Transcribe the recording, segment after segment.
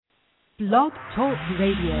Blog Talk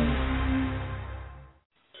Radio.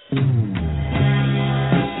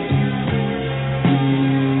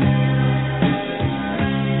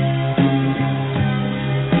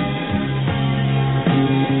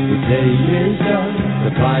 Day is done,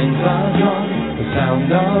 the blinds are drawn, the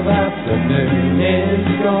sound of afternoon is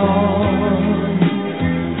gone.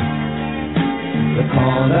 The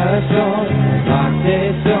cornerstone has locked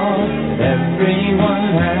its door, and everyone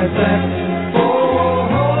has left for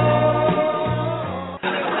home.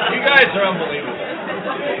 You guys are unbelievable.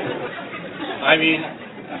 I mean,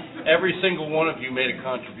 every single one of you made a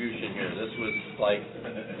contribution here. This was like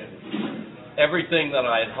everything that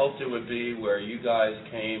I had hoped it would be, where you guys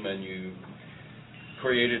came and you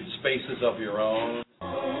created spaces of your own.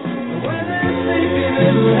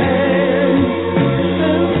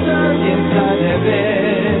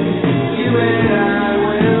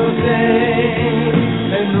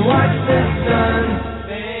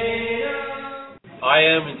 I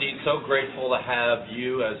am indeed so grateful to have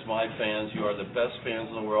you as my fans. You are the best fans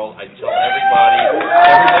in the world. I tell everybody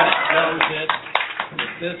knows it.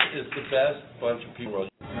 This is the best bunch of people.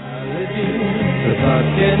 The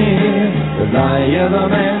Buccaneer, the lie of a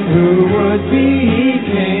man who would be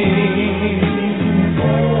king.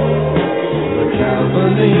 The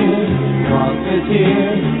Cavalier, Profiteer,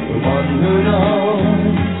 the one who knows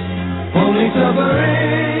only suffering.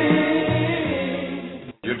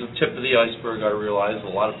 You're the tip of the iceberg. I realize a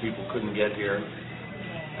lot of people couldn't get here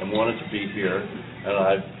and wanted to be here, and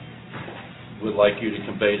I would like you to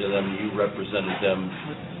convey to them you represented them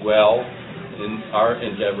well in our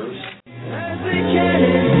endeavors. As the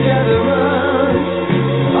cannons gather us,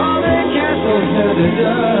 all their castles turn to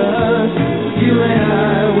dust, you and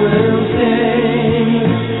I will sing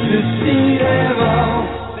to see them all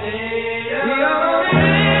fade away. We are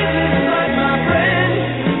ages like my friend,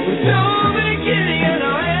 with no beginning and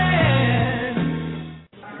no end.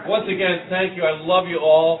 Once again, thank you. I love you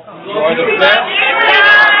all. You are the best.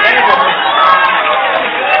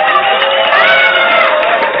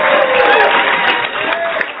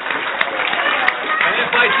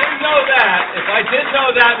 If I didn't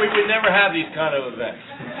know that, we would never have these kind of events.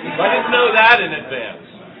 If I didn't know that in advance.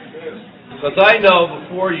 Because I know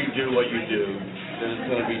before you do what you do, that it's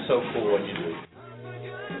going to be so cool what you do.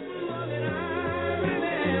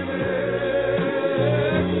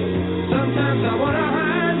 Sometimes I want to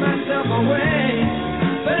hide myself away,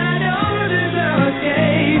 but I know there's no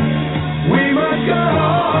escape. We must go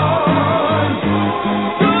on,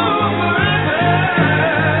 go forever.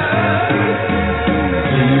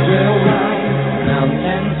 We will rise, mount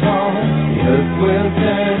and tall, the earth will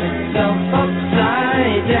turn itself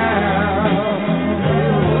upside down.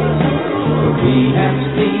 We have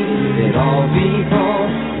seen it all before,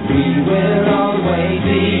 we will always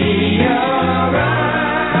be around.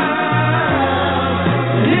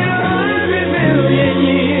 In 100 million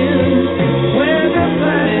years, when the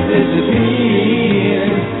planet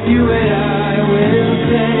disappears, you and I will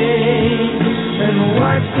stay and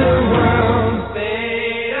watch the world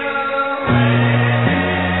fade away.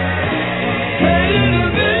 In a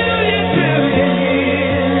billion trillion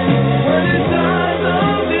years, when the stars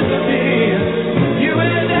all disappear, you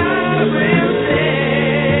and I will stay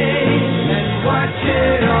and watch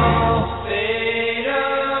it all fade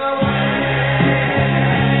away.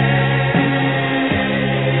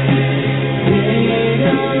 Fade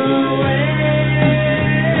away.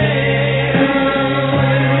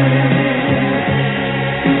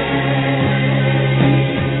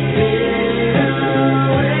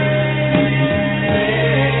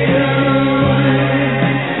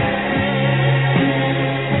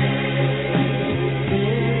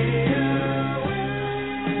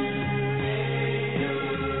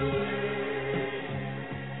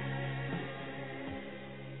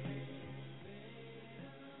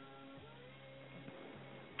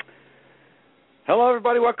 Hello,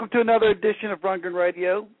 everybody. Welcome to another edition of Rundgren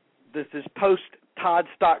Radio. This is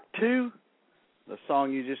Post-Toddstock II. The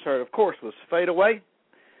song you just heard, of course, was Fade Away.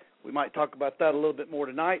 We might talk about that a little bit more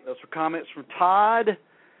tonight. Those were comments from Todd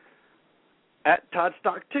at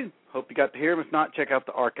Toddstock II. Hope you got to hear them. If not, check out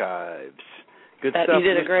the archives. Good stuff. You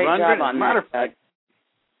did a great job on that.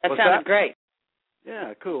 That sounded great.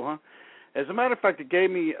 Yeah, cool, huh? As a matter of fact, it gave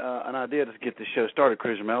me an idea to get this show started,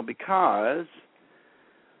 Cruiser Mel, because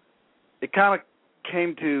it kind of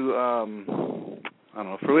came to,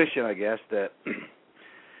 fruition, I guess, that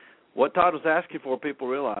what Todd was asking for, people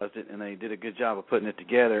realized it, and they did a good job of putting it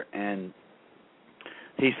together. And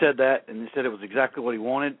he said that, and he said it was exactly what he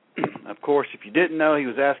wanted. Of course, if you didn't know, he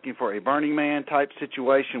was asking for a Burning Man type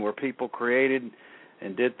situation where people created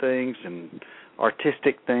and did things and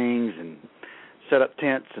artistic things. And set up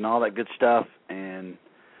tents and all that good stuff. And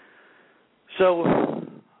so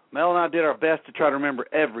Mel and I did our best to try to remember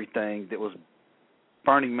everything that was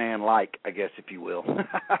Burning Man-like, I guess, if you will.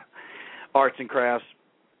 Arts and crafts,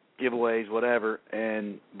 giveaways, whatever.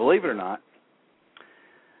 And believe it or not,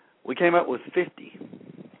 we came up with 50.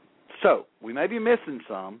 So we may be missing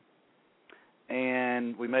some,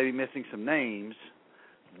 and we may be missing some names,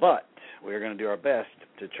 but we're going to do our best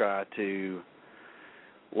to try to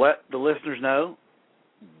let the listeners know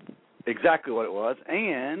exactly what it was,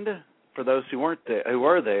 and for those who weren't there, who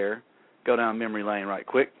were there, go down memory lane right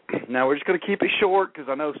quick. Now, we're just going to keep it short because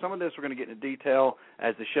I know some of this we're going to get into detail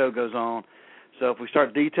as the show goes on. So if we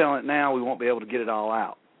start detailing it now, we won't be able to get it all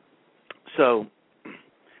out. So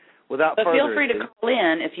without further ado, feel free to call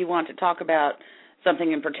in if you want to talk about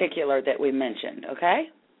something in particular that we mentioned, okay?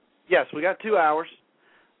 Yes, we got 2 hours.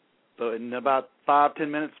 So in about 5-10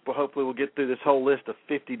 minutes, hopefully we'll get through this whole list of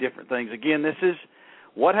 50 different things. Again, this is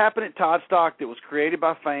what happened at Toddstock that was created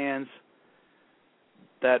by fans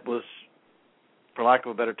that was, for lack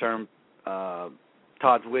of a better term,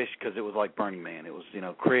 Todd's wish, because it was like Burning Man. It was,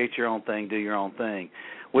 create your own thing, do your own thing,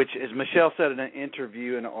 which, as Michelle said in an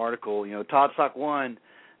interview, in an article, Toddstock 1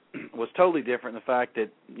 was totally different in the fact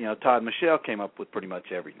that, Todd and Michelle came up with pretty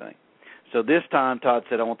much everything. So this time, Todd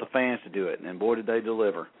said, I want the fans to do it, and boy, did they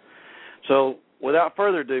deliver. So without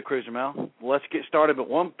further ado, Cruiser Mel, let's get started. But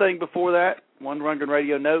one thing before that, one Rundgren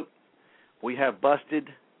Radio note, we have busted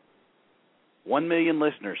 1 million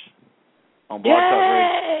listeners on Blog Talk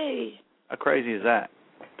Radio. How crazy is that?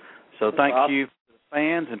 So thank you to the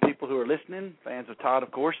fans and people who are listening, fans of Todd,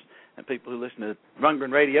 of course, and people who listen to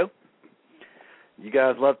Rundgren Radio. You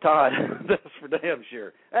guys love Todd. That's for damn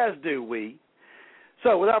sure, as do we.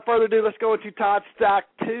 So without further ado, let's go into Toddstock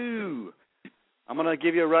 2. I'm going to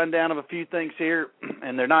give you a rundown of a few things here,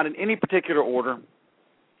 and they're not in any particular order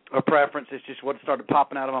or preference. It's just what started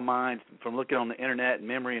popping out of my mind from looking on the Internet and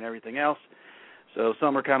memory and everything else. So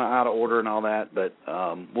some are kind of out of order and all that, but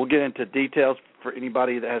we'll get into details for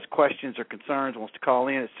anybody that has questions or concerns, wants to call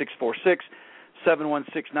in at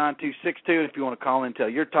 646-716-9262. And if you want to call in and tell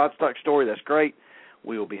your Toddstock story, that's great.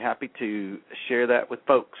 We will be happy to share that with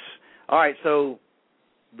folks. All right, so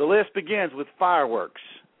the list begins with fireworks.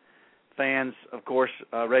 Fans, of course,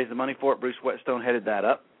 raised the money for it. Bruce Whetstone headed that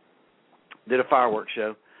up, did a fireworks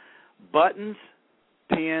show. Buttons,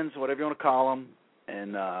 pins, whatever you want to call them,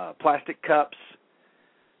 and plastic cups,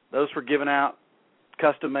 those were given out,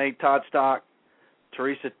 custom-made Toddstock.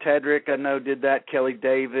 Teresa Tedrick, I know, did that. Kelly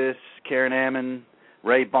Davis, Karen Ammon,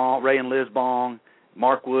 Ray and Liz Bong,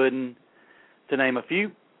 Mark Wooden, to name a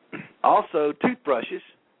few. Also, toothbrushes,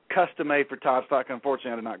 custom-made for Toddstock.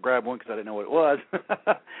 Unfortunately, I did not grab one because I didn't know what it was.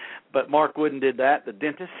 But Mark Wooden did that, the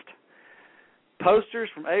dentist. Posters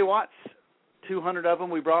from AWATS, 200 of them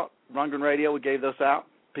we brought. Rundgren Radio, we gave those out.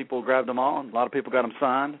 People grabbed them all. A lot of people got them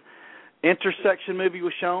signed. Intersection movie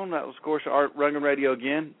was shown. That was, of course, our Rundgren Radio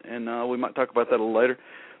again, and we might talk about that a little later.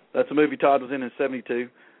 That's a movie Todd was in 72.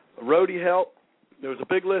 Roadie help. There was a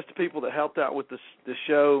big list of people that helped out with this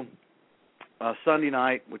show Sunday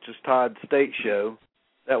night, which is Todd's state show.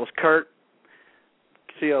 That was Kurt,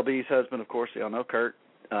 CLB's husband, of course. Y'all know Kurt.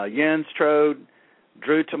 Jens Trode,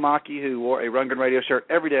 Drew Tamaki, who wore a Rundgren Radio shirt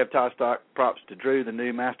every day of Toddstock. Props to Drew, the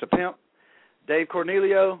new master pimp. Dave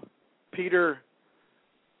Cornelio, Peter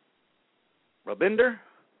Rabinder,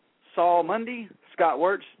 Saul Mundy, Scott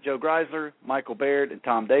Wirtz, Joe Greisler, Michael Baird, and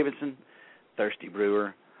Tom Davidson, Thirsty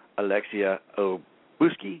Brewer, Alexia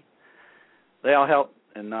Obuski. They all helped,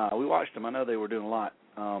 and we watched them. I know they were doing a lot.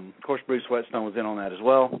 Of course, Bruce Whetstone was in on that as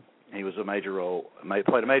well. He was played a major role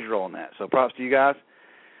in that. So props to you guys.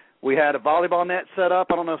 We had a volleyball net set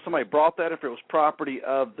up. I don't know if somebody brought that, if it was property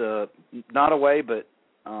of the Notaway, but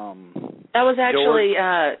that was actually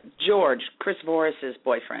George, Chris Voris's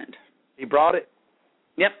boyfriend. He brought it?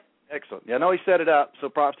 Yep. Excellent. Yeah, I know he set it up, so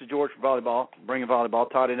props to George for volleyball, bringing volleyball.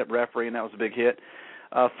 Todd ended up refereeing. That was a big hit.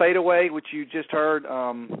 Fadeaway, which you just heard,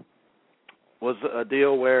 was a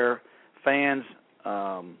deal where fans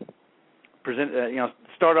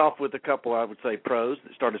started off with a couple, I would say, pros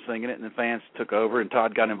that started singing it, and then fans took over, and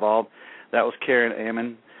Todd got involved. That was Karen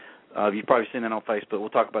Ammon. You've probably seen that on Facebook. We'll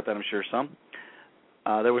talk about that, I'm sure, some.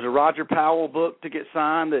 There was a Roger Powell book to get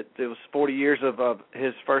signed. It was 40 years of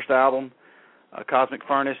his first album, Cosmic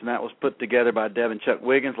Furnace, and that was put together by Devin Chuck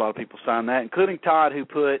Wiggins. A lot of people signed that, including Todd, who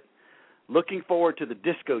put Looking Forward to the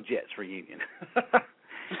Disco Jets reunion.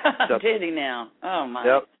 So, did he now? Oh, my.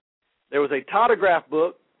 Yep. There was a Toddograph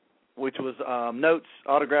book, which was notes,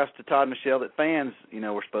 autographs to Todd and Michelle that fans,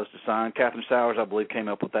 were supposed to sign. Catherine Sowers, I believe, came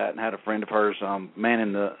up with that and had a friend of hers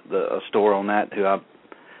manning the store on that, who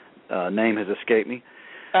name has escaped me.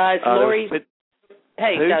 It's Lori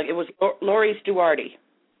Hey, Who? Doug, it was Lori Stuarty.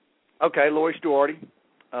 Okay, Lori Stuarty.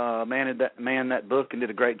 Manned that book and did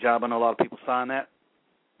a great job. I know a lot of people signed that.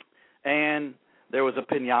 And there was a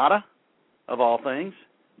piñata, of all things,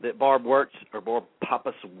 that Barb Works, or Barb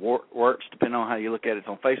Pappas Works, depending on how you look at it. It's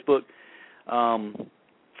on Facebook.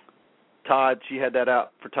 Todd, she had that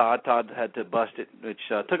out for Todd. Todd had to bust it, which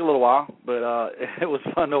took a little while, but it was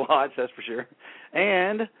fun to watch, that's for sure.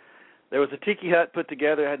 And there was a tiki hut put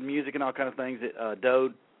together, had music and all kind of things that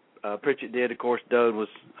Dode Pritchett did. Of course, Dode was,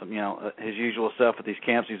 his usual self at these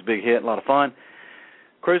camps. He was a big hit, a lot of fun.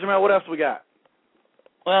 Cruiser Mail, what else we got?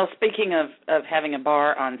 Well, speaking of having a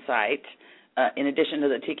bar on site, in addition to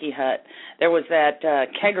the tiki hut, there was that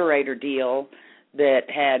kegerator deal that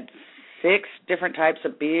had 6 different types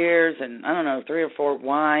of beers and, 3 or 4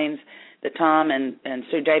 wines that Tom and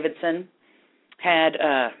Sue Davidson had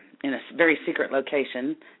in a very secret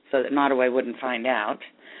location so that Nottoway wouldn't find out.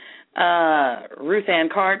 Ruth Ann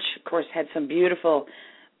Karch, of course, had some beautiful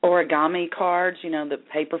origami cards, the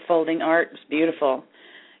paper folding art was beautiful.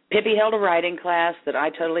 Pippi held a writing class that I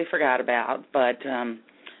totally forgot about, but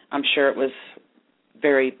I'm sure it was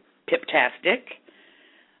very pip-tastic.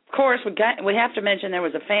 Of course, we have to mention there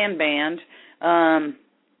was a fan band.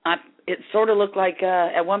 It sort of looked like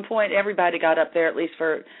at one point everybody got up there at least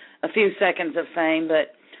for a few seconds of fame,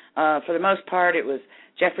 but for the most part it was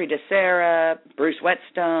Jeffrey DeSera, Bruce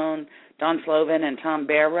Whetstone, Don Slovin, and Tom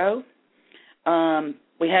Barrow.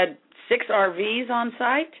 We had 6 RVs on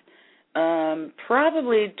site,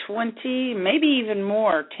 probably 20, maybe even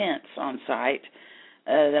more tents on site.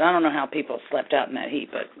 That I don't know how people slept out in that heat,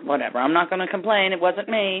 but whatever. I'm not going to complain. It wasn't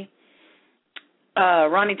me.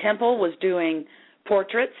 Ronnie Temple was doing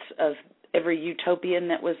portraits of every utopian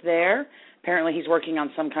that was there. Apparently he's working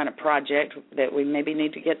on some kind of project that we maybe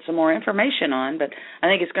need to get some more information on, but I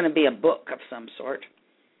think it's going to be a book of some sort.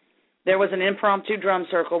 There was an impromptu drum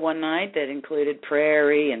circle one night that included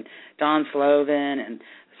Prairie and Don Slovin and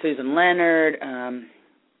Susan Leonard.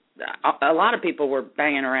 A lot of people were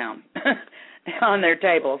banging around on their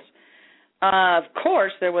tables. Of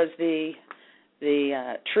course, there was the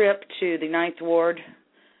trip to the Ninth Ward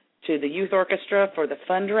to the youth orchestra for the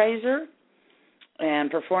fundraiser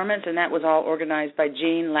and performance, and that was all organized by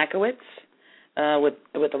Gene Lakowitz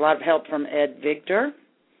with a lot of help from Ed Victor.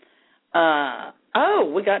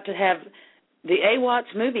 We got to have the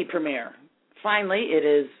AWATS movie premiere. Finally, it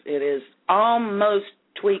is almost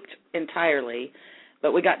tweaked entirely,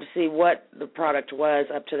 but we got to see what the product was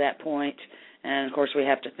up to that point. And, of course, we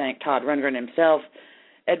have to thank Todd Rundgren himself,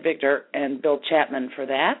 Ed Victor, and Bill Chapman for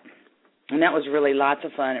that. And that was really lots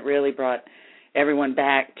of fun. It really brought everyone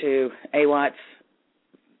back to AWATS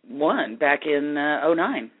 1 back in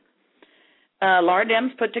 2009. Laura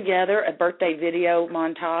Dems put together a birthday video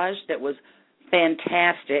montage that was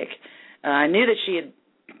fantastic. I knew that she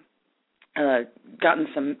had gotten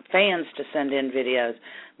some fans to send in videos,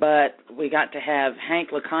 but we got to have Hank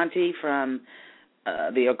LeConte from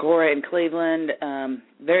the Agora in Cleveland,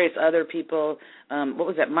 various other people. What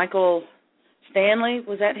was that, Michael Stanley?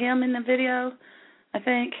 Was that him in the video, I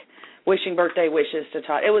think? Wishing birthday wishes to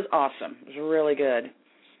Todd. It was awesome. It was really good.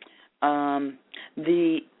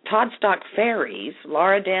 The Toddstock Fairies,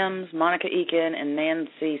 Laura Dems, Monica Eakin, and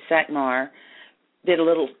Nancy Sackmar did a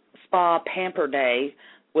little spa pamper day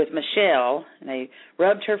with Michelle. And they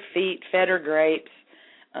rubbed her feet, fed her grapes.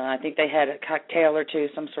 I think they had a cocktail or two,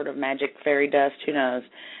 some sort of magic fairy dust, who knows.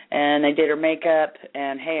 And they did her makeup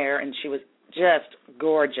and hair, and she was just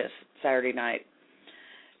gorgeous Saturday night.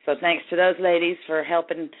 So thanks to those ladies for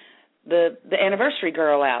helping the anniversary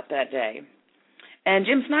girl out that day. And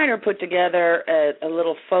Jim Snyder put together a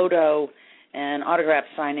little photo and autograph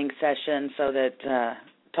signing session so that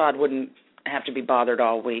Todd wouldn't have to be bothered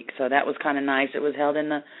all week. So that was kind of nice. It was held in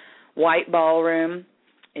the White Ballroom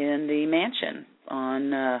in the mansion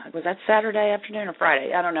on, was that Saturday afternoon or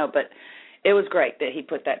Friday? I don't know, but it was great that he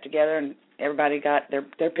put that together, and everybody got their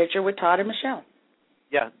picture with Todd and Michelle.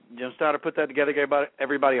 Yeah, Jim Snyder put that together, gave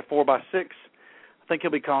everybody a 4x6. I think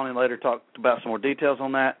he'll be calling in later to talk about some more details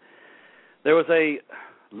on that. There was a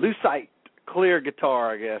Lucite clear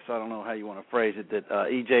guitar, I guess. I don't know how you want to phrase it, that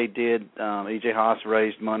EJ did. EJ Haas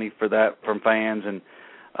raised money for that from fans, and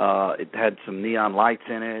it had some neon lights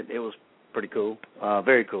in it. It was pretty cool.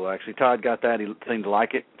 Very cool, actually. Todd got that. He seemed to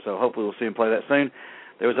like it, so hopefully we'll see him play that soon.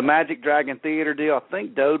 There was a Magic Dragon Theater deal. I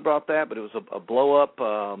think Dode brought that, but it was a blow-up,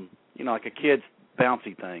 like a kid's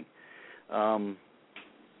bouncy thing.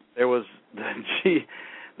 There was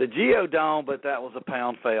the Geodome, but that was a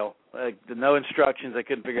pound fail. No instructions. They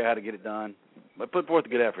couldn't figure out how to get it done. But put forth a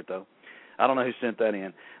good effort, though. I don't know who sent that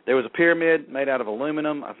in. There was a pyramid made out of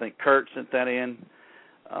aluminum. I think Kurt sent that in.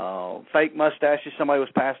 fake mustaches. Somebody was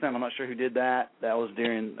passing them. I'm not sure who did that. That was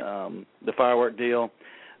during the firework deal.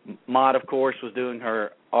 Maud, of course, was doing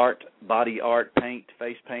her art, body art, paint,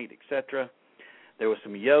 face paint, etc. There was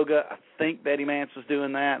some yoga. I think Betty Mance was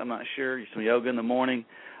doing that. I'm not sure. Some yoga in the morning.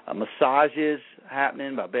 Massages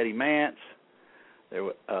happening by Betty Mance. There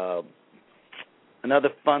were another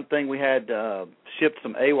fun thing. We had shipped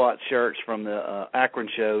some AWAT shirts from the Akron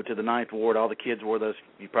show to the Ninth Ward. All the kids wore those.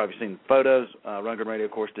 You've probably seen photos. Rundgren Radio,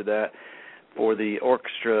 of course, did that for the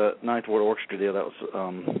orchestra, Ninth Ward Orchestra deal. That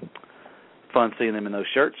was fun seeing them in those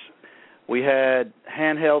shirts. We had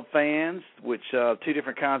handheld fans, which two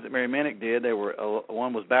different kinds that Mary Minnick did. They were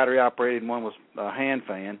one was battery operated and one was a hand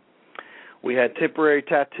fan. We had temporary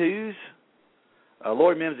tattoos.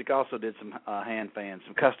 Lori Mimsick also did some hand fans,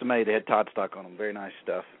 some custom made. They had Toddstock on them. Very nice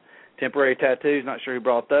stuff. Temporary tattoos, not sure who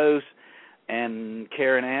brought those. And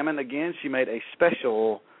Karen Ammon, again, she made a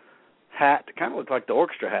special hat, kind of looked like the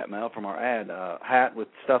orchestra hat, Mel, from our ad, hat with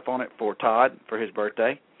stuff on it for Todd for his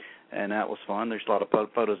birthday. And that was fun. There's a lot of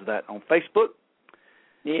photos of that on Facebook.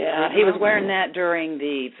 Yeah, he was wearing that during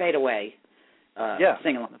the fadeaway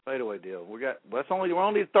sing-along. The fadeaway deal. We're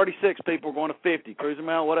only 36 people. We're going to 50. Cruiser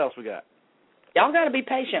Mel, what else we got? Y'all got to be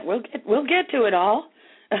patient. We'll get to it all.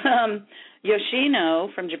 Yoshino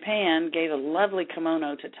from Japan gave a lovely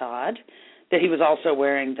kimono to Todd that he was also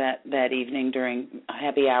wearing that evening during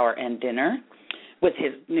happy hour and dinner with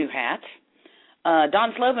his new hat.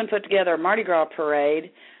 Don Slovin put together a Mardi Gras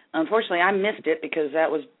parade. Unfortunately, I missed it because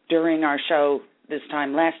that was during our show this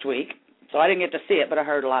time last week, so I didn't get to see it, but I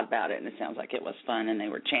heard a lot about it, and it sounds like it was fun, and they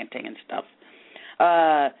were chanting and stuff.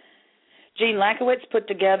 Gene Lakowitz put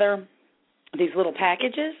together these little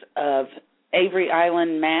packages of Avery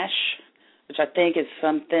Island mash, which I think has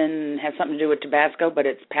something to do with Tabasco, but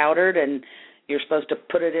it's powdered, and you're supposed to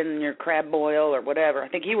put it in your crab boil or whatever. I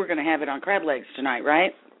think you were going to have it on crab legs tonight,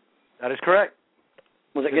 right? That is correct.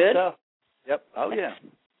 Was it good? Stuff. Yep. Oh, yeah.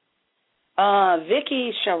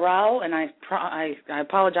 Vicky Charral, and I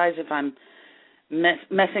apologize if I'm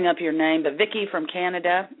messing up your name, but Vicky from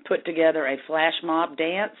Canada put together a flash mob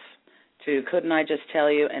dance to Couldn't I Just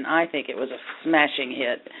Tell You, and I think it was a smashing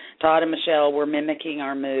hit. Todd and Michelle were mimicking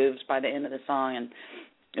our moves by the end of the song, and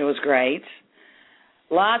it was great.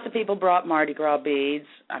 Lots of people brought Mardi Gras beads.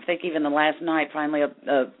 I think even the last night, finally,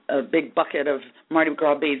 a big bucket of Mardi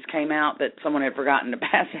Gras beads came out that someone had forgotten to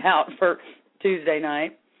pass out for Tuesday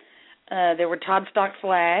night. There were Toddstock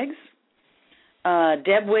flags.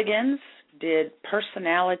 Deb Wiggins did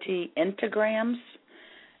personality integrams.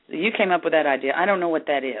 You came up with that idea. I don't know what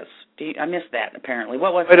that is. I missed that, apparently.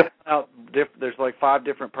 What was it? There's like 5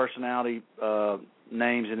 different personality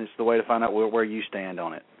names, and it's the way to find out where you stand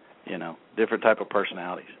on it. You know, different type of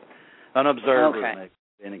personalities. An observer,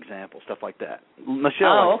 an example, stuff like that. Michelle.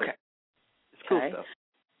 Oh, okay. It's cool stuff.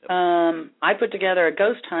 Yep. I put together a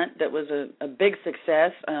ghost hunt that was a big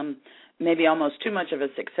success, maybe almost too much of a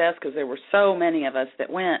success because there were so many of us that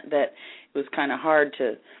went that it was kind of hard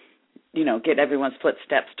to, get everyone's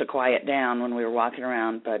footsteps to quiet down when we were walking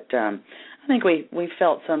around. But I think we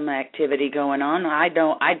felt some activity going on.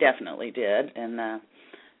 I definitely did, and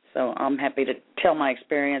so I'm happy to tell my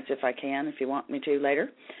experience if I can, if you want me to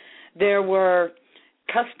later. There were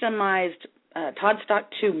customized Toddstock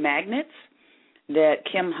II magnets that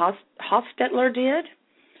Kim Hofstetler did,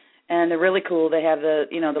 and they're really cool. They have the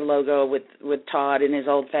logo with Todd in his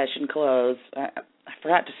old-fashioned clothes. I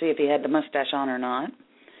forgot to see if he had the mustache on or not.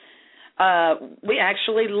 We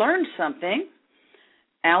actually learned something.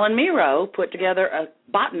 Alan Miro put together a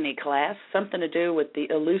botany class, something to do with the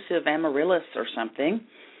elusive amaryllis or something,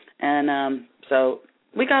 and so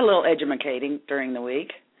we got a little edumacating during the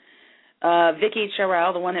week. Vicky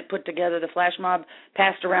Charral, the one that put together the flash mob,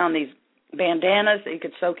 passed around these bandanas that you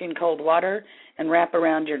could soak in cold water and wrap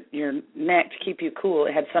around your neck to keep you cool.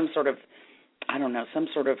 It had some sort of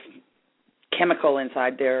chemical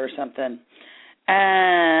inside there or something.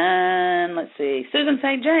 And let's see, Susan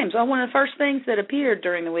St. James. One of the first things that appeared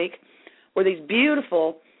during the week were these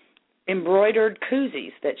beautiful embroidered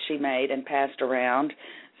koozies that she made and passed around.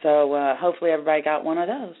 So hopefully everybody got one of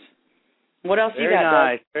those. What else you got,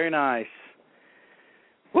 Doug? Very nice.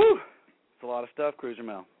 Woo! It's a lot of stuff, Cruiser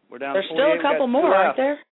Mel. We're down. There's still a couple more, aren't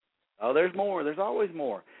there? Oh, there's more. There's always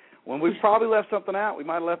more. When we've probably left something out, we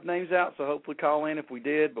might have left names out, so hopefully call in if we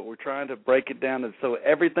did, but we're trying to break it down so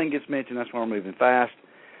everything gets mentioned. That's why we're moving fast.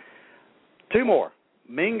 2 more.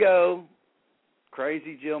 Mingo,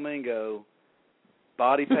 crazy Jill Mingo,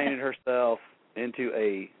 body painted herself into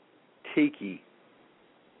a tiki,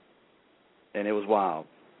 and it was wild.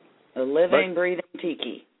 A living, breathing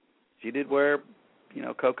tiki. She did wear,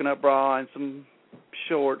 coconut bra and some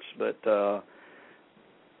shorts, but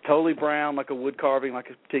totally brown, like a wood carving, like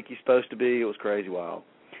a tiki's supposed to be. It was crazy wild.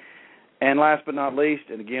 And last but not least,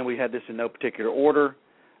 and again, we had this in no particular order,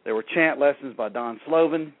 there were chant lessons by Don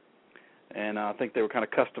Slovan, and I think they were kind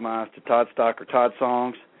of customized to Toddstock or Todd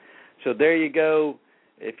songs. So there you go.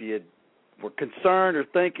 If you were concerned or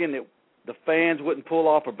thinking that the fans wouldn't pull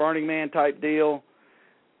off a Burning Man type deal,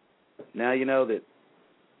 now you know that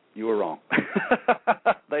you were wrong.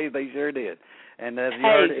 They sure did. And as you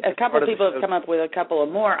heard, a couple of people have come up with a couple of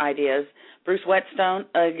more ideas. Bruce Whetstone,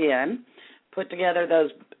 again, put together those,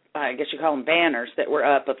 I guess you call them banners, that were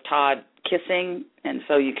up of Todd kissing, and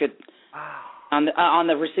so you could, on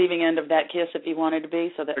the receiving end of that kiss if you wanted to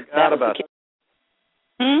be. So that was the kiss.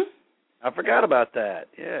 I forgot about that.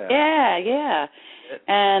 Yeah. Yeah.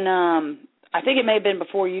 And I think it may have been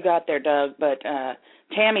before you got there, Doug, but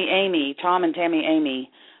Tom and Tammy Amy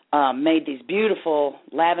made these beautiful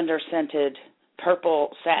lavender-scented purple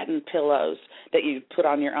satin pillows that you put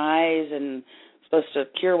on your eyes and supposed to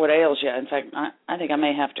cure what ails you. In fact, I think I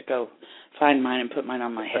may have to go find mine and put mine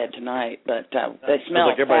on my head tonight, but they smell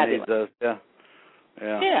like everybody fabulous. Needs those.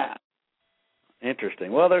 Yeah. Yeah.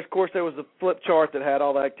 Interesting. Well, of course, there was a flip chart that had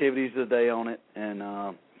all the activities of the day on it, and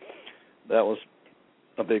that was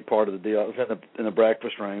a big part of the deal. It was in the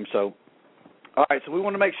breakfast room. So, all right, so we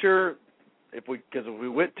want to make sure, because if we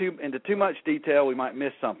went into too much detail, we might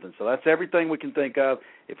miss something. So that's everything we can think of.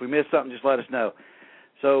 If we miss something, just let us know.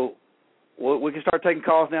 So we can start taking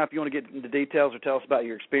calls now if you want to get into details or tell us about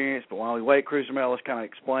your experience. But while we wait, Cruiser Mel, let's kind of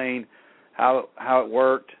explain how it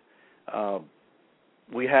worked.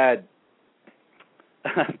 We had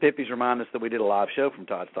Pippi's remind us that we did a live show from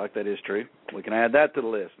Toddstock. That is true. We can add that to the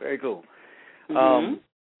list. Very cool. Mm-hmm.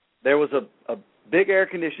 There was a big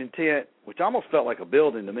air-conditioned tent, which almost felt like a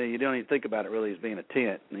building to me. You don't even think about it really as being a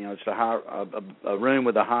tent. It's a room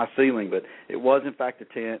with a high ceiling, but it was, in fact, a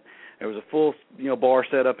tent. There was a full, bar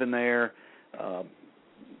set up in there.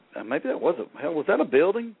 Maybe that was that a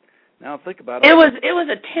building? Now I think about it. It was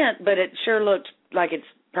a tent, but it sure looked like it's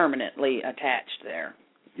permanently attached there.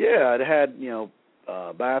 Yeah, it had,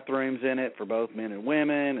 bathrooms in it for both men and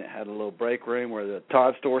women. It had a little break room where the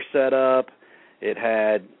Todd store set up. It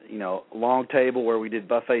had, a long table where we did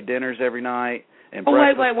buffet dinners every night. And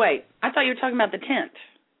wait. I thought you were talking about the tent.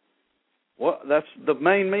 Well, that's the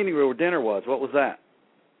main meeting room where dinner was. What was that?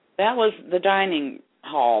 That was the dining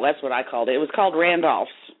hall. That's what I called it. It was called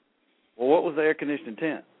Randolph's. Well, what was the air-conditioned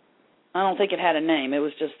tent? I don't think it had a name. It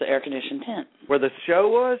was just the air-conditioned tent. Where the show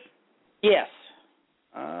was? Yes.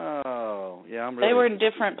 Oh, yeah. They were in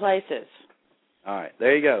different places. All right.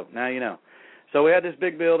 There you go. Now you know. So we had this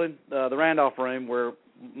big building, the Randolph room, where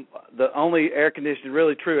the only air-conditioned,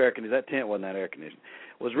 really true air-conditioned, that tent wasn't that air-conditioned,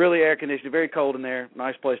 was really air-conditioned, very cold in there,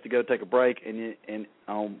 nice place to go take a break. And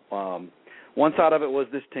on one side of it was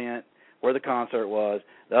this tent where the concert was.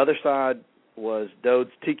 The other side was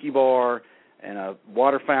Dode's Tiki Bar and a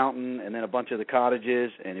water fountain and then a bunch of the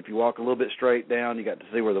cottages. And if you walk a little bit straight down, you got to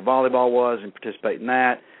see where the volleyball was and participate in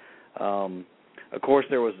that. Of course,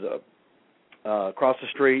 there was across the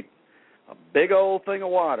street a big old thing of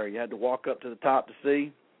water. You had to walk up to the top to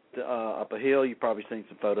see, up a hill. You've probably seen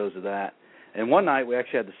some photos of that. And one night we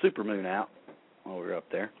actually had the supermoon out while we were up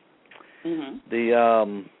there.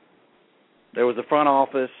 Mm-hmm. There was a front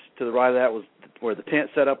office. To the right of that was where the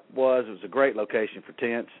tent setup was. It was a great location for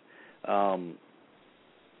tents.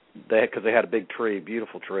 Because they had a big tree,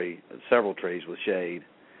 beautiful tree, several trees with shade.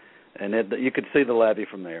 And you could see the levee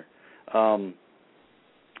from there. I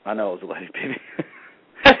know it was a levee.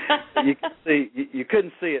 You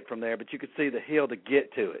couldn't see it from there, but you could see the hill to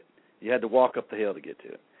get to it. You had to walk up the hill to get to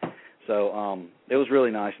it. So it was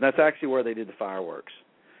really nice, and that's actually where they did the fireworks.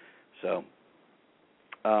 So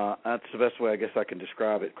that's the best way I guess I can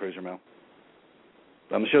describe it, Cruiser Mel.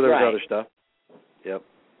 I'm sure there was other stuff. Yep.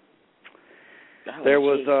 Oh, there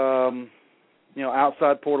was,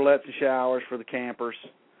 outside portalettes and showers for the campers.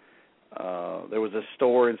 There was a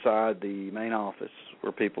store inside the main office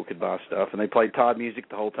where people could buy stuff, and they played Todd music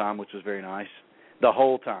the whole time, which was very nice. The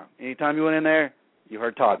whole time. Anytime you went in there, you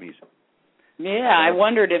heard Todd music. Yeah, I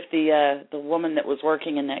wondered if the woman that was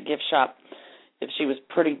working in that gift shop, if she was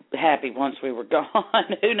pretty happy once we were gone.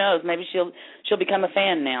 Who knows? Maybe she'll become a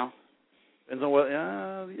fan now.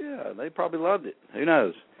 Yeah, they probably loved it. Who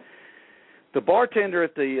knows? The bartender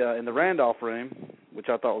at in the Randolph room, which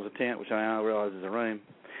I thought was a tent, which I now realize is a room,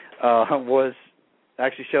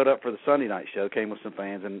 actually showed up for the Sunday night show, came with some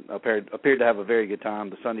fans, and appeared to have a very good time.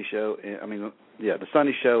 The Sunday show, the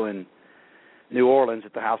Sunday show in New Orleans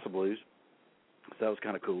at the House of Blues. So that was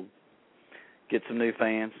kind of cool. Get some new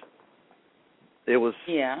fans. It was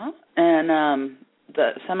and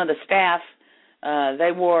some of the staff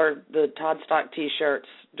they wore the Toddstock T-shirts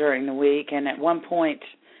during the week, and at one point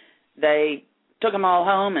they took them all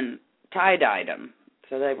home and tie-dyed them.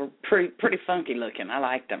 So they were pretty funky looking. I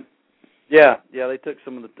liked them. Yeah, they took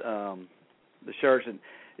some of the shirts, and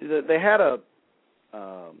they had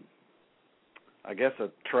I guess a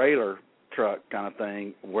trailer truck kind of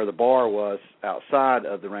thing where the bar was outside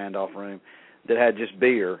of the Randolph room that had just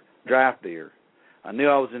beer, draft beer. I knew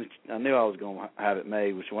I was going to have it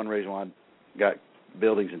made, which is one reason why I got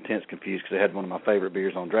Buildings and Tents confused, because they had one of my favorite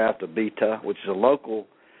beers on draft, a Beta, which is a local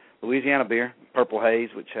Louisiana beer, Purple Haze,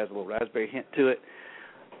 which has a little raspberry hint to it.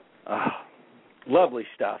 Lovely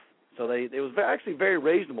stuff. So it was actually very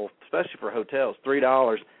reasonable, especially for hotels,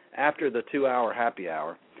 $3 after the 2-hour happy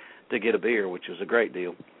hour to get a beer, which was a great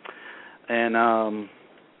deal. And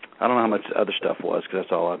I don't know how much other stuff was, because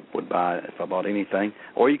that's all I would buy if I bought anything.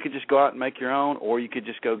 Or you could just go out and make your own, or you could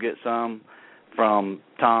just go get some from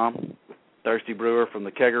Tom, Thirsty Brewer, from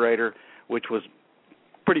the Kegerator, which was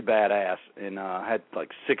pretty badass, and had like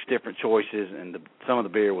 6 different choices, and some of the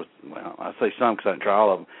beer was, well, I say some because I didn't try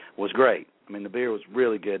all of them, was great. I mean, the beer was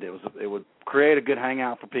really good. It would create a good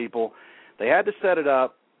hangout for people. They had to set it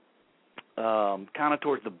up kind of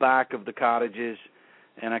towards the back of the cottages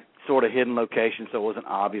in a sort of hidden location, so it wasn't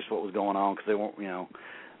obvious what was going on, because they weren't,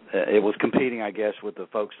 it was competing, I guess, with the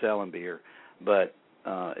folks selling beer. But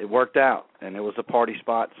it worked out, and it was a party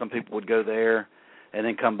spot. Some people would go there and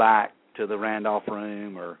then come back to the Randolph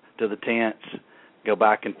room or to the tents, go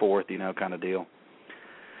back and forth, kind of deal.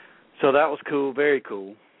 So that was cool, very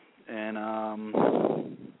cool. And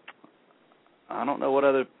I don't know what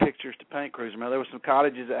other pictures to paint, Cruiser. There were some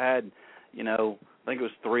cottages that had, I think it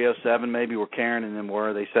was 307 maybe where Karen and them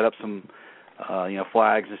were. They set up some,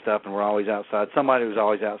 flags and stuff, and we're always outside. Somebody was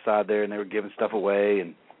always outside there, and they were giving stuff away,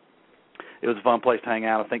 and it was a fun place to hang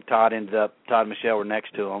out. I think Todd and Michelle were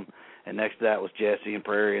next to them, and next to that was Jesse and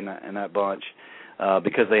Prairie and that bunch,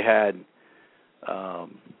 because they had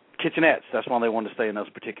kitchenettes. That's why they wanted to stay in those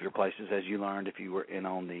particular places, as you learned if you were in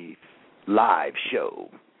on the live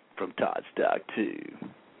show from Toddstock 2.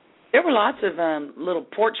 There were lots of little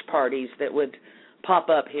porch parties that would pop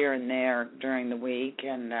up here and there during the week,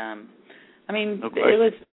 and it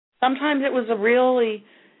was sometimes it was a really,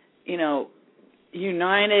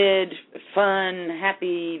 united, fun,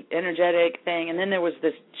 happy, energetic thing, and then there was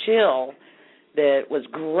this chill that was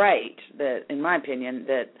great. That, in my opinion,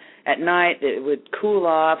 that at night it would cool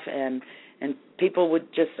off, and people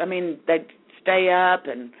would just, they'd stay up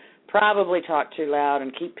and probably talk too loud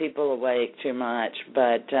and keep people awake too much,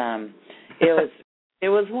 but it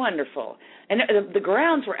was wonderful. And the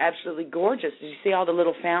grounds were absolutely gorgeous. Did you see all the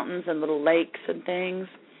little fountains and little lakes and things?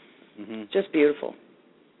 Mm-hmm. Just beautiful.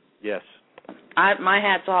 Yes. My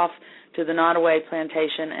hat's off to the Nottoway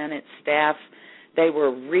Plantation and its staff. They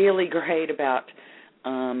were really great about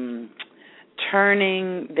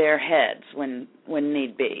turning their heads when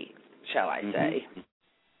need be, shall I say. Mm-hmm.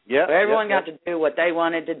 Yeah. So everyone got to do what they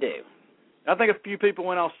wanted to do. I think a few people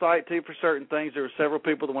went off site, too, for certain things. There were several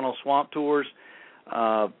people that went on swamp tours.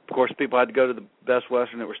 Of course, people had to go to the Best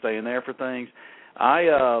Western that were staying there for things.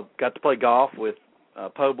 I got to play golf with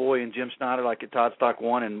Po Boy and Jim Snyder, like at Toddstock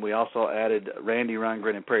 1, and we also added Randy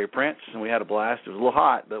Rundgren and Prairie Prince, and we had a blast. It was a little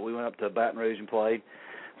hot, but we went up to Baton Rouge and played.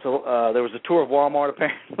 So there was a tour of Walmart,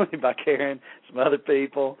 apparently, by Karen, some other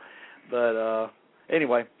people. But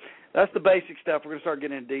anyway, that's the basic stuff. We're going to start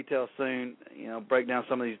getting into details soon, break down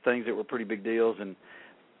some of these things that were pretty big deals. And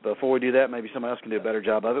before we do that, maybe somebody else can do a better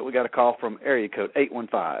job of it. We got a call from area code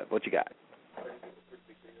 815. What you got?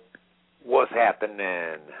 What's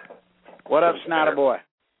happening? What up, Snyder boy?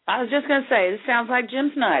 I was just going to say, this sounds like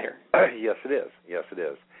Jim Snyder. Yes, it is. Yes, it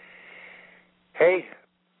is. Hey,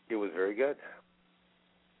 it was very good.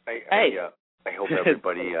 I hope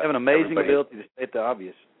everybody have an amazing ability to state the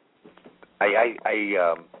obvious. I'm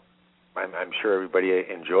sure everybody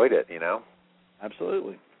enjoyed it.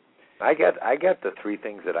 Absolutely. I got the 3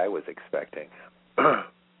 things that I was expecting.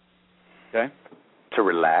 Okay. To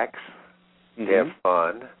relax, mm-hmm. to have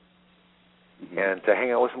fun, mm-hmm. and to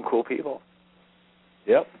hang out with some cool people.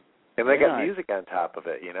 Yep. And they got music on top of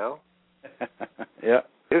it, Yep.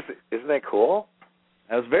 Isn't that cool?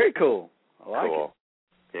 That was very cool. I like it.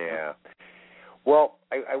 Yeah. Well,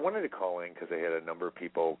 I wanted to call in because I had a number of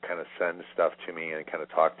people kind of send stuff to me and kind of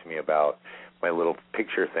talk to me about my little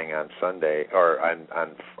picture thing on Sunday or on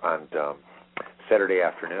Saturday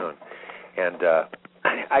afternoon, and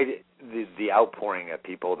the outpouring of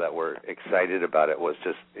people that were excited about it was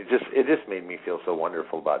it just made me feel so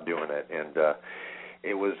wonderful about doing it, and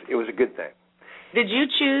it was a good thing. Did you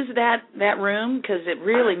choose that room? Because it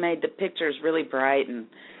really made the pictures really bright, and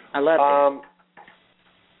I loved it.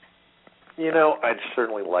 You know, I'd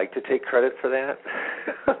certainly like to take credit for that.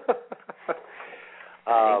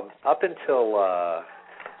 Up until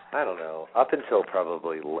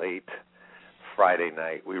probably late Friday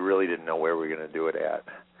night, we really didn't know where we were going to do it at.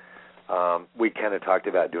 We kind of talked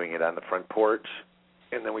about doing it on the front porch,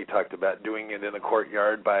 and then we talked about doing it in the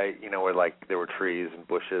courtyard by, where like there were trees and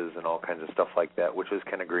bushes and all kinds of stuff like that, which was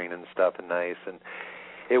kind of green and stuff and nice. And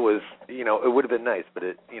it was, it would have been nice, but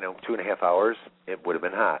 2.5 hours, it would have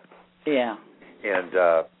been hot. Yeah. And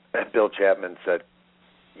Bill Chapman said,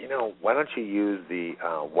 why don't you use the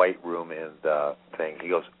white room in the thing? He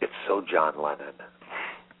goes, it's so John Lennon.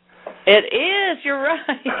 It is. You're right.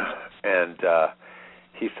 And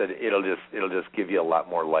he said it'll just give you a lot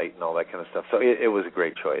more light and all that kind of stuff. So it was a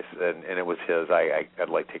great choice, and it was his. I'd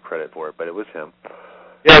like to take credit for it, but it was him.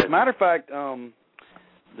 Yeah, as a matter of fact,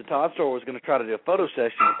 the Todd store was going to try to do a photo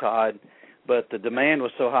session with Todd, but the demand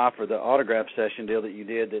was so high for the autograph session deal that you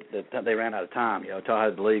did that they ran out of time. Todd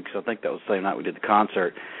had to leave because I think that was the same night we did the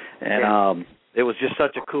concert. And it was just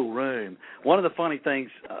such a cool room. One of the funny things,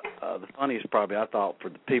 the funniest probably I thought for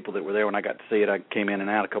the people that were there when I got to see it, I came in and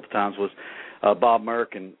out a couple of times, was Bob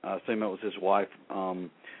Merck, and I assume it was his wife.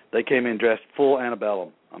 They came in dressed full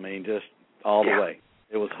antebellum. I mean, just all the way.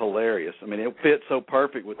 It was hilarious. I mean, it fit so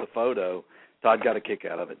perfect with the photo. Todd got a kick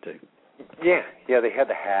out of it, too. Yeah, they had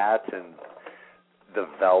the hat and the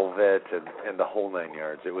velvet and the whole 9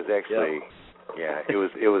 yards. It was actually,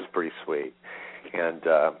 it was pretty sweet. And,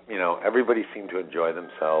 everybody seemed to enjoy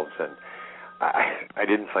themselves, and I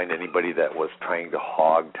didn't find anybody that was trying to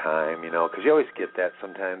hog time, because you always get that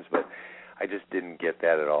sometimes, but I just didn't get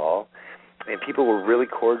that at all. And people were really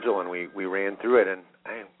cordial, and we ran through it, and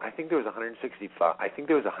I think there was 165. I think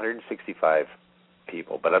there was 165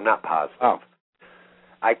 people, but I'm not positive. Oh.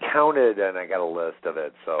 I counted, and I got a list of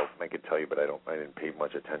it, so I could tell you, but I didn't pay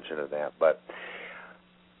much attention to that. But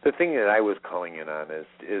the thing that I was calling in on is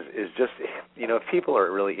just, if people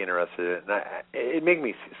are really interested in it, and it made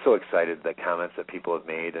me so excited, the comments that people have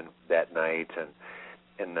made and that night,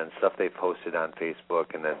 and then stuff they posted on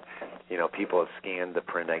Facebook, and then, people have scanned the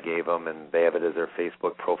print I gave them, and they have it as their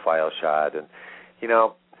Facebook profile shot. And,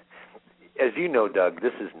 as you know, Doug,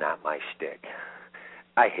 this is not my shtick.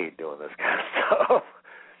 I hate doing this kind of stuff.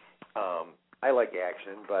 I like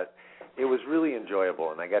action, but it was really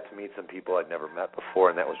enjoyable, and I got to meet some people I'd never met before,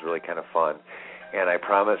 and that was really kind of fun. And I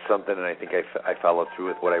promised something, and I think I followed through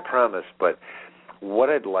with what I promised. But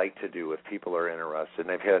what I'd like to do if people are interested,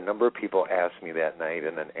 and I've had a number of people ask me that night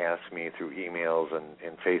and then ask me through emails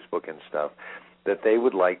and Facebook and stuff, that they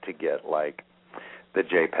would like to get, like, the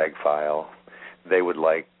JPEG file. They would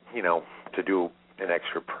like, to do an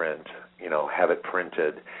extra print, have it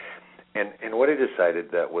printed. And what I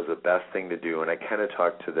decided that was the best thing to do, and I kind of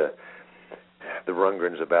talked to the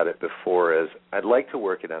Rundgrens about it before, is I'd like to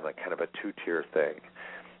work it on a kind of a two-tier thing.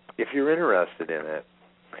 If you're interested in it,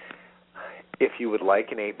 if you would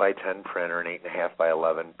like an 8x10 print or an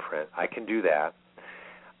 8.5x11 print, I can do that.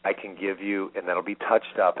 I can give you, and that'll be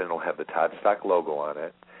touched up, and it'll have the Toddstock logo on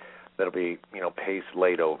it. That'll be, paste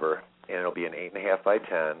laid over, and it'll be an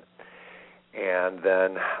 8.5x10. And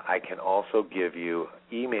then I can also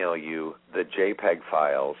email you the JPEG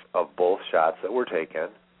files of both shots that were taken,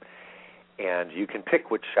 and you can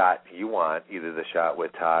pick which shot you want, either the shot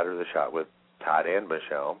with Todd or the shot with Todd and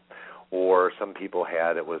Michelle, or some people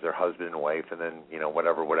had it was their husband and wife, and then,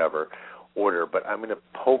 whatever order. But I'm going to,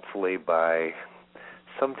 hopefully by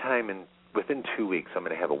sometime within 2 weeks, I'm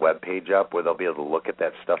going to have a web page up where they'll be able to look at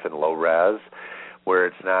that stuff in low res, where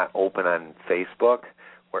it's not open on Facebook,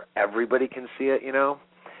 where everybody can see it,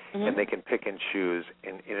 and they can pick and choose.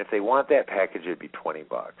 And if they want that package, it'd be $20,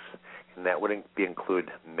 and that would include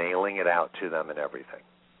mailing it out to them and everything.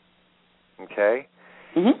 Okay?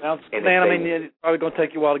 Mm-hmm. Now, it's probably going to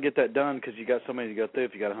take you a while to get that done because you got so many to go through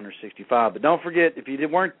if you got 165. But don't forget, if you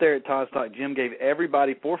weren't there at Toddstock, Jim gave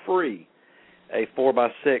everybody for free a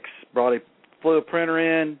 4x6, flew a printer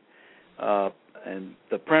in, and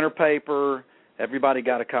the printer paper. Everybody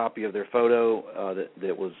got a copy of their photo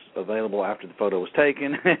that was available after the photo was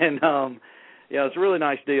taken, and it's a really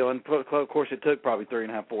nice deal. And of course, it took probably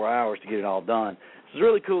 3.5, 4 hours to get it all done. It's a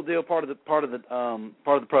really cool deal. Part of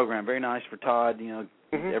the program. Very nice for Todd.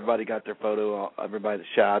 Everybody got their photo. Everybody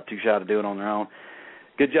that's too shy to do it on their own.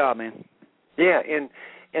 Good job, man. Yeah,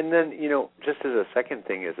 and then just as a second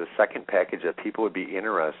thing, is a second package that people would be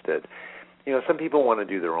interested. Some people want to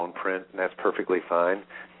do their own print, and that's perfectly fine.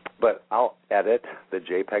 But I'll edit the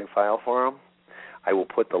JPEG file for them. I will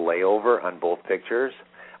put the layover on both pictures.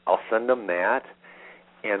 I'll send them that,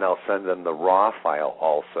 and I'll send them the RAW file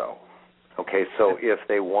also. Okay, so if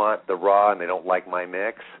they want the RAW and they don't like my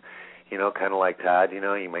mix, you know, kind of like Todd. You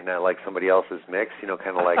know, you might not like somebody else's mix. You know,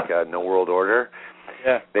 kind of like No World Order.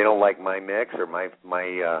 Yeah. They don't like my mix or my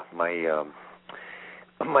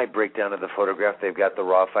breakdown of the photograph. They've got the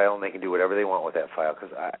raw file, and they can do whatever they want with that file.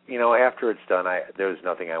 Because you know, after it's done, there's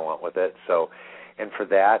nothing I want with it. So, and for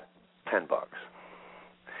that, $10.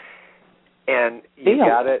 And you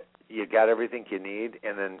got it. You got everything you need,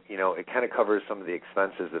 and then, you know, it kind of covers some of the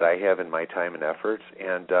expenses that I have in my time and efforts.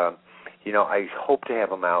 And, you know, I hope to have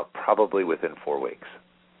them out probably within 4 weeks.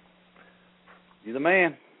 You're the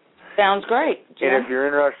man. Sounds great, Jim. And if you're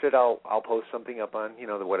interested, I'll post something up on, you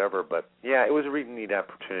know, the whatever. But, yeah, it was a really neat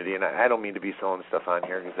opportunity, and I don't mean to be selling stuff on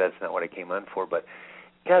here because that's not what I came on for. But,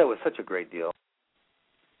 God, it was such a great deal.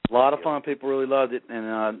 A lot of fun. People really loved it,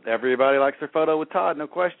 and everybody likes their photo with Todd, no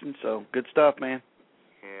question. So good stuff, man.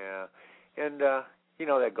 Yeah, and you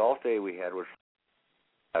know, that golf day we had was.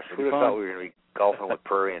 Who would have thought we were going to be golfing with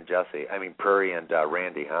Prairie and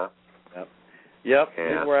Randy, huh? Yep. Yeah.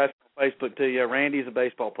 People were asking on Facebook too. Yeah, Randy's a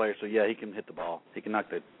baseball player, so yeah, he can hit the ball. He can knock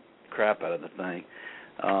the crap out of the thing.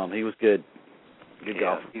 He was good. Good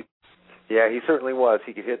golfer. Yeah, he certainly was.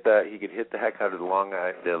 He could hit the heck out of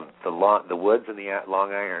the the woods and the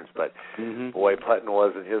long irons, but boy, putting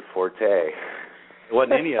wasn't his forte. It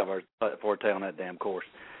wasn't any of our forte on that damn course.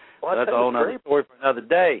 Well, that's a whole other story for another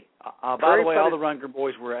day. By the way, all the Rundgren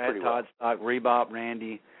boys were at Toddstock. Rebop,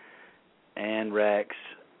 Randy, and Rex,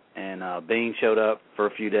 and Bean showed up for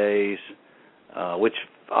a few days, which,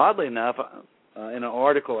 oddly enough, in an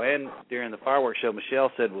article and during the fireworks show,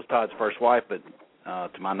 Michelle said was Todd's first wife, but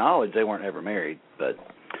to my knowledge, they weren't ever married. But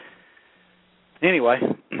anyway,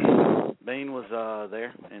 Bean was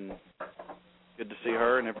there, and good to see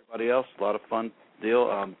her and everybody else. A lot of fun deal.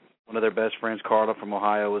 One of their best friends, Carla from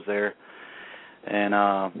Ohio, was there. And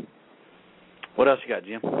what else you got,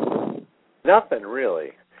 Jim? Nothing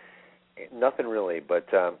really. But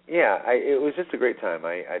yeah, it was just a great time.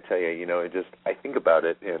 I tell you, you know, I think about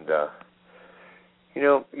it, and you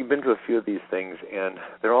know, you've been to a few of these things, and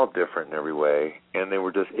they're all different in every way. And it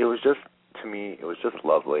was just to me, it was just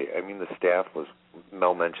lovely. I mean, the staff was,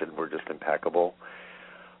 Mel mentioned, were just impeccable.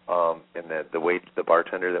 And that the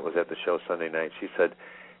bartender that was at the show Sunday night, she said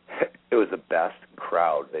it was the best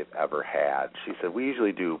crowd they've ever had. She said, we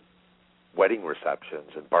usually do wedding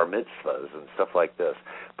receptions and bar mitzvahs and stuff like this,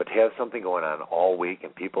 but to have something going on all week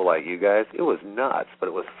and people like you guys, it was nuts, but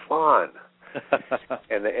it was fun.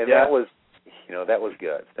 and that was, you know, that was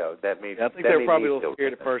good. That made. Yeah, I think they were probably a little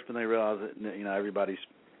scared at first when they realized that, you know, everybody's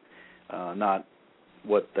not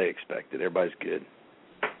what they expected. Everybody's good.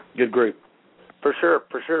 Good group. For sure.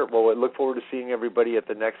 Well, I look forward to seeing everybody at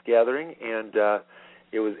the next gathering, and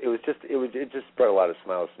it just brought a lot of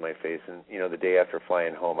smiles to my face. And you know, the day after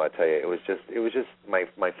flying home, I tell you, it was just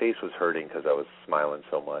my face was hurting because I was smiling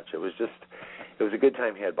so much. It was a good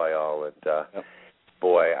time had by all, and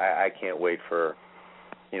boy, I can't wait for,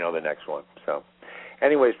 you know, the next one. So,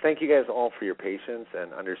 anyways, thank you guys all for your patience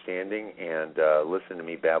and understanding and listening to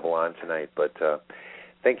me babble on tonight. But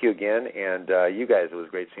thank you again, and you guys, it was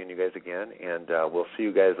great seeing you guys again, and we'll see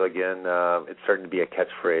you guys again. It's starting to be a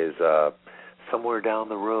catchphrase, somewhere down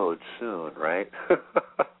the road soon, right?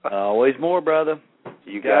 Always more, brother.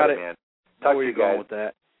 You got it, man. Talk where to you you guys. going with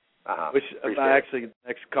that? Which actually,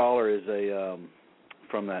 next caller is a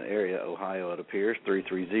from that area, Ohio, it appears.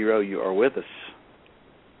 330, you are with us.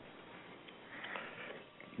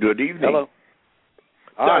 Good evening. Hello.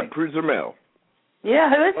 Doug Cruiser Mill. Yeah,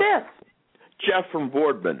 who is this? Jeff from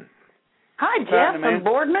Boardman. Hi, Jeff from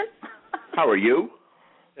Boardman. How are you?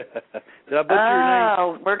 Did I butcher your name?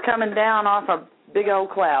 Oh, we're coming down off a big old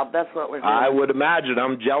cloud. That's what we're doing. I would imagine.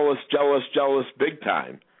 I'm jealous, big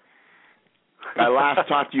time. I last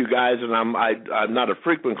talked to you guys, and I'm not a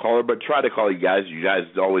frequent caller, but try to call you guys. You guys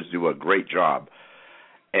always do a great job.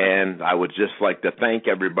 And I would just like to thank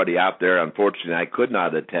everybody out there. Unfortunately, I could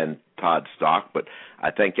not attend Toddstock, but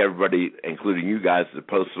I thank everybody, including you guys, that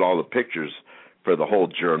posted all the pictures for the whole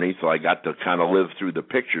journey, so I got to kind of live through the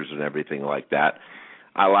pictures and everything like that.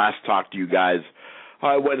 I last talked to you guys.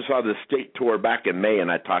 I went and saw the state tour back in May, and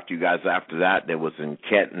I talked to you guys after that, and it was in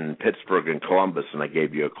Kenton, Pittsburgh, and Columbus, and I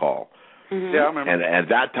gave you a call. Mm-hmm. Yeah, I remember. And at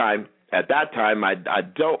that time, I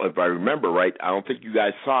don't, if I remember right, I don't think you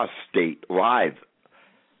guys saw State live.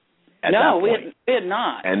 No, we had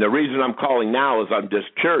not. And the reason I'm calling now is I'm just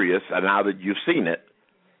curious, and now that you've seen it,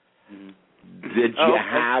 did you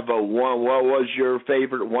have what was your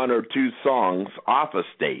favorite one or two songs off of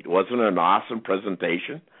State? Wasn't it an awesome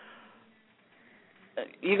presentation?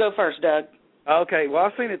 You go first, Doug. Okay, well,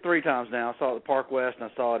 I've seen it 3 times now. I saw it at Park West, and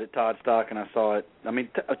I saw it at Toddstock, and I saw it. I mean,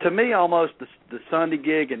 to me, almost the Sunday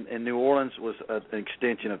gig in New Orleans was an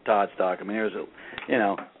extension of Toddstock. I mean, there was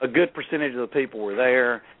a good percentage of the people were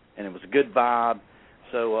there, and it was a good vibe.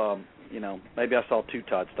 So, maybe I saw 2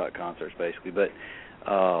 Toddstock concerts basically, but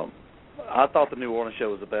I thought the New Orleans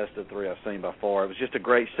show was the best of the 3 I've seen by far. It was just a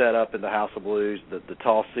great setup in the House of Blues. The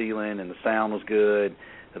tall ceiling and the sound was good.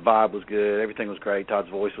 The vibe was good. Everything was great. Todd's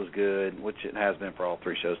voice was good, which it has been for all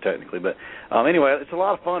 3 shows technically. But anyway, it's a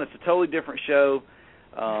lot of fun. It's a totally different show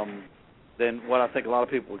than what I think a lot of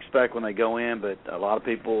people expect when they go in. But a lot of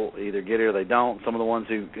people either get it or they don't. Some of the ones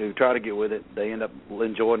who try to get with it, they end up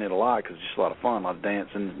enjoying it a lot because it's just a lot of fun, a lot of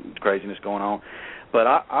dancing, craziness going on. But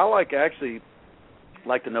I like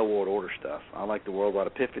the No World Order stuff. I like the Worldwide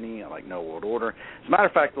Epiphany. I like No World Order. As a matter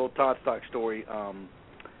of fact, the little Toddstock story,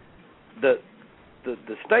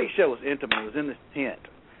 the state show was intimate. It was in this tent,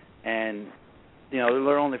 and there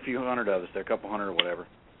were only a few hundred of us there, a couple hundred or whatever.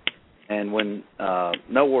 And when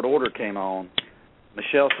No World Order came on,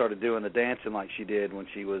 Michelle started doing the dancing like she did when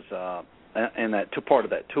she was in that part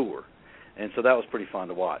of that tour, and so that was pretty fun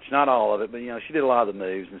to watch. Not all of it, but she did a lot of the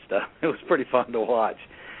moves and stuff. It was pretty fun to watch.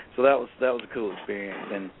 So that was a cool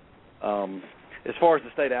experience. And as far as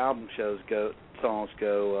the state album songs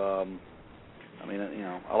go. I mean,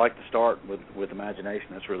 I like to start with Imagination.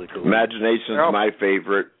 That's really cool. Imagination is my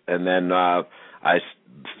favorite, and then I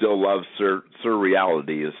still love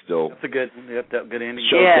Surreality is still. That's a good ending.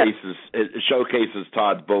 It showcases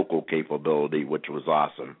Todd's vocal capability, which was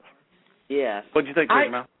awesome. Yes. What did you think,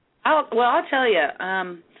 Mel? I'll tell you.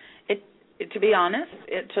 To be honest,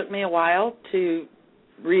 it took me a while to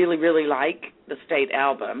really, really like the state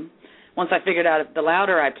album. Once I figured out the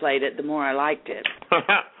louder I played it, the more I liked it.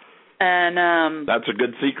 And that's a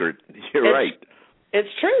good secret. You're right. It's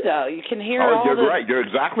true, though. You can hear all you're right. You're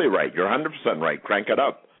exactly right. You're 100% right. Crank it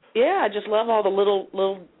up. Yeah, I just love all the little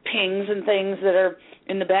pings and things that are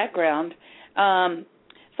in the background.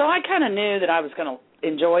 So I kind of knew that I was going to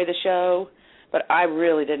enjoy the show, but I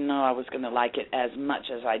really didn't know I was going to like it as much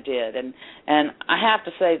as I did. And I have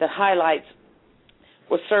to say the highlights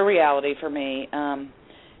was Surreality for me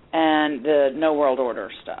and the No World Order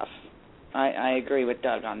stuff. I agree with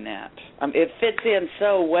Doug on that. It fits in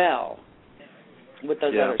so well with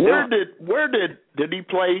those other songs. Where did he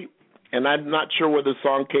play? And I'm not sure where the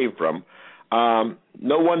song came from.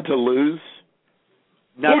 No One to Lose.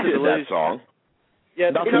 Who did that song?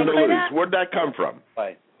 Yeah, Nothing to Lose. Where'd that come from?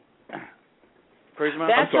 Right.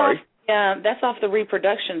 I'm sorry. That's off the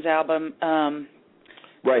Reproductions album.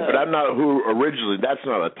 Right, but I'm not who originally. That's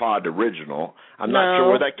not a Todd original. I'm not sure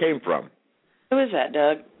where that came from. Who is that,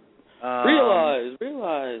 Doug?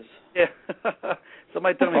 Realize. Yeah.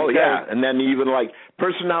 Somebody tell me. Oh, yeah. And then even like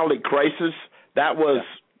Personality Crisis, that was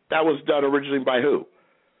done originally by who?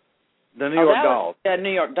 The New York Dolls. New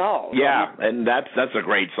York Dolls. Yeah, and that's a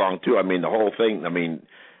great song, too. I mean, the whole thing,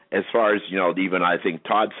 as far as, even I think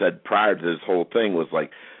Todd said prior to this whole thing was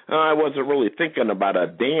like, I wasn't really thinking about a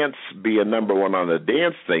dance being number one on the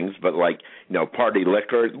dance things, but like, Party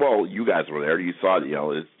Liquor. Well, you guys were there. You saw it,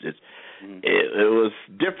 it was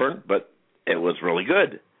different, but it was really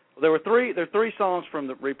good. Well, there are 3 songs from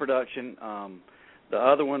the reproduction. The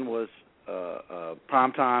other one was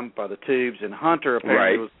Prime Time by the Tubes, and Hunter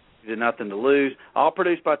apparently was Did Nothing to Lose. All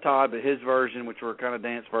produced by Todd, but his version, which were kind of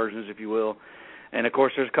dance versions, if you will. And of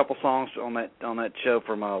course, there's a couple songs on that show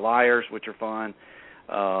from Liars, which are fun.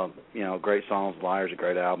 Great songs. Liars, a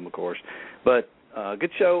great album, of course. But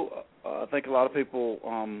good show. I think a lot of people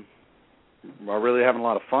are really having a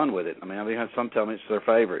lot of fun with it. I mean, I've had some tell me it's their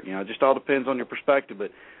favorite. It just all depends on your perspective.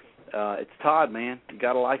 But it's Todd, man. You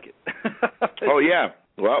got to like it. Oh, yeah.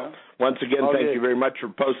 Well, once again, thank you very much for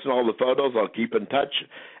posting all the photos. I'll keep in touch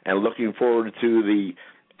and looking forward to the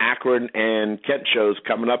Akron and Kent shows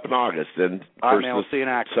coming up in August and we'll see you in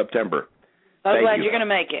Akron. September. I'm glad you're going to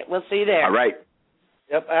make it. We'll see you there. All right.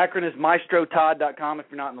 Yep, Akron is maestrotodd.com if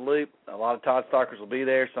you're not in the loop. A lot of Todd stalkers will be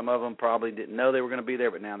there. Some of them probably didn't know they were going to be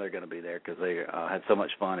there, but now they're going to be there because they had so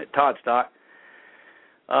much fun at Toddstock.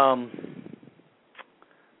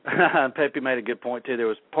 Pepe made a good point, too. There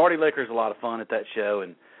was Party Liquor is a lot of fun at that show,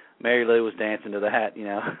 and Mary Lou was dancing to that,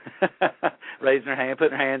 raising her hand,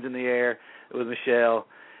 putting her hands in the air with Michelle.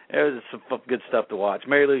 It was some good stuff to watch.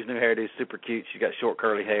 Mary Lou's new hairdo is super cute. She got short,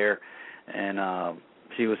 curly hair, and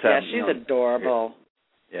she was having... Yeah, she's adorable.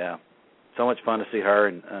 Yeah, so much fun to see her,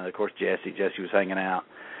 and, of course, Jessie. Jessie was hanging out.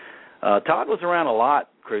 Todd was around a lot,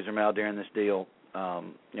 Cruiser Mel, during this deal,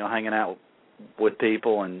 hanging out with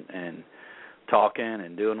people and talking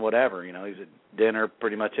and doing whatever. He was at dinner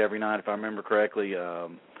pretty much every night, if I remember correctly. I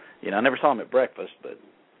never saw him at breakfast, but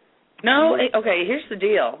No, okay, here's the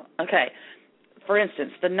deal. Okay, for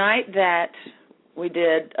instance, the night that we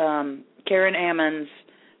did Karen Ammon's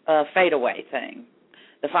fadeaway thing,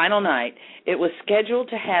 the final night, it was scheduled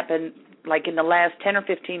to happen like in the last 10 or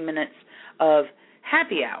 15 minutes of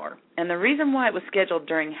happy hour. And the reason why it was scheduled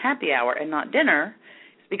during happy hour and not dinner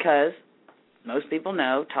is because most people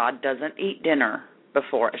know Todd doesn't eat dinner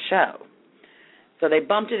before a show. So they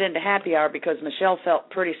bumped it into happy hour because Michelle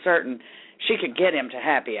felt pretty certain she could get him to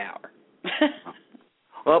happy hour.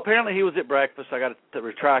 Well, apparently he was at breakfast. I got to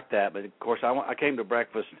retract that, but of course I came to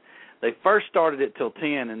breakfast. They first started it till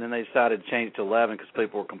 10, and then they decided to change it to 11 because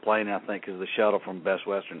people were complaining, I think, because of the shuttle from Best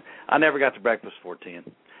Western. I never got to breakfast before 10,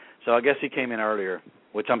 so I guess he came in earlier,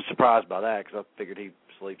 which I'm surprised by that because I figured he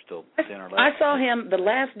sleeps till 10 or 11. I saw him the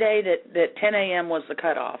last day that 10 a.m. was the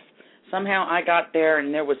cutoff. Somehow I got there,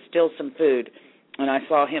 and there was still some food, and I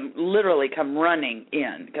saw him literally come running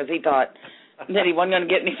in because he thought that he wasn't going to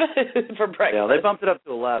get any food for breakfast. Yeah, they bumped it up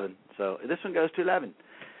to 11, so this one goes to 11.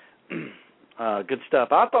 Good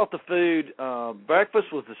stuff. I thought the food,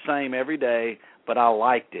 breakfast was the same every day, but I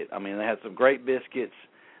liked it. I mean, they had some great biscuits.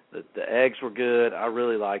 The eggs were good. I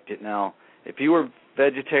really liked it. Now, if you were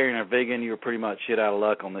vegetarian or vegan, you were pretty much shit out of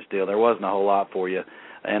luck on this deal. There wasn't a whole lot for you.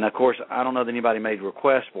 And, of course, I don't know that anybody made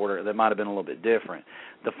requests for it. That might have been a little bit different.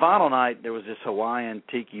 The final night, there was this Hawaiian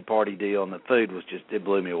tiki party deal, and the food was just, it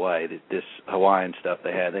blew me away, this Hawaiian stuff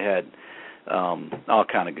they had. They had all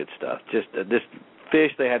kind of good stuff. Just this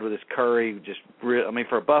fish they had with this curry, just real, I mean,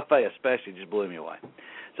 for a buffet especially, just blew me away.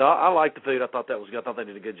 So I liked the food. I thought that was good. I thought they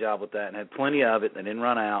did a good job with that and had plenty of it. They didn't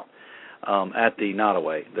run out at the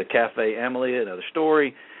Nottoway. The Cafe Emily, another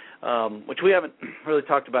story, which we haven't really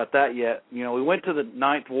talked about that yet. You know, we went to the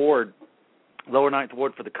lower Ninth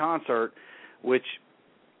Ward for the concert, which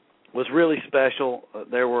was really special.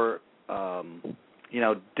 There were,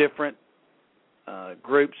 different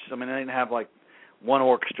groups. I mean, they didn't have like one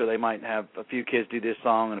orchestra. They might have a few kids do this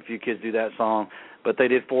song and a few kids do that song, but they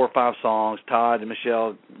did 4 or 5 songs. Todd and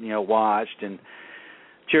Michelle, watched and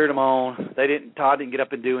cheered them on. Todd didn't get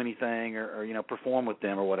up and do anything or perform with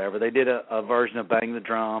them or whatever. They did a version of Bang the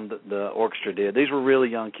Drum. The orchestra did. These were really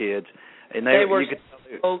young kids, and they were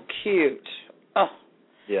so cute. Oh,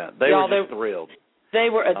 yeah, they were just thrilled. They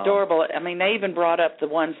were adorable. I mean, they even brought up the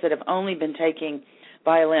ones that have only been taking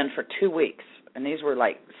violin for 2 weeks, and these were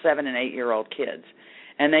like 7- and 8-year-old kids.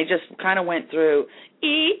 And they just kind of went through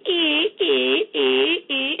and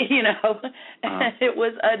it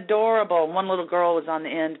was adorable. One little girl was on the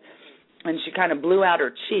end, and she kind of blew out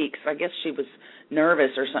her cheeks. I guess she was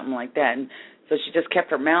nervous or something like that, and so she just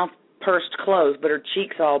kept her mouth pursed closed, but her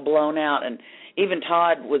cheeks all blown out. And even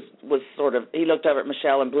Todd was sort of, he looked over at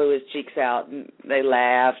Michelle and blew his cheeks out, and they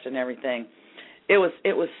laughed and everything. It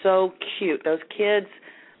was so cute. Those kids,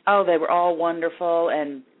 they were all wonderful.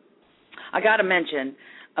 And I got to mention,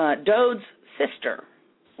 Dode's sister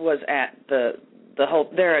was at the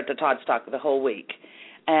Toddstock the whole week,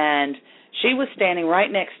 and she was standing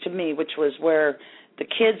right next to me, which was where the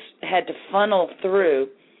kids had to funnel through.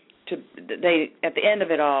 At the end of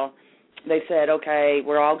it all, they said, okay,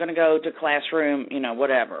 we're all going to go to classroom,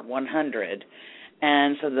 100.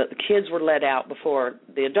 And so the kids were let out before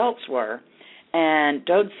the adults were. And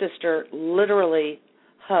Dode's sister literally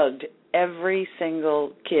hugged every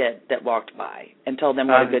single kid that walked by and told them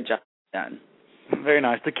what a good job done. Very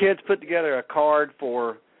nice. The kids put together a card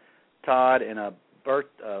for Todd and a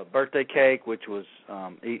birthday cake, which was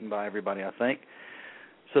eaten by everybody, I think.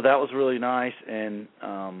 So that was really nice. And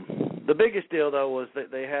the biggest deal, though, was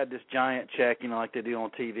that they had this giant check, like they do on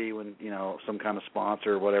TV when, some kind of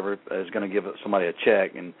sponsor or whatever is going to give somebody a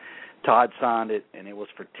check. And Todd signed it, and it was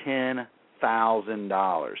for $10,000.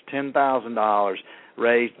 $10,000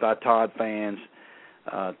 raised by Todd fans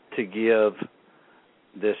to give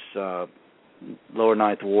this lower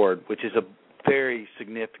Ninth Ward, which is a very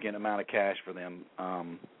significant amount of cash for them,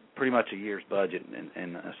 pretty much a year's budget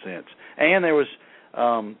in a sense. And there was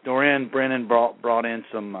Doreen Brennan brought in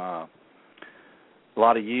a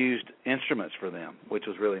lot of used instruments for them, which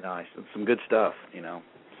was really nice, and some good stuff,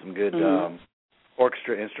 some good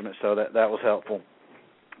orchestra instruments, so that was helpful.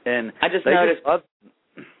 And I just noticed,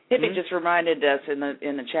 Tippy just reminded us in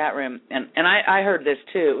the chat room, and I heard this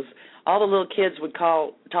too. It was all the little kids would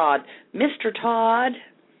call Todd Mr. Todd.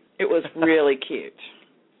 It was really cute.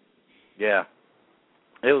 Yeah,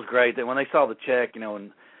 it was great. That when they saw the check,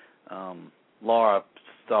 and Laura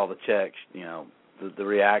saw the check, the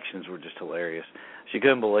reactions were just hilarious. She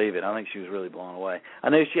couldn't believe it. I think she was really blown away. I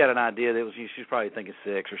knew she had an idea that she was probably thinking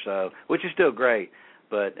 6 or so, which is still great,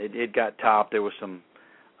 but it got topped. There was some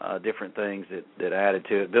different things that added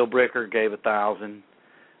to it. Bill Bricker gave $1,000.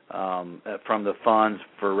 from the funds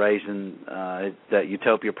for raising that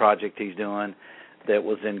Utopia project he's doing that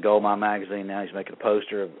was in Goldmine magazine. Now he's making a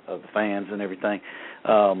poster of the fans and everything.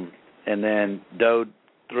 And then Dode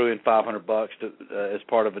threw in $500 as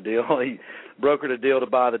part of a deal. He brokered a deal to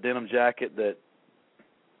buy the denim jacket that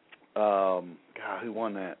who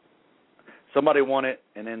won that? Somebody won it,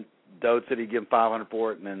 and then Dode said he'd give him $500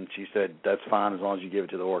 for it, and then she said, that's fine as long as you give it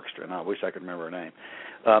to the orchestra. And I wish I could remember her name.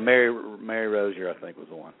 Mary Rozier, I think, was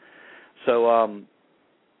the one. So,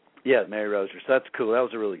 Mary Rozier. So that's cool. That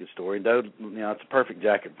was a really good story. And Dode, it's a perfect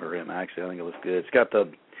jacket for him, actually. I think it looks good. It's got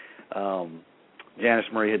the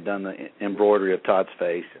Janice Marie had done the embroidery of Todd's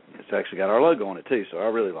face. It's actually got our logo on it, too, so I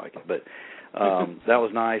really like it. But that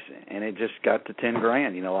was nice, and it just got to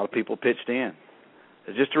 $10,000. A lot of people pitched in.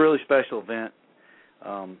 It's just a really special event.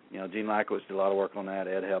 Gene Lakowitz did a lot of work on that.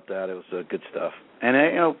 Ed helped out. It was good stuff.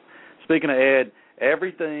 And, speaking of Ed,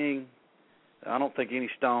 everything, I don't think any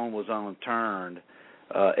stone was unturned.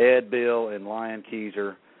 Ed, Bill, and Lion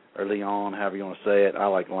Keyser, or Leon, however you want to say it. I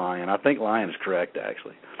like Lion. I think Lion is correct,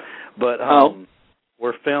 actually. But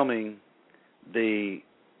we're filming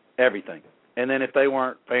everything. And then if they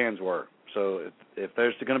weren't, fans were. So if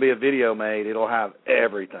there's going to be a video made, it'll have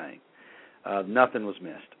everything. Nothing was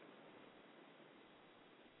missed.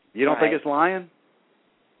 You don't think it's Lion?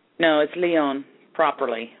 No, it's Leon,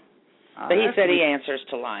 properly. But he said he answers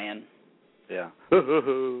to Lion. Yeah.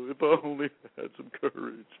 If I only had some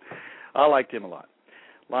courage. I liked him a lot.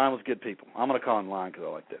 Lion was good people. I'm going to call him Lion because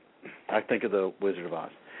I liked it. I think of the Wizard of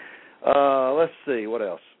Oz. Let's see. What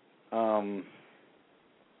else?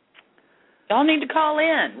 Y'all need to call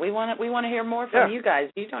in. We want to hear more from you guys.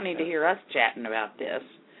 You don't need to hear us chatting about this.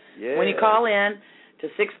 Yeah. When you call in to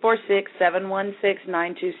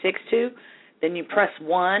 646-716-9262, then you press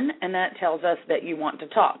 1, and that tells us that you want to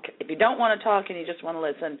talk. If you don't want to talk and you just want to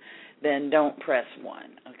listen, then don't press 1,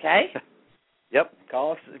 okay? Yep,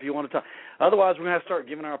 call us if you want to talk. Otherwise, we're going to have to start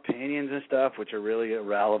giving our opinions and stuff, which are really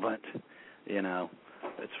irrelevant.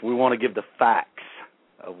 We want to give the facts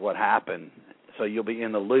of what happened, so you'll be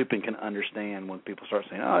in the loop and can understand when people start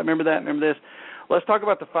saying, oh, I remember that, remember this. Let's talk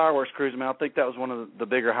about the fireworks cruise. I think that was one of the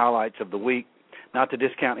bigger highlights of the week, not to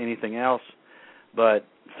discount anything else, but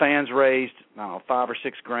fans raised, $5 or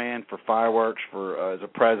 $6 grand for fireworks as a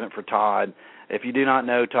present for Todd. If you do not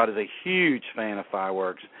know, Todd is a huge fan of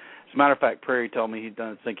fireworks. As a matter of fact, Prairie told me he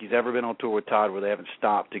doesn't think he's ever been on tour with Todd where they haven't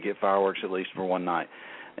stopped to get fireworks at least for one night.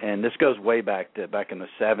 And this goes way back in the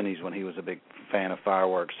 70s when he was a big fan of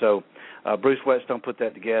fireworks. So Bruce Whetstone put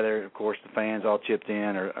that together. Of course, the fans all chipped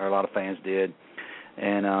in, or a lot of fans did.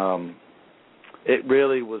 And it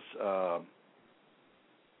really was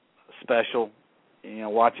special.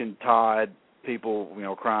 Watching Todd, people,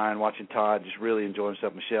 crying, watching Todd just really enjoying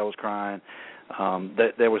himself. Michelle was crying.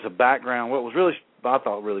 There was a background. What was really, I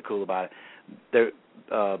thought, really cool about it,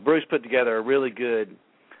 Bruce put together a really good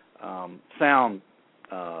sound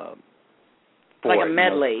like a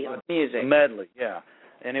medley of music. A medley, yeah.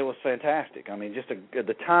 And it was fantastic. Just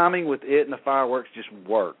the timing with it and the fireworks just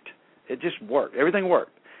worked. It just worked. Everything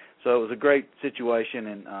worked. So it was a great situation,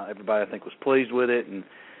 and everybody, I think, was pleased with it, and,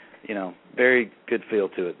 very good feel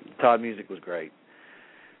to it. Todd music was great.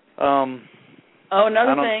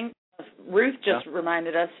 Another thing, Ruth just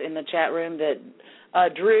reminded us in the chat room that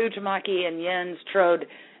Drew Tamaki and Jens Trode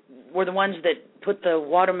were the ones that put the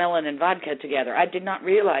watermelon and vodka together. I did not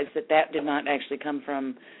realize that did not actually come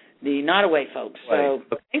from the Nottoway folks. So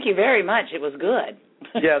thank you very much. It was good.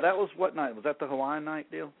 Yeah, that was what night? Was that the Hawaiian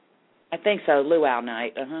night deal? I think so, luau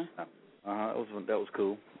night. That was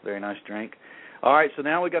cool. Very nice drink. All right, so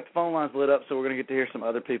now we got the phone lines lit up, so we're going to get to hear some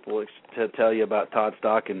other people to tell you about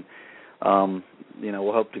Toddstock, and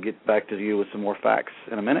we'll hope to get back to you with some more facts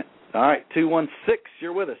in a minute. All right, 216,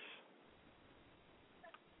 you're with us.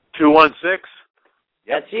 216?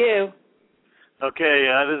 That's you. Okay,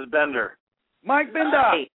 this is Bender. Mike Bender.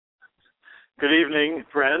 Hi. Good evening,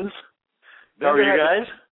 friends. Bender, how are you guys?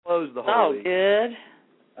 Closed the whole week. Good.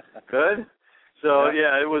 Good. So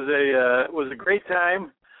it was a great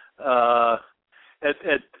time.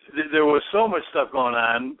 There was so much stuff going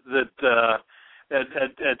on that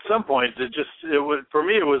at some point for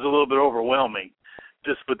me it was a little bit overwhelming,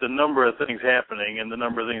 just with the number of things happening and the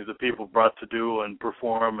number of things that people brought to do and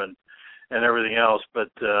perform and everything else.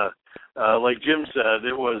 But like Jim said,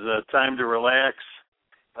 it was a time to relax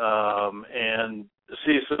and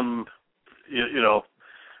see some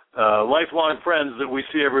lifelong friends that we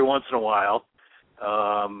see every once in a while,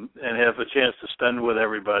 and have a chance to spend with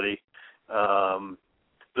everybody.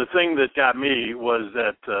 The thing that got me was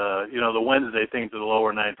that, the Wednesday thing to the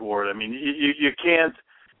lower Ninth Ward. You can't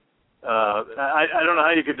I don't know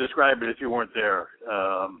how you could describe it if you weren't there.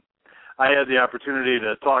 I had the opportunity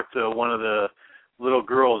to talk to one of the little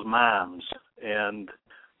girl's moms, and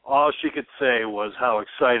all she could say was how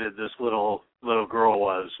excited this little girl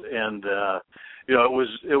was, and you know,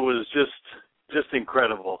 it was just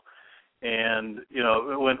incredible. And you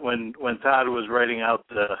know, when Todd was writing out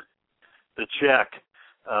the check,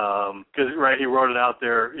 because he wrote it out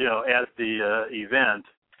there, you know, at the event.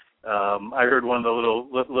 I heard one of the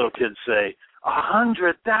little kids say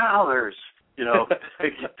 $100. You know,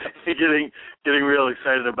 getting real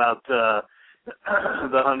excited about the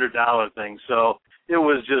 $100 thing. So it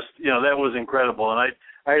was just, you know, that was incredible. And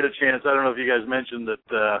I had a chance. I don't know if you guys mentioned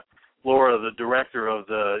that Laura, the director of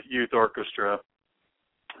the youth orchestra,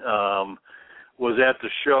 was at the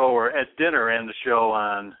show or at dinner and the show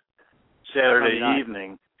on Saturday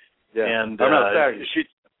evening. Yeah. And Saturday.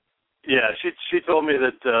 she told me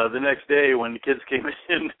that the next day when the kids came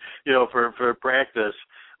in, you know, for practice,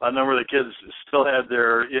 a number of the kids still had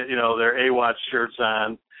their AWATS shirts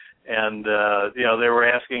on, and you know, they were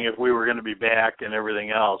asking if we were going to be back and everything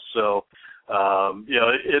else. So you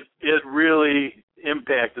know, it really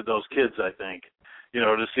impacted those kids, I think, you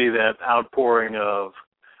know, to see that outpouring of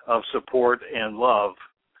support and love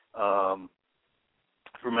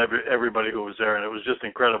from everybody who was there, and it was just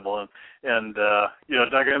incredible. And you know,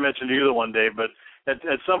 Doug, I mentioned to you the one day, but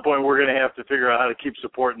at some point we're going to have to figure out how to keep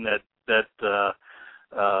supporting that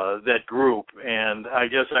group. And I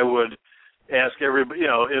guess I would ask everybody, you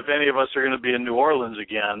know, if any of us are going to be in New Orleans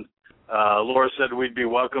again. Laura said we'd be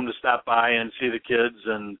welcome to stop by and see the kids,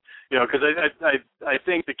 and you know, because I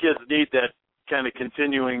think the kids need that kind of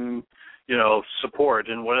continuing, you know, support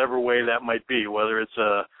in whatever way that might be, whether it's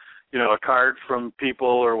a card from people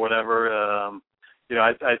or whatever. You know,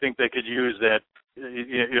 I think they could use that,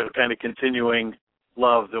 you know, kind of continuing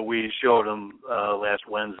love that we showed them last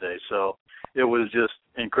Wednesday. So it was just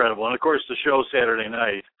incredible. And of course, the show Saturday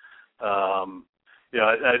night, you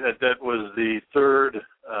know, that was the third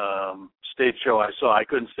stage show I saw. I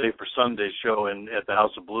couldn't stay for Sunday's show at the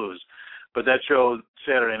House of Blues, but that show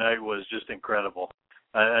Saturday night was just incredible.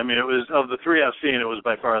 I mean, it was, of the three I've seen, it was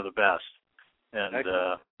by far the best. And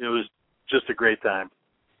it was just a great time.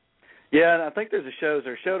 Yeah, and I think there's a show. Is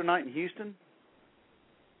there a show tonight in Houston?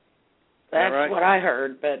 That's right? what I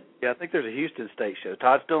heard, but... Yeah, I think there's a Houston state show.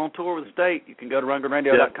 Todd's still on tour with the state. You can go to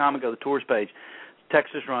rungunradio.com and go to the tours page.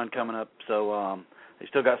 Texas run coming up, so they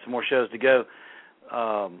still got some more shows to go.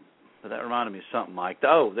 But that reminded me of something, Mike.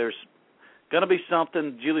 Oh, there's going to be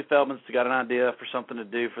something. Julie Feldman's got an idea for something to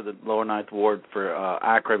do for the Lower Ninth Ward for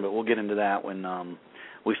Akron, but we'll get into that when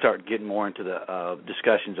we start getting more into the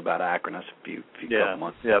discussions about Akron. That's a few couple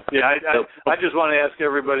months. Yeah. I just want to ask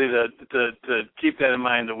everybody to keep that in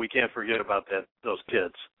mind, that we can't forget about those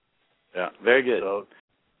kids. Yeah, very good.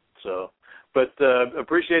 But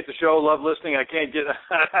appreciate the show. Love listening. I can't get.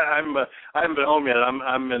 I haven't been home yet.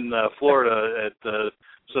 I'm in Florida at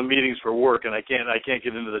some meetings for work, and I can't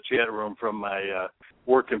get into the chat room from my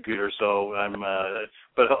work computer. So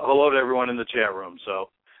but hello to everyone in the chat room. So.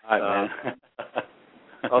 All right, man.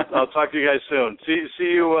 I'll talk to you guys soon. See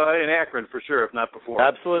you in Akron for sure, if not before.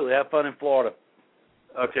 Absolutely. Have fun in Florida.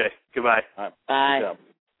 Okay. Goodbye. All right. Bye.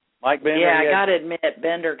 Mike Bender. Yeah, I got to admit,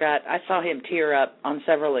 Bender I saw him tear up on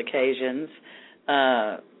several occasions.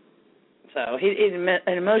 So he's an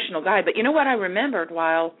emotional guy. But you know what I remembered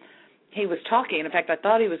while he was talking? In fact, I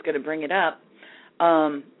thought he was going to bring it up.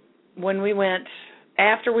 After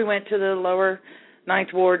we went to the Lower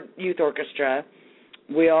Ninth Ward Youth Orchestra,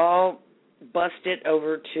 we all busted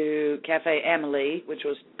over to Cafe Amelie, which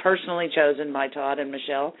was personally chosen by Todd and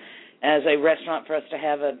Michelle as a restaurant for us to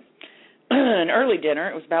have an early dinner.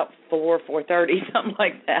 It was about 4:30, something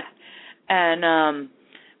like that. And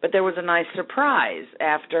but there was a nice surprise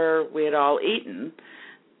after we had all eaten,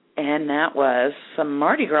 and that was some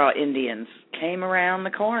Mardi Gras Indians came around the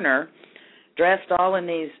corner, dressed all in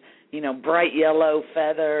these, you know, bright yellow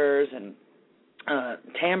feathers and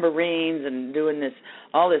tambourines, and doing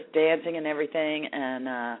all this dancing and everything, and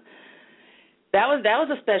that was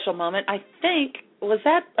a special moment. I think, was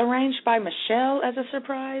that arranged by Michelle as a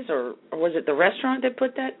surprise, or was it the restaurant that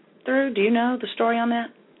put that through? Do you know the story on that?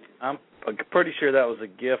 I'm pretty sure that was a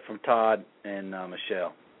gift from Todd and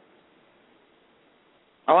Michelle.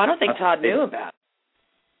 Oh, I don't think Todd knew about it.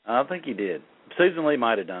 I don't think he did. Susan Lee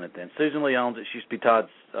might have done it then. Susan Lee owns it. She used to be Todd's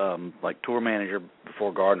tour manager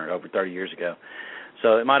before Gardner over 30 years ago.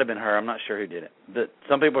 So it might have been her. I'm not sure who did it. But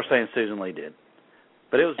some people are saying Susan Lee did.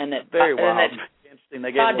 But it was very wild. Interesting.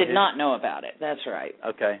 Todd did not know about it. That's right.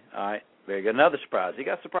 Okay. All right. Very good. Another surprise. He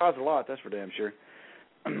got surprised a lot. That's for damn sure.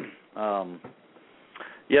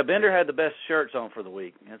 Yeah, Bender had the best shirts on for the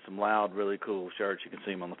week. He had some loud, really cool shirts. You can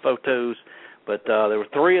see them on the photos. But there were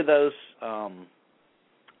 3 of those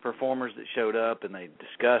performers that showed up, and they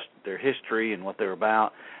discussed their history and what they were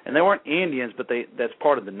about. And they weren't Indians, but that's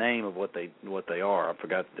part of the name of what they are. I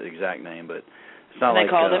forgot the exact name, but it's not they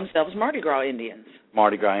call themselves Mardi Gras Indians.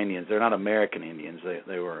 Mardi Gras Indians. They're not American Indians.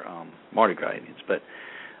 They were Mardi Gras Indians. But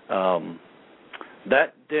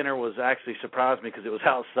that dinner was actually surprised me because it was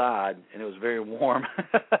outside and it was very warm.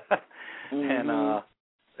 And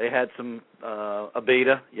they had some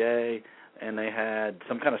Abita, yay, and they had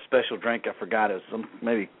some kind of special drink. I forgot. It was some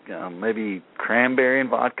maybe cranberry and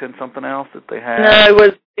vodka and something else that they had. No,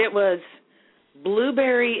 it was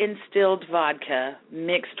blueberry instilled vodka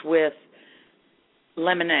mixed with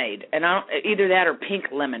lemonade, and either that or pink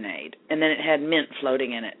lemonade, and then it had mint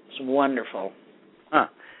floating in it. It's wonderful. Huh.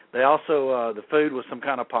 They also the food was some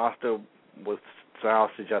kind of pasta with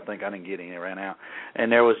sausage. I think I didn't get any; it ran out.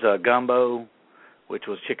 And there was gumbo, which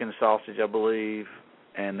was chicken sausage, I believe,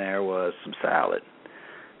 and there was some salad.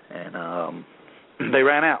 And they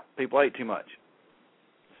ran out. People ate too much.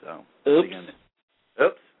 So oops.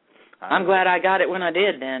 I'm glad I got it when I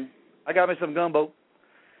did. Then I got me some gumbo.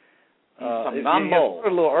 Some gumbo. It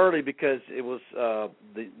was a little early because it was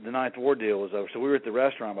the Ninth Ward deal was over, so we were at the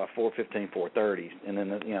restaurant by 4:15, 4:30, and then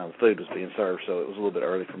the food was being served, so it was a little bit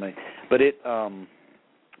early for me. But it,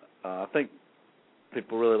 I think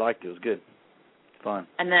people really liked it. It was good. It's fun.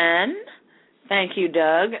 And then, thank you,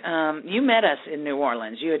 Doug. You met us in New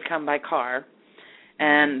Orleans. You had come by car,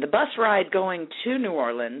 and the bus ride going to New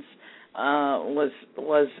Orleans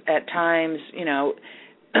was at times,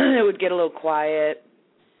 it would get a little quiet.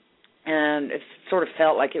 And it sort of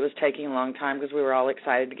felt like it was taking a long time because we were all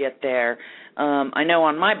excited to get there. I know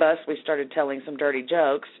on my bus we started telling some dirty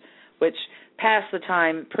jokes, which passed the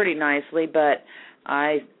time pretty nicely, but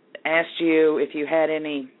I asked you if you had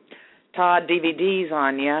any Todd DVDs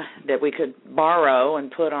on you that we could borrow and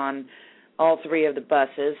put on all 3 of the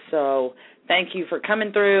buses. So thank you for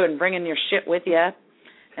coming through and bringing your shit with you.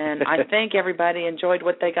 And I think everybody enjoyed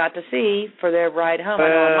what they got to see for their ride home. I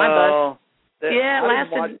know on my bus. Yeah, it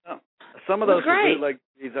lasted. Some of those are bootleg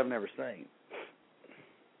DVDs I've never seen.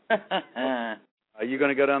 Are you going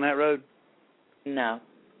to go down that road? No.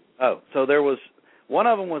 Oh, so there was one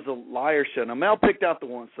of them was a Liar show. Now Mel picked out the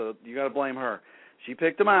one, so you got to blame her. She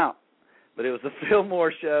picked them out, but it was the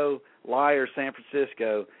Fillmore show, Liar, San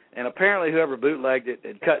Francisco, and apparently whoever bootlegged it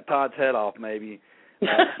had cut Todd's head off. Maybe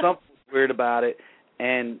something weird about it,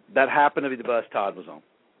 and that happened to be the bus Todd was on.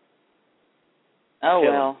 Oh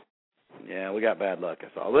well. Yeah, we got bad luck,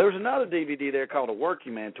 I saw. There was another DVD there called A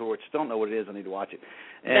Working Man Tour, which I don't know what it is. I need to watch it.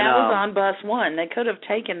 And, that was on bus 1. They could have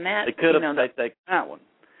taken that. They could have taken that one.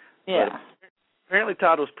 Yeah. But apparently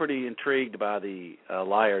Todd was pretty intrigued by the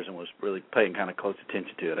Liars and was really paying kind of close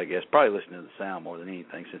attention to it, I guess. Probably listening to the sound more than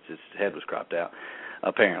anything since his head was cropped out,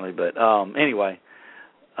 apparently. But anyway,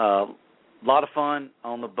 a lot of fun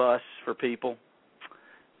on the bus for people.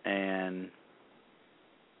 And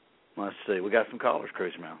let's see, we got some callers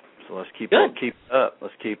cruising around. So let's keep it up.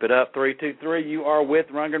 Let's keep it up. 323, you are with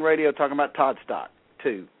Rundgren Radio talking about Toddstock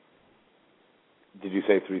 2. Did you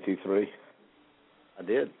say 323? I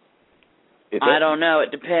did. I don't know.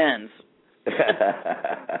 It depends.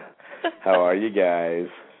 How are you guys?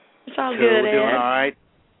 It's all cool. good, Ed. We're doing all right.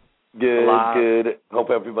 Good.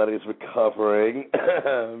 Hope everybody's recovering.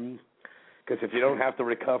 Because if you don't have to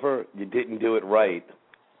recover, you didn't do it right.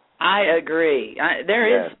 I agree.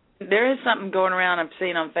 There is something going around I've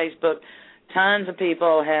seen on Facebook. Tons of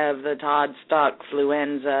people have the Toddstock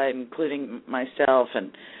fluenza, including myself,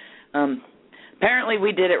 and apparently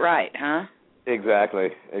we did it right, huh? Exactly.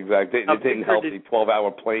 It didn't help the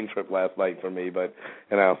 12-hour plane trip last night for me, but,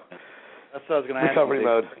 That's what I was going to ask. Recovery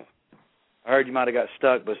mode. I heard you might have got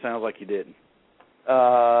stuck, but it sounds like you didn't.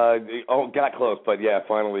 Got close, but yeah,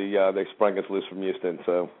 finally they sprung us loose from Houston,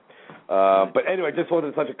 so... but anyway, just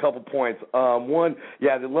wanted to touch a couple points. One,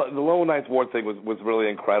 the Lower Ninth Ward thing was really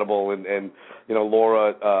incredible, and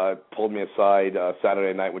Laura pulled me aside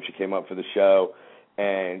Saturday night when she came up for the show,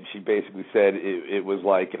 and she basically said it was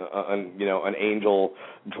like an angel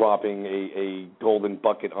dropping a golden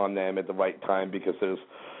bucket on them at the right time, because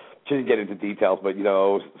she didn't get into details, but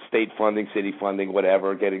state funding, city funding,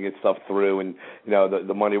 whatever, getting its stuff through, and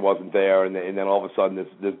the money wasn't there, and then all of a sudden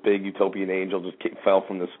this big utopian angel just fell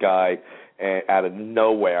from the sky out of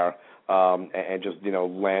nowhere, and just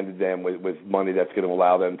landed them with money that's going to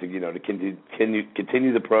allow them to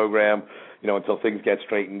continue the program, until things get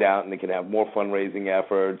straightened out and they can have more fundraising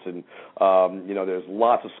efforts, and there's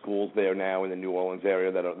lots of schools there now in the New Orleans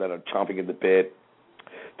area that are chomping at the bit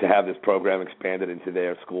to have this program expanded into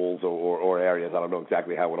their schools or areas. I don't know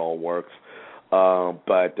exactly how it all works.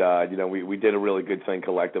 But we did a really good thing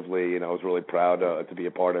collectively, and I was really proud to be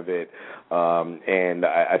a part of it. And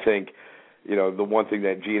I think, the one thing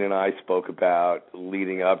that Gene and I spoke about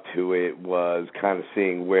leading up to it was kind of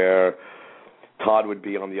seeing where Todd would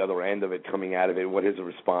be on the other end of it, coming out of it, what his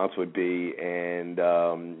response would be, and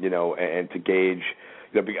and to gauge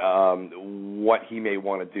what he may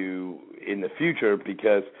want to do in the future,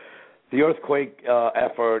 because the earthquake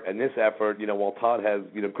effort and this effort, while Todd has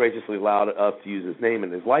graciously allowed us to use his name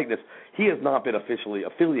and his likeness, he has not been officially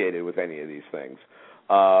affiliated with any of these things.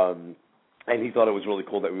 And he thought it was really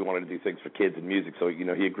cool that we wanted to do things for kids and music, so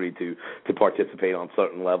he agreed to participate on a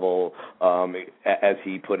certain level. As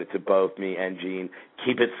he put it to both me and Gene,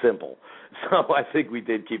 keep it simple. So I think we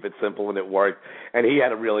did keep it simple, and it worked. And he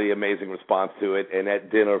had a really amazing response to it. And at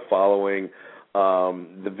dinner following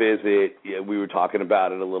the visit, we were talking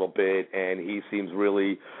about it a little bit, and he seems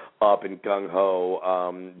really up and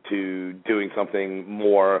gung-ho to doing something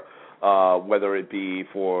more. Whether it be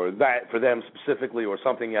for them specifically or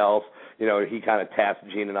something else, he kind of tasked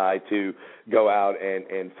Gene and I to go out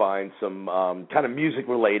and find some kind of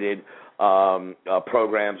music-related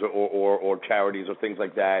programs or charities or things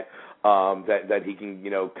like that that he can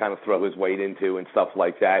kind of throw his weight into and stuff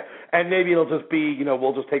like that. And maybe it'll just be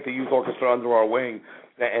we'll just take the youth orchestra under our wing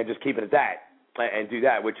and just keep it at that. And do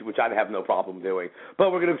that, which I'd have no problem doing.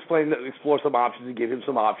 But we're going to explore some options and give him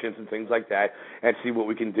some options and things like that, and see what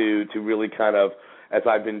we can do to really kind of, as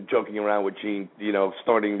I've been joking around with Gene,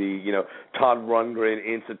 starting the Todd Rundgren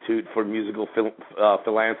Institute for Musical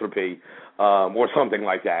Philanthropy, or something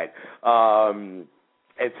like that, and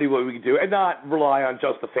see what we can do, and not rely on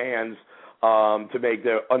just the fans to make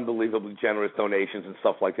their unbelievably generous donations and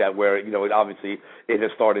stuff like that, where, obviously it has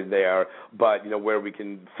started there, but, where we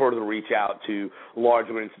can further reach out to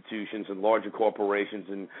larger institutions and larger corporations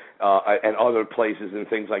and other places and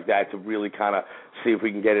things like that to really kind of see if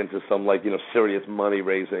we can get into some, serious money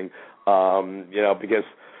raising, because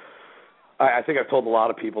I think I've told a lot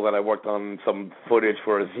of people that I worked on some footage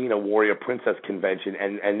for a Xena Warrior Princess convention,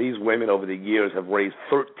 and these women over the years have raised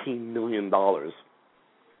 $13 million.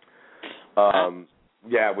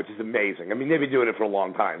 Yeah, which is amazing. I mean, they've been doing it for a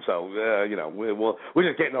long time, so we're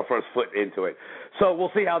just getting our first foot into it. So we'll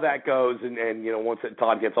see how that goes, and once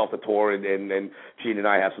Todd gets off the tour, and Gene and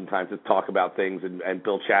I have some time to talk about things, and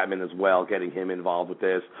Bill Chapman as well, getting him involved with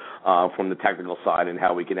this from the technical side, and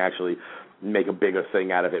how we can actually make a bigger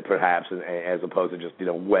thing out of it, perhaps, as opposed to just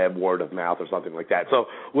word of mouth or something like that. So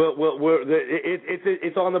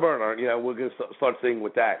it's on the burner. We're going to start seeing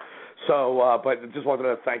with that. So, but just wanted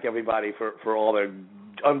to thank everybody for all their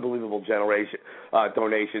unbelievable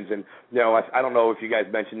donations. And I don't know if you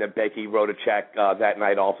guys mentioned that Becky wrote a check that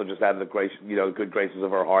night, also just out of the good graces of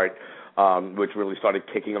her heart, which really started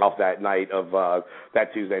kicking off that night of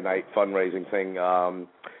that Tuesday night fundraising thing.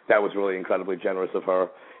 That was really incredibly generous of her.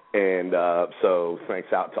 And so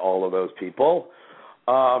thanks out to all of those people.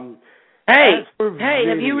 Hey,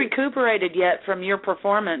 have you recuperated yet from your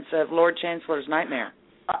performance of Lord Chancellor's Nightmare?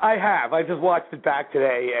 I have. I just watched it back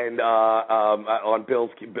today, and on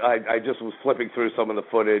Bill's. I just was flipping through some of the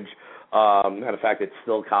footage. Matter of fact, it's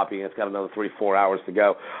still copying. It's got another 3-4 hours to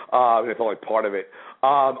go. It's only part of it.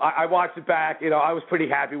 I watched it back. I was pretty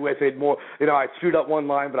happy with it. More, I screwed up one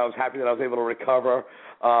line, but I was happy that I was able to recover.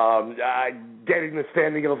 Getting the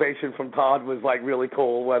standing ovation from Todd was really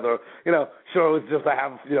cool. Whether sure it was just a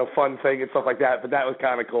have fun thing and stuff like that, but that was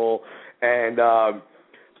kind of cool. And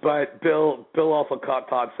but Bill also caught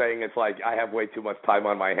Todd saying it's like I have way too much time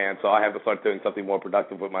on my hands, so I have to start doing something more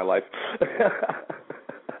productive with my life.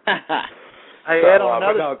 Hey, Ed, on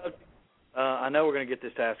another subject, I know we're going to get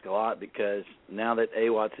this asked a lot because now that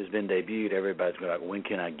AWATS has been debuted, everybody's going to be like, when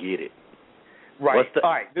can I get it? Right. What's the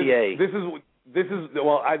all right. This is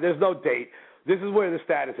well, there's no date. This is where the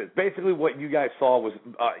status is. Basically, what you guys saw was,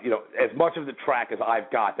 as much of the track as I've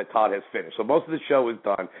got that Todd has finished. So most of the show is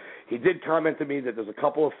done. He did comment to me that there's a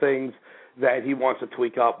couple of things that he wants to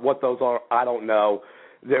tweak up. What those are, I don't know.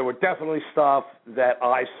 There were definitely stuff that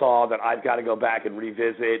I saw that I've got to go back and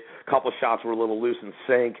revisit. A couple of shots were a little loose in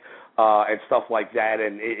sync and stuff like that.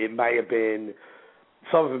 And it may have been,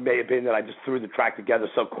 some of it may have been that I just threw the track together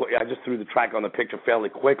so quick. I just threw the track on the picture fairly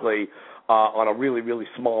quickly on a really, really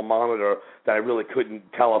small monitor that I really couldn't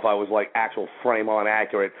tell if I was actual frame-on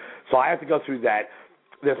accurate. So I have to go through that.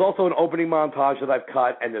 There's also an opening montage that I've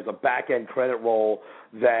cut, and there's a back-end credit roll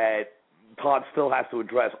that Todd still has to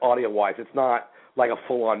address audio-wise. It's not like a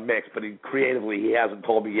full-on mix, but creatively he hasn't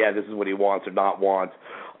told me, this is what he wants or not wants.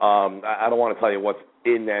 I don't want to tell you what's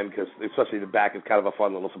in them because especially the back is kind of a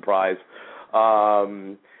fun little surprise.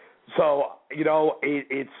 So,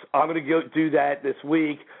 I'm going to go do that this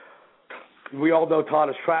week. We all know Todd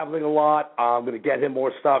is traveling a lot. I'm going to get him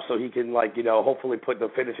more stuff so he can, hopefully put the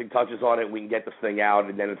finishing touches on it. We can get this thing out,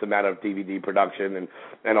 and then it's a matter of DVD production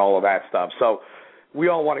and all of that stuff. So we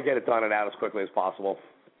all want to get it done and out as quickly as possible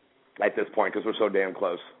at this point because we're so damn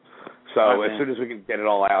close. So as soon as we can get it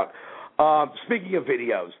all out. Speaking of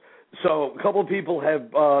videos, so a couple of people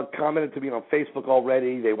have commented to me on Facebook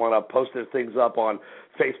already. They want to post their things up on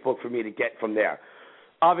Facebook for me to get from there.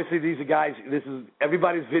 Obviously, these are guys,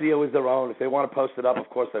 everybody's video is their own. If they want to post it up, of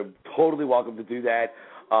course, they're totally welcome to do that.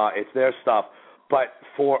 It's their stuff. But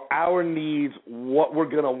for our needs, what we're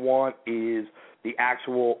going to want is the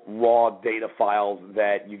actual raw data files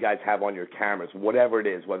that you guys have on your cameras, whatever it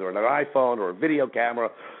is, whether it's an iPhone or a video camera.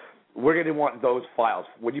 We're going to want those files.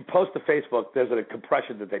 When you post to Facebook, there's a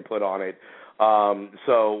compression that they put on it,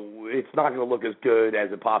 so it's not going to look as good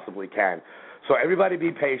as it possibly can. So everybody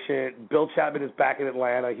be patient. Bill Chapman is back in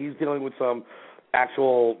Atlanta. He's dealing with some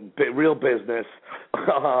actual real business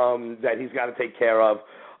that he's got to take care of.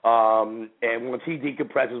 And once he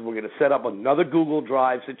decompresses, we're going to set up another Google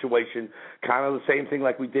Drive situation, kind of the same thing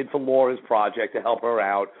like we did for Laura's project to help her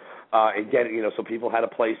out and get it, so people had a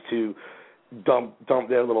place to dump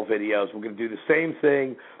their little videos. We're going to do the same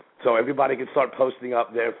thing so everybody can start posting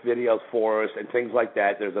up their videos for us and things like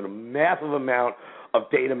that. There's a massive amount of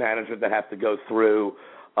data management that has to go through.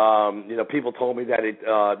 People told me that it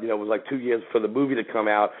was like 2 years for the movie to come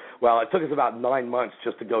out. Well, it took us about 9 months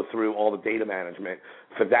just to go through all the data management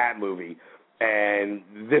for that movie. And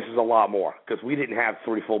this is a lot more because we didn't have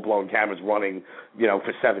 3 full-blown cameras running,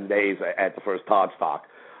 for 7 days at the first Toddstock.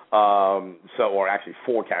 Or actually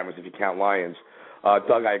 4 cameras if you count Lions.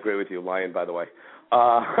 Doug, I agree with you. Lion, by the way.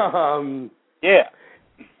 Yeah.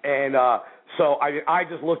 And so I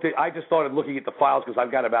just started looking at the files because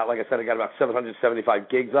I've got about, like I said, I got about 775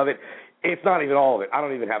 gigs of it. It's not even all of it. I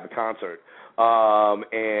don't even have the concert.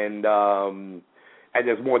 And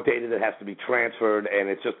there's more data that has to be transferred, and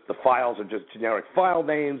it's just the files are just generic file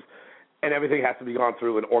names, and everything has to be gone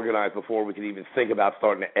through and organized before we can even think about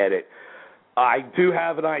starting to edit. I do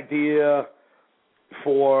have an idea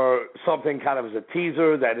for something kind of as a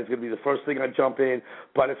teaser that is going to be the first thing I jump in,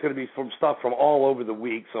 but it's going to be from stuff from all over the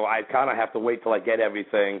week, so I kind of have to wait till I get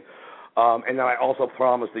everything. And then I also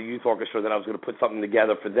promised the youth orchestra that I was going to put something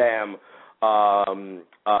together for them, as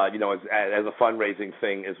a fundraising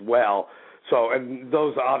thing as well. So, and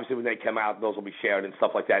those, obviously, when they come out, those will be shared and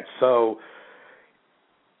stuff like that. So,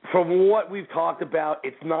 from what we've talked about,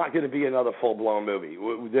 it's not going to be another full-blown movie.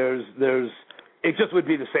 It just would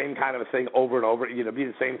be the same kind of a thing over and over, be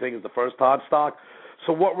the same thing as the first Toddstock.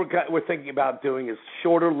 So what we're thinking about doing is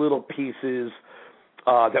shorter little pieces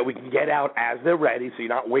that we can get out as they're ready, so you're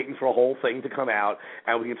not waiting for a whole thing to come out,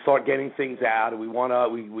 and we can start getting things out. And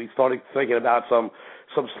we started thinking about some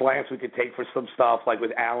slants we could take for some stuff, like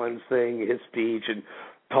with Alan's thing, his speech, and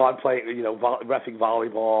Todd playing, reffing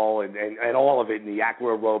volleyball and all of it, and the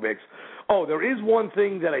aqua aerobics. Oh, there is one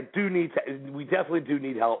thing that we definitely do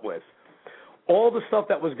need help with. All the stuff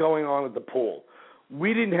that was going on at the pool.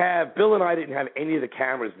 Bill and I didn't have any of the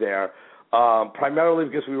cameras there, primarily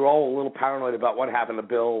because we were all a little paranoid about what happened to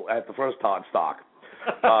Bill at the first Toddstock,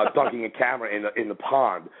 dunking a camera in the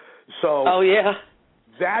pond. So, oh, yeah.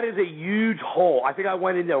 That is a huge hole. I think I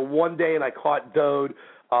went in there one day and I caught Dode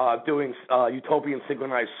doing utopian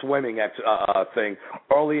synchronized swimming thing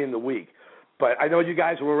early in the week. But I know you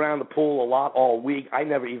guys were around the pool a lot all week. I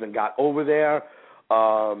never even got over there.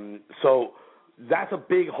 So that's a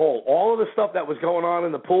big hole. All of the stuff that was going on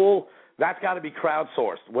in the pool, that's got to be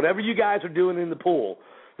crowdsourced. Whatever you guys are doing in the pool,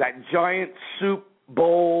 that giant soup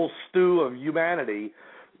bowl stew of humanity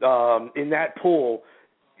in that pool,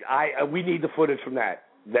 we need the footage from that.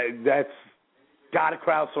 That's got to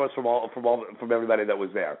crowdsource from everybody that was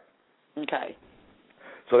there. Okay.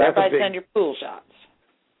 So that's everybody send your pool shots.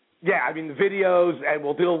 Yeah, I mean the videos, and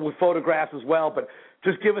we'll deal with photographs as well, but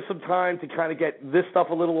just give us some time to kind of get this stuff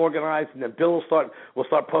a little organized, and then Bill will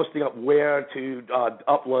start posting up where to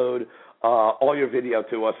upload all your video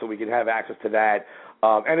to us so we can have access to that.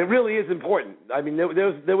 And it really is important. I mean, there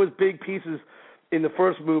was big pieces in the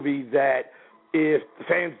first movie that if the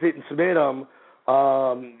fans didn't submit them,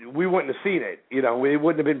 we wouldn't have seen it. We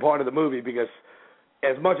wouldn't have been part of the movie because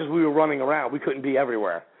as much as we were running around, we couldn't be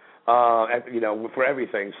everywhere, for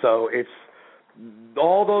everything. So it's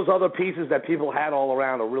all those other pieces that people had all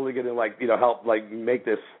around are really going to help make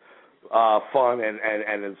this fun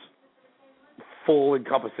and as full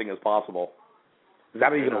encompassing as possible. Is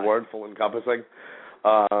that even a word, full encompassing?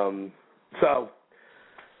 So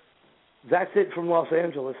that's it from Los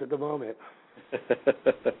Angeles at the moment.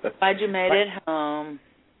 Glad you made it home.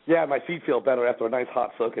 Yeah, my feet feel better after a nice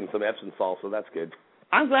hot soak in some Epsom salt, so that's good.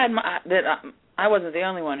 I'm glad that I wasn't the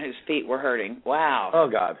only one whose feet were hurting. Wow. Oh,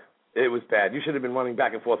 God. It was bad. You should have been running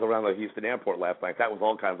back and forth around the Houston airport last night. That was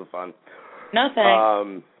all kinds of fun. No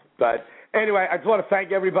thanks. But anyway, I just want to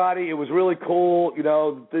thank everybody. It was really cool. You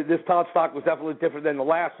know, this Toddstock was definitely different than the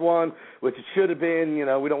last one, which it should have been. You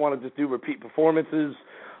know, we don't want to just do repeat performances.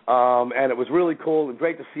 And it was really cool and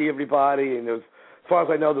great to see everybody. And there was, as far as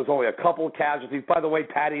I know, there's only a couple of casualties. By the way,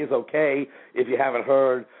 Patty is okay, if you haven't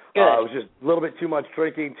heard. It was just a little bit too much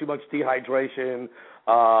drinking, too much dehydration,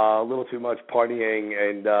 a little too much partying,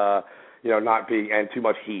 and and too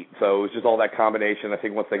much heat. So it was just all that combination. I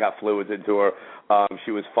think once they got fluids into her,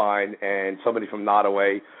 she was fine. And somebody from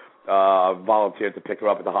Nottoway volunteered to pick her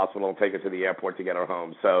up at the hospital and take her to the airport to get her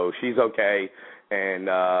home. So she's okay. And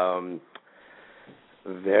I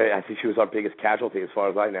think she was our biggest casualty as far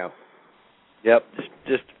as I know. Yep,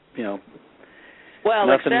 just you know. Well,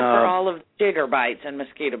 nothing, except for all of the jigger bites and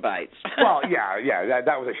mosquito bites. Well, yeah,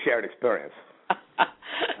 that was a shared experience.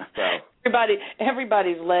 So.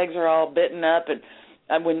 Everybody's legs are all bitten up,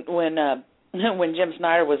 and when Jim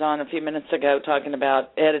Snyder was on a few minutes ago talking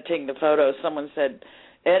about editing the photos, someone said,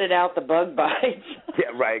 "Edit out the bug bites."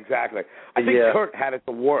 Yeah, right, exactly. I think Kurt had it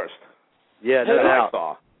the worst. Yeah, no doubt. I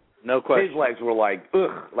saw. No question. His legs were like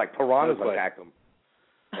piranhas attacked him.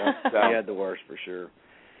 Yeah, he had the worst for sure.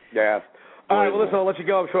 Yeah. All right, well, listen, I'll let you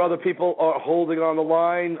go. I'm sure other people are holding on the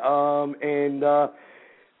line, and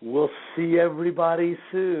we'll see everybody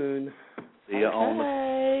soon. See you on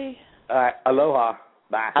the... All right, aloha.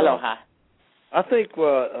 Bye. Aloha. I think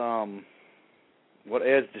what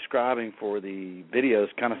Ed's describing for the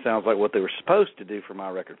videos kind of sounds like what they were supposed to do for My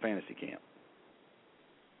Record Fantasy Camp.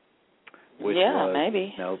 Which was,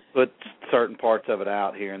 maybe. You know, put certain parts of it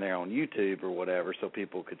out here and there on YouTube or whatever so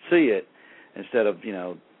people could see it instead of, you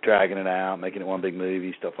know, dragging it out, making it one big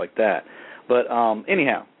movie, stuff like that. But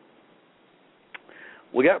anyhow,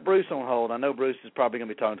 we got Bruce on hold. I know Bruce is probably going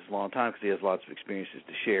to be talking to us a long time because he has lots of experiences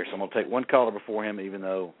to share. So I'm going to take one caller before him, even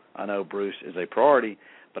though I know Bruce is a priority.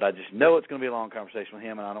 But I just know it's going to be a long conversation with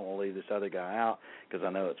him, and I don't want to leave this other guy out because I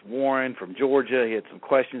know it's Warren from Georgia. He had some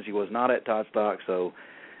questions. He was not at Toddstock, so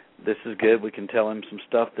this is good. We can tell him some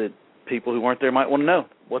stuff that people who weren't there might want to know.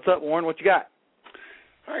 What's up, Warren? What you got?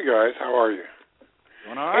 Hi, guys. How are you?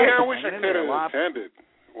 Doing all right. Hey, I wish I could have attended.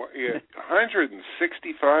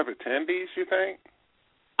 165 attendees, you think?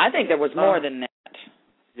 I think there was more than that.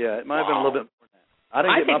 Yeah, it might have been a little bit more than that. I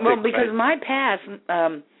didn't get my picture because my pass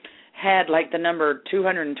had like the number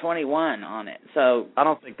 221 on it. So I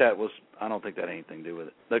don't think that had anything to do with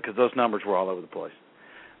it because those numbers were all over the place.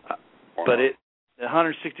 But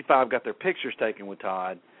 165 got their pictures taken with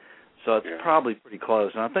Todd, so it's probably pretty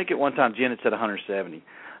close. And I think at one time Jen had said 170.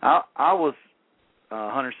 I was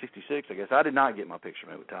 166, I guess. I did not get my picture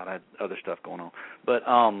made with Todd. I had other stuff going on. But,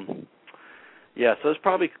 so it's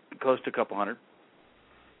probably close to a couple hundred.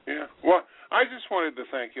 Yeah. Well, I just wanted to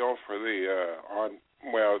thank y'all for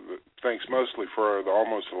thanks mostly for the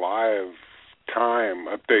almost live time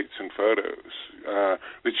updates and photos.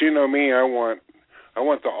 But you know me, I want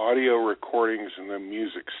the audio recordings and the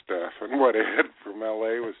music stuff and what Ed from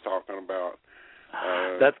LA was talking about.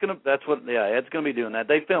 Ed's gonna be doing that.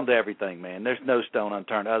 They filmed everything, man. There's no stone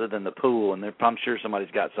unturned other than the pool, and I'm sure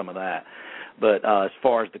somebody's got some of that. But as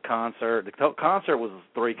far as the concert was a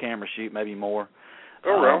 3-camera shoot, maybe more.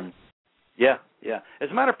 Oh, really? Yeah. As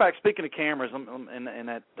a matter of fact, speaking of cameras, and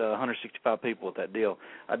that 165 people at that deal,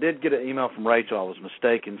 I did get an email from Rachel. I was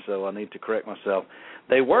mistaken, so I need to correct myself.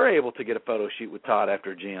 They were able to get a photo shoot with Todd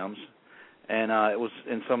after Jim's, and it was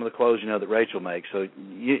in some of the clothes, that Rachel makes. So I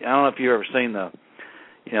don't know if you've ever seen the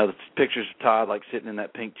pictures of Todd like sitting in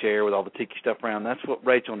that pink chair with all the tiki stuff around. That's what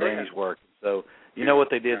Rachel and Danny's work. So what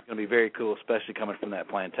they did is going to be very cool, especially coming from that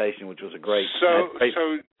plantation, which was a great.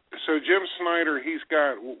 So Jim Snyder, he's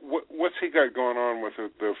got what's he got going on with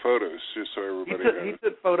the photos? Just so everybody knows. He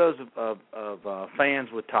took photos of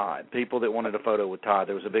fans with Todd, people that wanted a photo with Todd.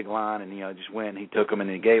 There was a big line, and just went. And he took them and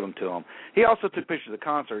he gave them to them. He also took pictures of the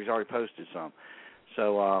concert. He's already posted some.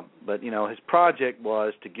 So, but his project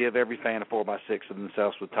was to give every fan a 4x6 of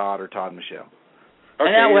themselves with Todd or Todd and Michelle. Okay.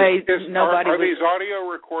 And that way, are these audio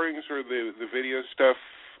recordings or the video stuff?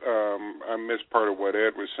 I missed part of what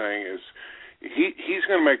Ed was saying. Is he's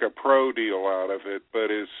going to make a pro deal out of it,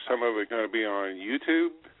 but is some of it going to be on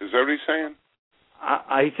YouTube? Is that what he's saying?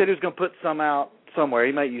 He said he was going to put some out somewhere.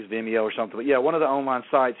 He might use Vimeo or something. But one of the online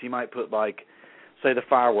sites he might put say the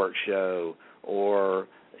fireworks show or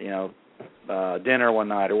dinner one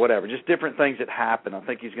night or whatever. Just different things that happen. I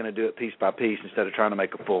think he's going to do it piece by piece instead of trying to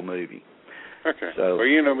make a full movie. Okay. So, well,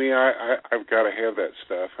 you know me, I've got to have that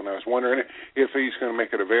stuff, and I was wondering if he's going to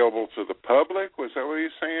make it available to the public. Was that what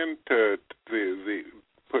he's saying? To the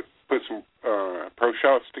put some pro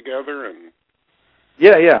shots together and.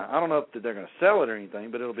 Yeah. I don't know if they're going to sell it or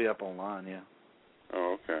anything, but it'll be up online. Yeah.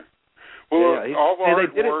 Oh, okay. Well, yeah, all the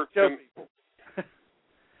they artwork did it.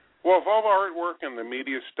 well, if all the artwork and the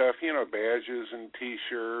media stuff, you know, badges and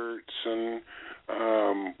T-shirts and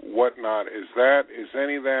whatnot, is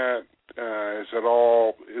any of that? Is it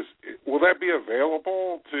all? Will that be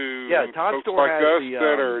available to folks like us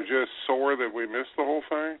that are just sore that we missed the whole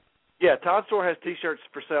thing? Yeah, Todd Store has T-shirts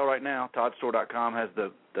for sale right now. Toddstore.com has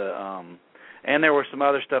the and there was some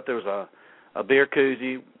other stuff. There was a beer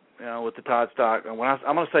koozie. With the Toddstock, I'm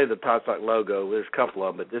going to say the Toddstock logo. There's a couple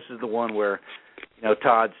of them, but this is the one where,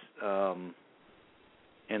 Todd's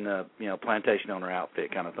in the plantation owner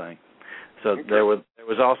outfit kind of thing. So okay. there was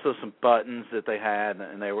also some buttons that they had,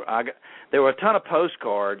 and there were a ton of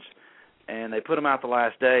postcards, and they put them out the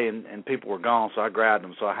last day, and people were gone, so I grabbed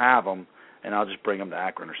them. So I have them, and I'll just bring them to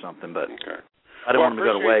Akron or something. But okay. I don't want them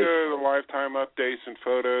to go to waste. The lifetime updates and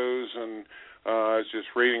photos, and I was just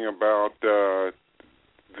reading about.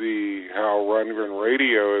 How Rundgren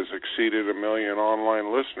Radio has exceeded 1 million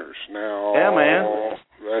online listeners now. Yeah, man.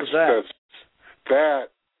 That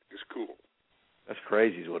is cool. That's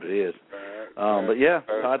crazy, is what it is. But yeah,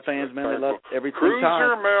 Todd fans, man, they love every Cruiser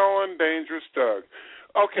time. Mel and Dangerous Doug.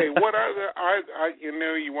 Okay, what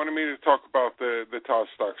you wanted me to talk about the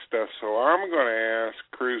Toddstock stuff, so I'm going to ask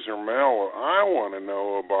Cruiser Mel. I want to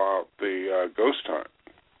know about the ghost hunt.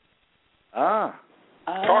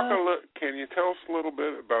 Can you tell us a little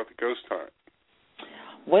bit about the ghost hunt?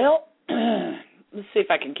 Well, let's see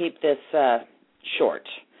if I can keep this short.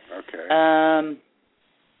 Okay.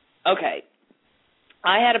 Okay.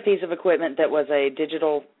 I had a piece of equipment that was a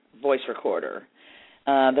digital voice recorder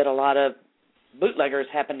that a lot of bootleggers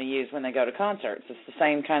happen to use when they go to concerts. It's the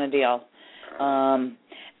same kind of deal.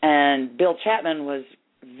 And Bill Chapman was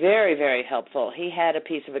very, very helpful. He had a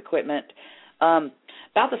piece of equipment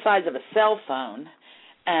about the size of a cell phone,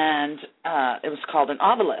 and it was called an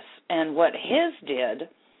obelisk. And what his did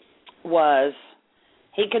was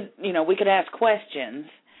we could ask questions,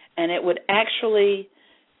 and it would actually,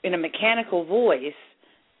 in a mechanical voice,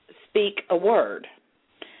 speak a word.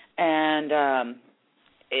 And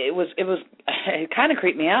it kind of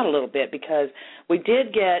creeped me out a little bit, because we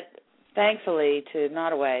did get, thankfully, to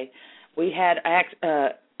Nottoway, we had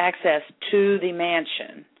access to the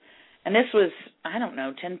mansion. And this was,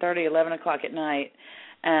 10:30, 11 o'clock at night.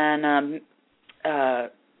 And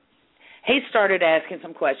he started asking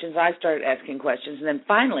some questions. I started asking questions. And then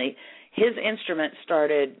finally, his instrument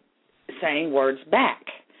started saying words back.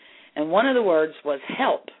 And one of the words was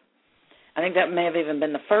help. I think that may have even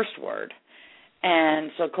been the first word.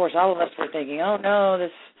 And so, of course, all of us were thinking, oh, no,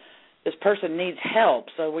 this person needs help.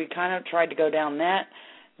 So we kind of tried to go down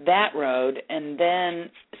that road. And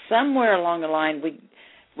then somewhere along the line,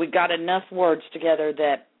 we got enough words together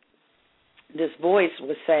that this voice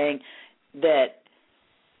was saying that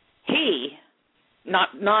he,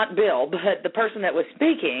 not Bill, but the person that was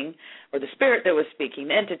speaking, or the spirit that was speaking,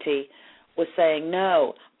 the entity, was saying,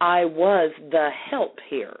 no, I was the help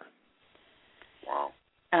here. Wow.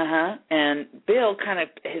 And Bill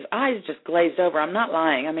his eyes just glazed over. I'm not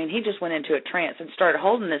lying. I mean, he just went into a trance and started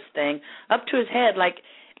holding this thing up to his head like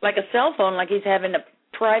a cell phone, like he's having a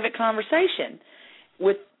private conversation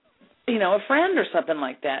with, a friend or something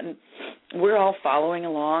like that. And we're all following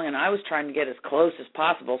along, and I was trying to get as close as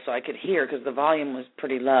possible so I could hear, because the volume was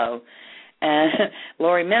pretty low. And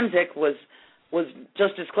Lori Memzik was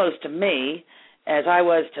just as close to me as I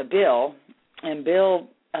was to Bill, and Bill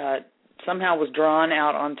somehow was drawn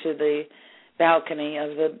out onto the balcony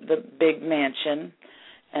of the big mansion,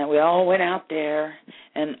 and we all went out there,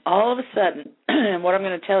 and all of a sudden, and what I'm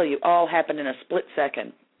going to tell you all happened in a split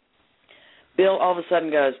second. Bill all of a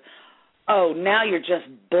sudden goes, oh, now you're just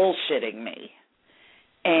bullshitting me.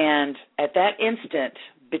 And at that instant,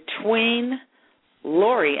 between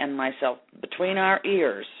Lori and myself, between our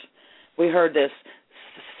ears, we heard this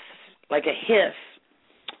like a hiss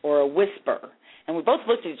or a whisper. And we both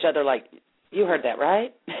looked at each other like, you heard that,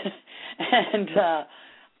 right? And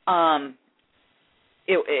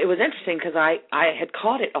it was interesting, because I had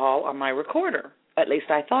caught it all on my recorder. At least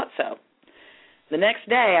I thought so. The next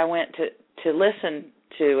day I went to listen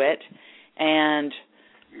to it, and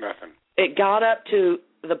nothing. It got up to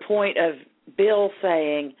the point of Bill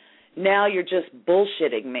saying, now you're just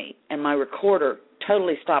bullshitting me. And my recorder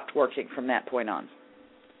totally stopped working from that point on.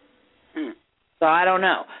 So I don't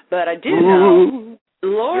know. But I do know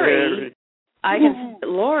Lori,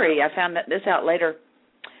 I found this out later.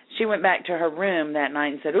 she went back to her room that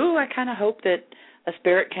night and said, "Ooh, I kind of hope that a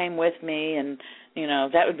spirit came with me, and,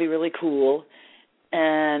 that would be really cool."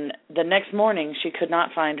 And the next morning, she could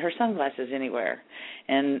not find her sunglasses anywhere.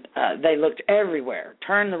 And they looked everywhere,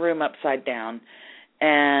 turned the room upside down,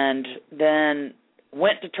 and then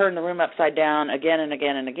went to turn the room upside down again and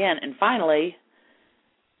again and again. And finally,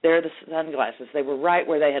 there are the sunglasses. They were right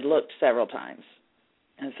where they had looked several times.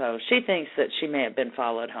 And so she thinks that she may have been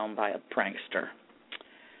followed home by a prankster.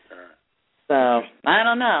 So I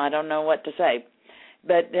don't know. I don't know what to say.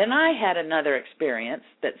 But then I had another experience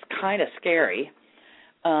that's kind of scary.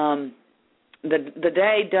 The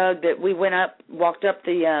day, Doug, that we walked up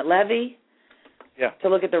the levee to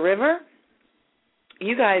look at the river,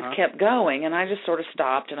 you guys kept going, and I just sort of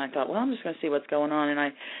stopped, and I thought, well, I'm just going to see what's going on.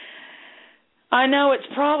 And I know it's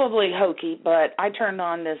probably hokey, but I turned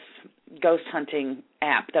on this ghost hunting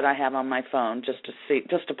app that I have on my phone just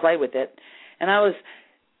to play with it, and I was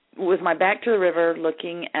with my back to the river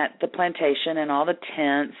looking at the plantation and all the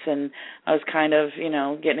tents, and I was kind of,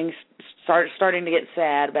 starting to get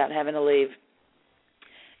sad about having to leave.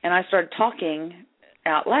 And I started talking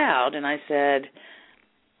out loud, and I said,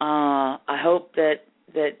 I hope that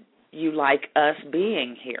you like us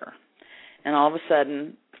being here. And all of a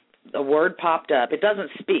sudden, a word popped up. It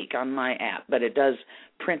doesn't speak on my app, but it does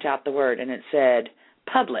print out the word, and it said,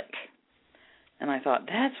 public. And I thought,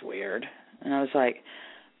 that's weird. And I was like,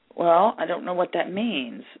 well, I don't know what that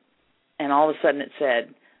means. And all of a sudden it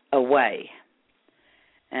said, away.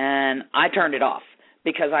 And I turned it off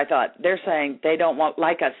because I thought, they're saying they don't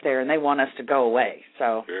like us there and they want us to go away.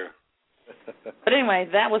 So, but anyway,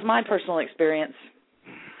 that was my personal experience.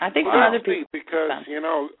 I think some other people. Because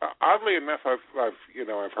oddly enough, I've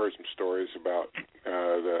heard some stories about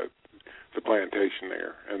the plantation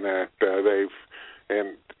there, and that they've.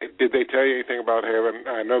 And did they tell you anything about having?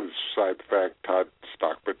 I know this is beside the fact,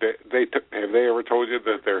 Toddstock, but have they ever told you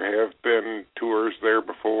that there have been tours there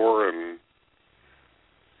before? And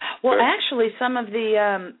well, actually, some of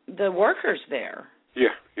the workers there.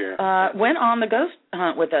 Went on the ghost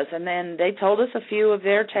hunt with us, and then they told us a few of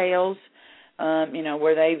their tales.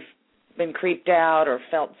 Where they've been creeped out or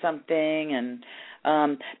felt something, and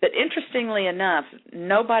but interestingly enough,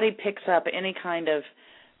 nobody picks up any kind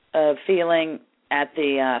of feeling at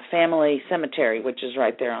the family cemetery, which is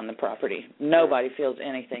right there on the property. Nobody feels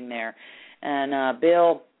anything there, and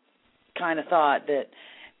Bill kind of thought that.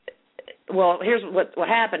 Well, here's what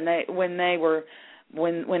happened. When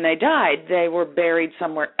they died, they were buried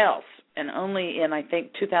somewhere else, and only in I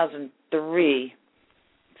think 2003,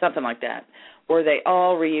 something like that, were they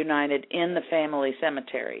all reunited in the family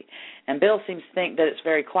cemetery. And Bill seems to think that it's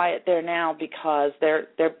very quiet there now because they're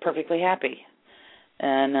perfectly happy,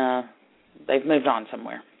 and they've moved on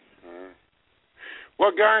somewhere.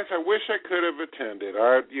 Well, guys, I wish I could have attended.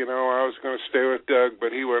 I was going to stay with Doug,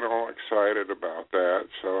 but he went all excited about that,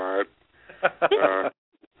 so I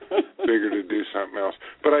figured to do something else.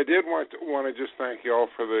 But I did want to just thank you all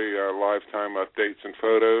for the lifetime updates and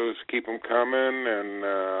photos. Keep them coming, and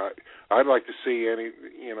I'd like to see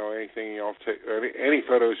anything y'all take, any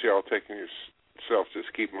photos y'all taking yourself.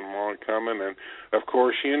 Just keep them on coming. And of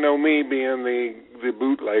course, me being the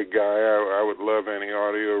bootleg guy, I would love any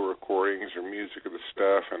audio recordings or music of the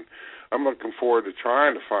stuff, and I'm looking forward to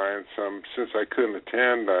trying to find some. Since I couldn't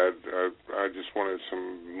attend, I just wanted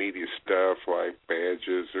some media stuff like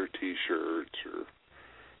badges or T-shirts or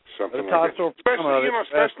something like that.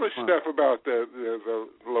 Especially stuff about the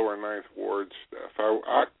lower Ninth Ward stuff.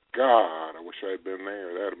 I wish I had been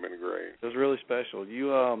there. That would have been great. It was really special.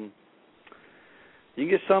 You can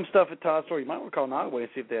get some stuff at Todd's store. You might want to call Nottoway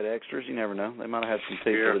and see if they had extras. You never know. They might have had some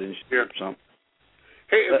people that didn't ship or something.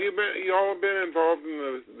 Hey, have you all been involved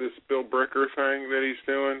in this Bill Bricker thing that he's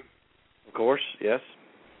doing? Of course, yes.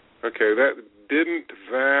 Okay, didn't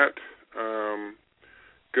that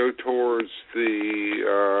go towards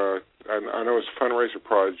the I know it's a fundraiser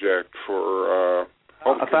project for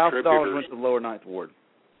all the contributors. $1,000 went to the lower Ninth Ward.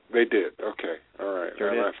 They did. Okay, all right. Sure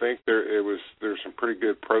and did. I think there's some pretty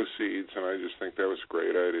good proceeds, and I just think that was a great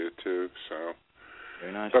idea too. So.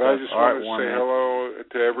 Very nice. But I just want to say hello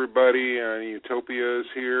to everybody, and Utopia's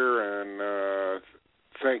here, and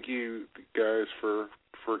thank you guys for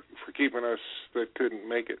keeping us that couldn't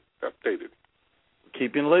make it updated.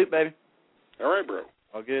 Keep you in the loop, baby. All right, bro.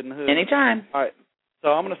 I'll get in the hood. Anytime. All right. So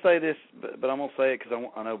I'm going to say this, but I'm going to say it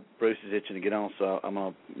because I know Bruce is itching to get on, so I'm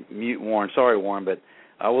going to mute Warren. Sorry, Warren, but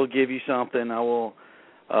I will give you something. I will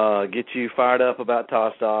get you fired up about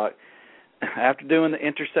Toddstock. After doing the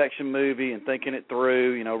Intersection movie and thinking it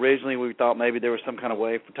through, originally we thought maybe there was some kind of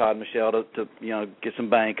way for Todd and Michelle to get some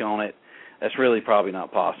bank on it. That's really probably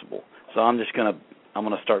not possible. So I'm just going to I'm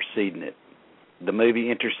going to start seeding it. The movie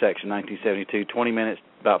Intersection, 1972, 20 minutes,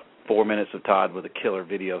 about 4 minutes of Todd with a killer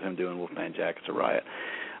video of him doing Wolfman Jack. It's a riot.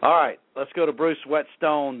 All right, let's go to Bruce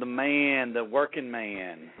Whetstone, the man, the working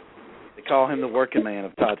man. They call him the working man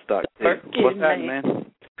of Toddstock II. What's happening, man?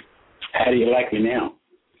 How do you like me now?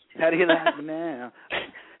 How do you like me now?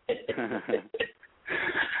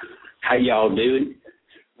 How y'all doing?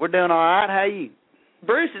 We're doing all right. How you?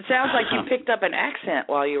 Bruce, it sounds like you picked up an accent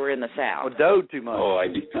while you were in the South. Oh, doed too much. Oh,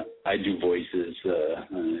 I do voices.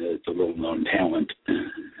 It's a little known talent.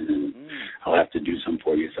 I'll have to do some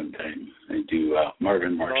for you sometime. I do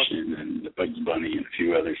Marvin Martian and the Bugs Bunny and a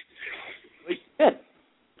few others. Good.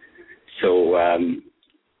 So I'm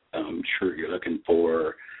sure you're looking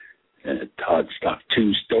for Toddstock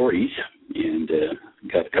II stories, and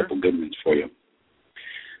got a couple good ones for you.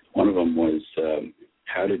 One of them was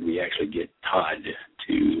how did we actually get Todd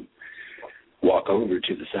to walk over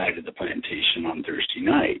to the side of the plantation on Thursday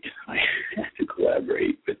night? I had to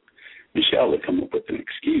collaborate with Michelle to come up with an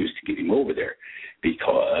excuse to get him over there,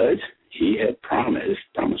 because he had promised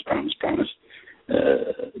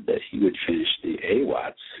that he would finish the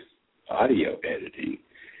AWATS audio editing.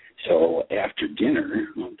 So after dinner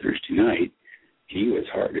on Thursday night, he was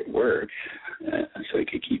hard at work so he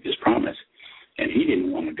could keep his promise, and he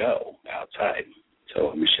didn't want to go outside.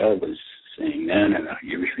 So Michelle was saying, no,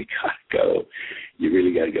 you really got to go. You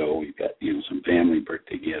really got to go. We've got, some family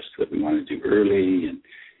birthday gifts that we want to do early, and,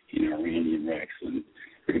 Randy and Rex and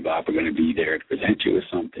Ricky Bob are going to be there to present you with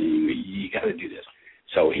something. You got to do this.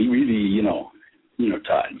 So he really,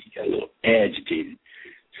 Todd, he got a little agitated.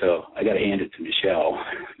 So I got to hand it to Michelle.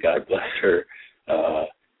 God bless her.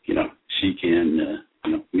 She can,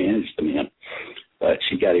 manage the man. But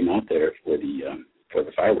she got him out there for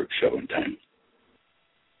the fireworks show in time.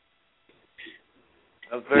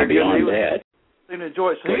 That was very beyond good. that, Seemed to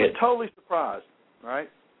enjoy it. So he was totally surprised, right?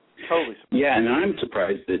 Totally surprised. Yeah, and I'm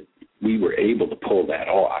surprised that we were able to pull that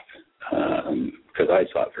off, because I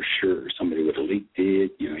thought for sure somebody would have leaked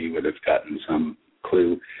it. He would have gotten some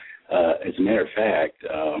clue. As a matter of fact,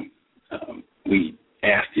 we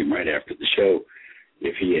asked him right after the show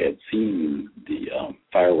if he had seen the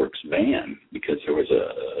fireworks van, because there was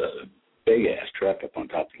a big-ass truck up on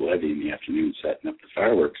top of the levee in the afternoon setting up the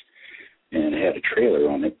fireworks, and it had a trailer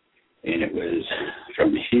on it, and it was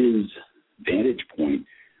from his vantage point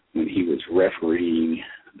when he was refereeing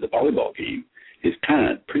the volleyball game. It's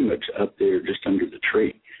kind of pretty much up there just under the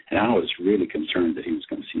tree, and I was really concerned that he was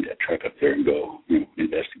going to see that truck up there and go,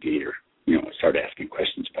 investigate or, start asking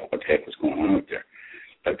questions about what the heck was going on up there.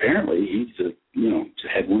 But apparently he just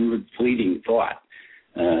had one fleeting thought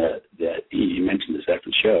that he mentioned this after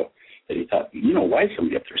the show, that he thought, why is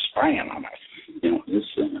somebody up there spying on us?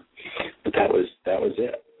 But that was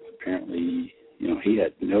it. Apparently, he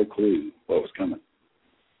had no clue what was coming.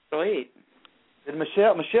 Sweet. Did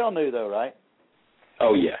Michelle knew though, right?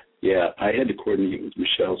 Oh yeah. I had to coordinate with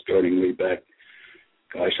Michelle starting way back.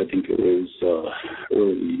 Gosh, I think it was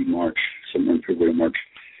early March, somewhere in February, March,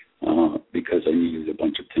 because I needed a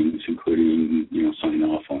bunch of things, including signing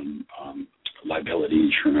off on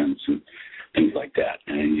liability insurance and things like that.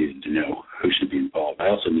 And I needed to know who should be involved. I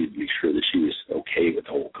also needed to make sure that she was okay with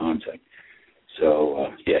the whole concept. So,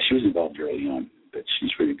 she was involved early on, but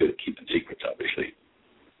she's really good at keeping secrets, obviously.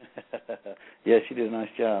 Yeah, she did a nice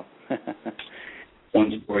job.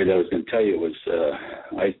 One story that I was going to tell you was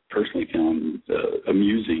I personally found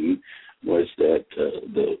amusing was that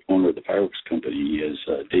the owner of the fireworks company is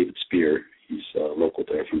David Spear. He's local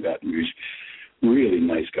there from Baton Rouge. Really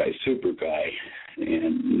nice guy, super guy,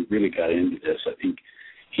 and really got into this. I think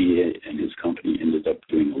he and his company ended up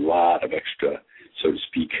doing a lot of extra, so to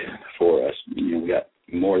speak, for us. We got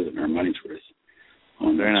more than our money's worth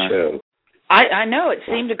on that show. I know it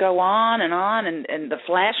seemed to go on, and the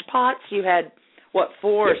flash pots, you had, 4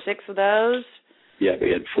 or 6 of those? Yeah,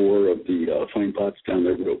 we had 4 of the flame pots down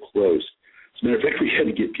there real close. As a matter of fact, we had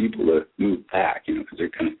to get people to move back, because they're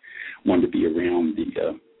kind of wanted to be around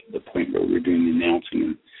the point where we were doing the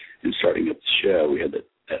announcing and starting up the show. We had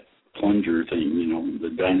that plunger thing, the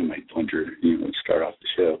dynamite plunger, to start off the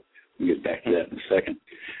show. We'll get back to that in a second.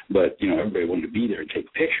 But, everybody wanted to be there and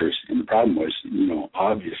take pictures, and the problem was,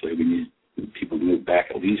 obviously we needed people to move back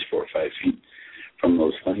at least 4 or 5 feet from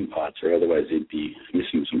those flame pots, or otherwise they'd be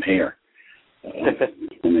missing some hair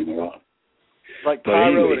when they were off. Like but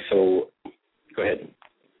pyro. Anyway, so go ahead.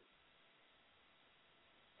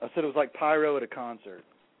 I said it was like pyro at a concert.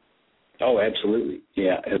 Oh, absolutely.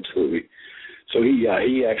 Yeah, absolutely. So he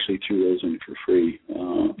actually threw those in for free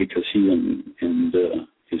because he and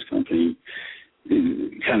his company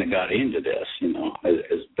kind of got into this,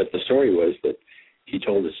 but the story was that he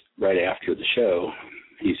told us right after the show,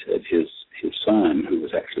 he said his son, who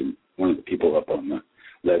was actually one of the people up on the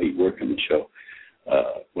levee working the show,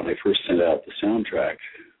 when I first sent out the soundtrack,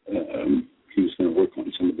 he was going to work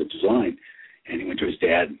on some of the design, and he went to his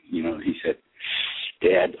dad. He said,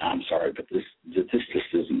 "Dad, I'm sorry, but this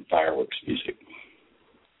just isn't fireworks music."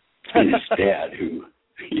 And his dad,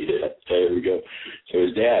 there we go. So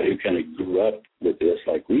his dad, who kind of grew up with this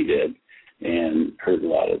like we did, and heard a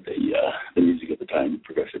lot of the music at the time,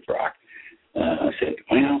 progressive rock, said,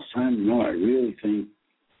 "Well, son, I really think,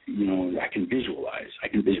 I can visualize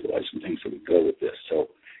some things that would go with this. So,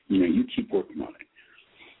 you keep working on it."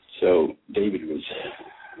 So David was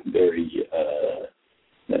very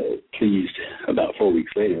pleased about 4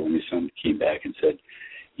 weeks later when his son came back and said,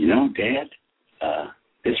 "Dad,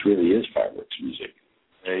 this really is fireworks music."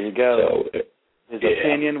 There you go. So, his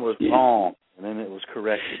opinion was wrong, and then it was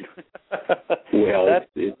corrected. Well,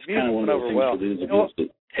 it's kind of one of those things for those of us that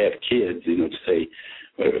have kids, to say,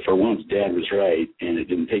 for once, Dad was right, and it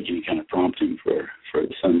didn't take any kind of prompting for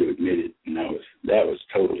the son to admit it, and that was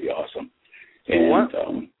totally awesome.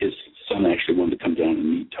 And his son actually wanted to come down and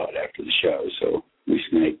meet Todd after the show, so we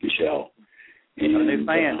snagged Michelle,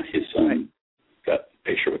 and his son got a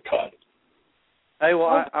picture with Todd. Hey,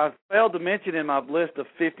 well, I failed to mention in my list of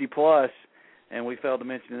 50+, and we failed to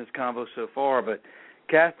mention in this convo so far, but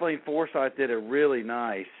Kathleen Forsyth did a really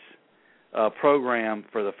nice program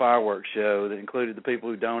for the fireworks show that included the people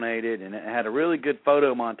who donated, and it had a really good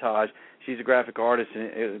photo montage. She's a graphic artist,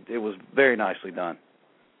 and it was very nicely done.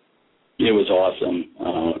 It was awesome.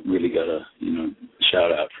 Really got a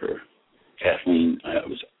shout out for Kathleen. It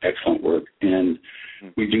was excellent work, and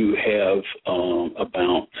we do have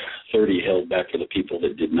about 30 held back for the people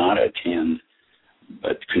that did not attend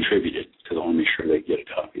but contributed, because I want to make sure they get a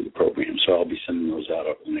copy of the program. So I'll be sending those out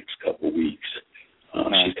over the next couple of weeks.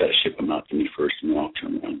 She's got to ship them out to me first, and then I'll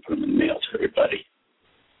turn around and put them in the mail to everybody.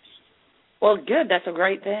 Well, good. That's a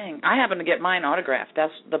great thing. I happen to get mine autographed.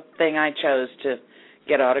 That's the thing I chose to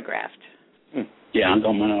get autographed. Yeah, I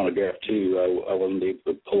got mine autographed, too. I wasn't able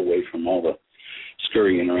to pull away from all the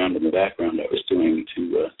scurrying around in the background I was doing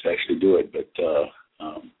to actually do it, but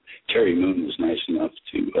Terry Moon was nice enough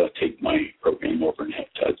to take my program over and have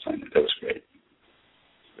Todd sign it. That was great.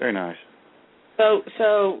 Very nice.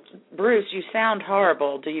 So Bruce, you sound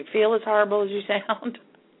horrible. Do you feel as horrible as you sound?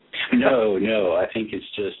 No. I think it's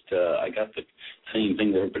just I got the same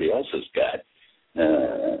thing that everybody else has got.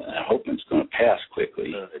 I hope it's going to pass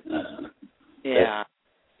quickly. Yeah.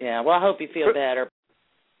 Well, I hope you feel better.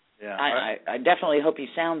 Yeah. I definitely hope you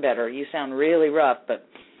sound better. You sound really rough, but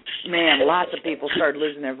man, lots of people started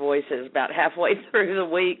losing their voices about halfway through the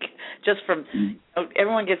week just from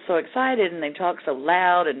everyone gets so excited and they talk so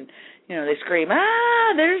loud and they scream,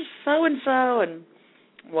 there's so-and-so and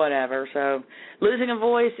whatever. So losing a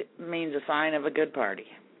voice means a sign of a good party.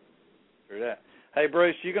 True that. Hey,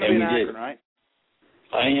 Bruce, you're going to be in Akron, right?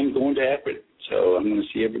 I am going to Akron, so I'm going to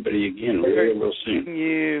see everybody again real soon.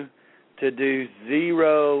 You to do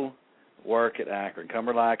zero work at Akron. Come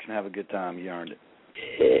relax and have a good time. You earned it.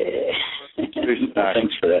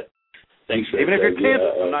 Thanks for that. Even if you're kids,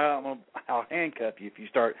 I'll handcuff you if you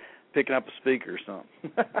start picking up a speaker or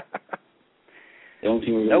something. The only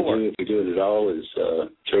thing we're going to do, if we do it at all, is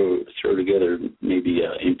throw together maybe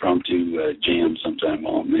an impromptu jam sometime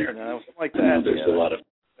while I'm there. Something like that. There's a lot of...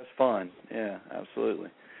 That's fun. Yeah, absolutely.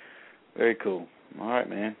 Very cool. All right,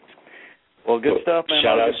 man. Well, good stuff, man.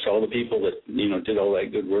 Shout out to all the people that did all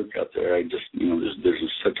that good work out there. I just there's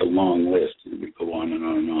such a long list. We go on and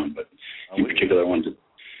on and on. But in particular, I wanted to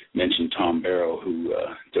mention Tom Barrow, who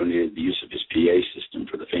donated the use of his PA system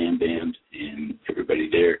for the fan band, and everybody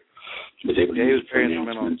there was able to use it for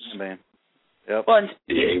announcements. Band. Yep. Well,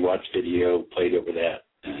 the A-Watch video played over that,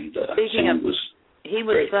 and speaking of, he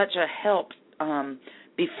was great. Such a help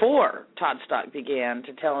before Toddstock began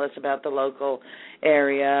to tell us about the local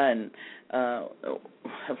area and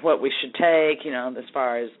what we should take, as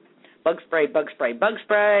far as bug spray.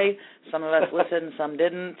 Some of us listened, some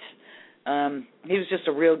didn't. He was just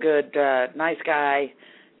a real good, nice guy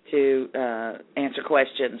to answer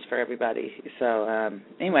questions for everybody. So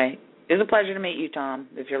anyway, it was a pleasure to meet you, Tom,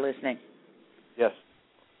 if you're listening. Yes.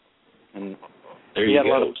 And there you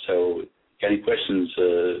go. So got any questions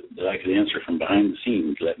that I could answer from behind the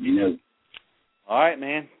scenes, let me know. All right,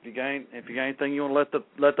 man. If you got anything you want to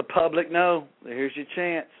let the public know, here's your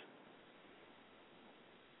chance.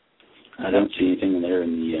 I don't see anything in there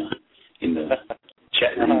in the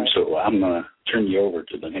chat room, so I'm going to turn you over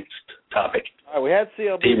to the next topic. All right, we had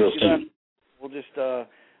CLB. Real soon. We'll just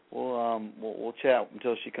we'll chat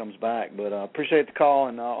until she comes back. But appreciate the call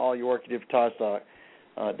and all your work you did for Toddstock.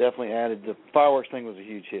 definitely added. The fireworks thing was a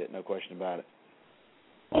huge hit, no question about it.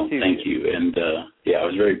 Well, thank you. And, I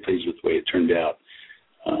was very pleased with the way it turned out.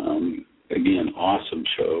 Again, awesome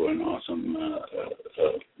show and awesome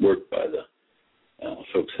work by the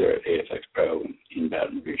folks there at AFX Pro in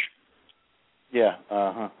Baton Rouge. Yeah,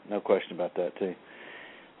 no question about that, too.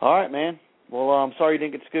 All right, man. Well, I'm sorry you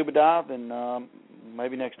didn't get to scuba dive, and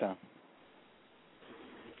maybe next time.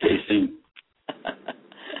 See you soon.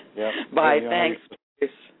 Yep. Bye, thanks.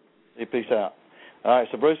 Hey, peace out. All right,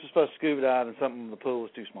 so Bruce was supposed to scuba dive, and the pool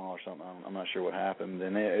was too small or something. I'm not sure what happened.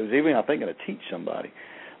 And it was even, I think, going to teach somebody.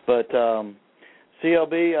 But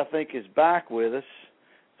CLB, I think, is back with us,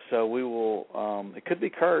 so we will, it could be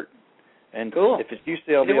Kurt. And cool. If it's you,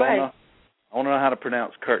 CLB, I want to know how to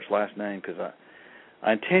pronounce Kurt's last name, because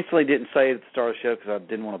I intentionally didn't say it at the start of the show because I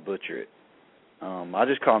didn't want to butcher it. I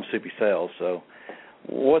just call him Soupy Sales. So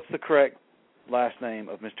what's the correct last name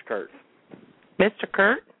of Mr. Kurt? Mr.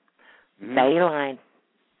 Kurt? Mm-hmm. Bayline.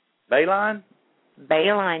 Bayline?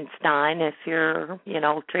 Bayline-Stein, if you're,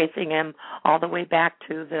 tracing him all the way back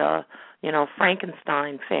to the,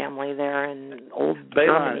 Frankenstein family there in old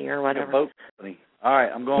Germany or whatever. Boat company. All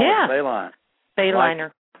right, I'm going with Bayline.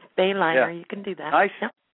 Bayliner. Bayliner, you can do that.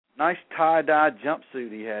 Nice tie-dye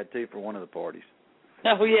jumpsuit he had, too, for one of the parties.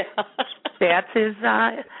 Oh, yeah. That's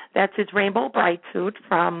his Rainbow Bright suit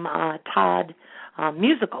from Todd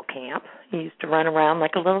musical camp. He used to run around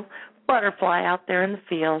like a little butterfly out there in the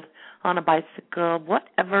field on a bicycle,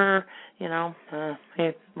 whatever, Rainbow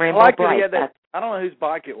Bright. I don't know whose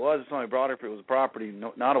bike it was. Somebody brought it if it was a property,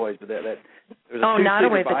 Nottaway's, but that there was a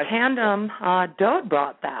Nottaway, the bike. Tandem, Dode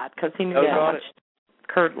brought that because he knew how much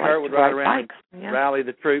Kurt would ride around bikes. And rally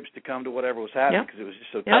the troops to come to whatever was happening because it was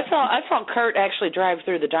just so tough. I saw Kurt actually drive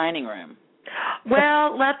through the dining room.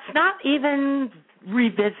 Well, let's not even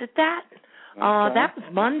revisit that. That was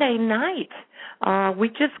Monday night. We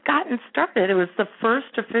just gotten started. It was the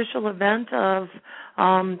first official event of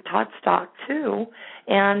Toddstock II,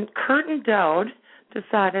 and Kurt and Dode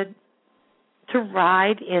decided to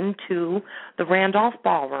ride into the Randolph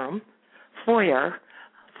Ballroom foyer,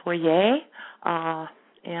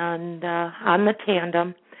 and on the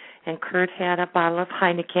Tandem, and Kurt had a bottle of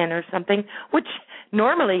Heineken or something, which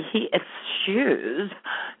normally he eschews,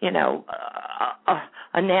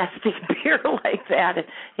 a nasty beer like that. It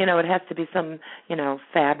has to be some,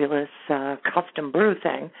 fabulous custom brew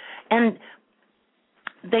thing. And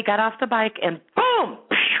they got off the bike and boom,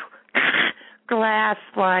 glass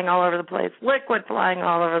flying all over the place, liquid flying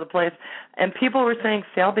all over the place. And people were saying,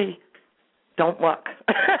 Selby, don't look.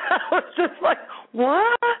 I was just like,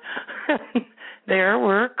 what? There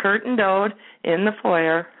were Kurt and Dode in the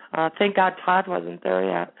foyer. Thank God Todd wasn't there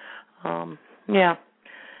yet.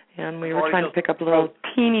 And we were trying to pick up little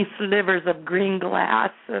teeny slivers of green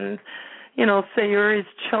glass, and, Sayuri's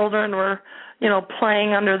children were,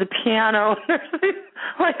 playing under the piano.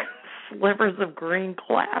 Like slivers of green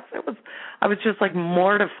glass. I was just like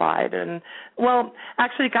mortified. And, well,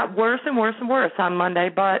 actually it got worse and worse and worse on Monday,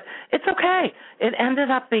 but it's okay. It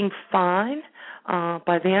ended up being fine.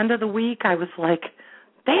 By the end of the week, I was like,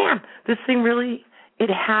 damn, this thing really, it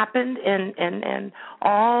happened, and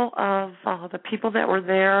all of the people that were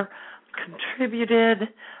there contributed,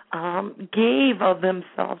 gave of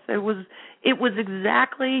themselves. It was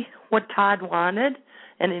exactly what Todd wanted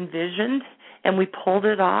and envisioned, and we pulled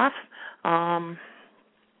it off.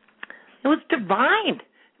 It was divine.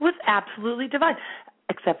 It was absolutely divine,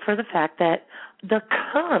 except for the fact that the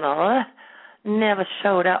Colonel never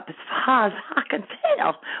showed up as far as I can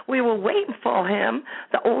tell. We were waiting for him.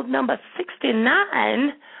 The old number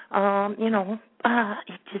 69, the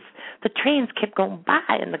trains kept going by,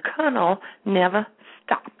 and the Colonel never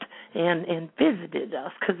stopped and visited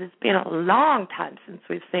us, because it's been a long time since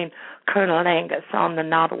we've seen Colonel Angus on the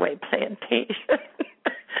Nottaway plantation.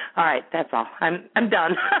 All right, that's all. I'm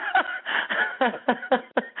done.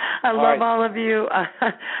 I love all of you.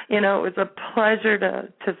 It was a pleasure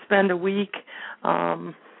to spend a week,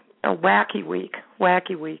 a wacky week,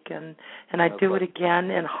 and I'd do it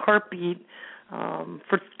again in a heartbeat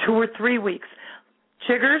for 2 or 3 weeks.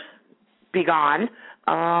 Chiggers, be gone.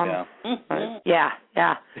 Yeah.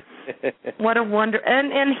 What a wonder.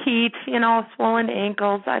 And heat, swollen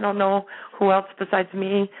ankles. I don't know who else besides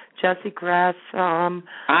me, Jesse Gress.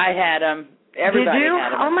 I had them. Everybody Did you?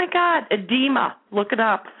 had them. Oh, my God. Edema. Look it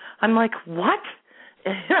up. I'm like, what?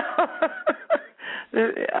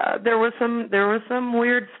 There was some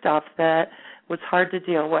weird stuff that was hard to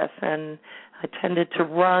deal with, and I tended to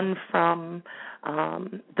run from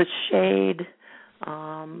the shade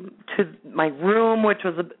to my room, which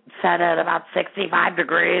was set at about 65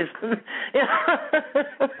 degrees.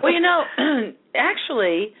 Well, you know,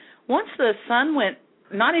 actually, once the sun went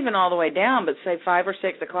not even all the way down, but say 5 or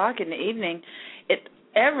 6 o'clock in the evening,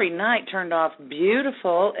 every night turned off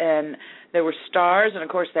beautiful, and there were stars, and of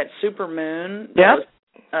course that super moon. Yep.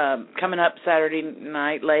 Was, coming up Saturday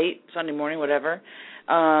night, late Sunday morning, whatever.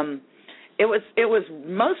 It was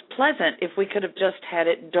most pleasant if we could have just had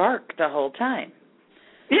it dark the whole time.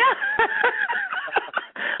 Yeah.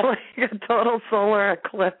 Like a total solar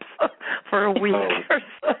eclipse for a week or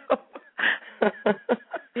so.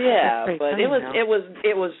 Yeah, but funny, it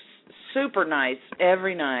was super nice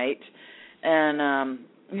every night, and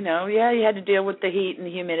you know, yeah, you had to deal with the heat and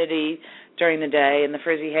the humidity during the day and the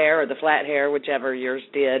frizzy hair or the flat hair, whichever yours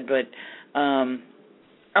did. But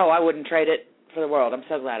I wouldn't trade it for the world. I'm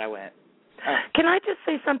so glad I went. Can I just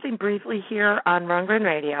say something briefly here on Rundgren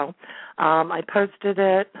Radio? I posted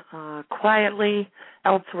it quietly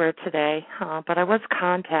elsewhere today, but I was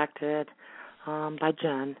contacted by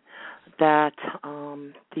Jen that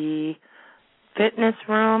the fitness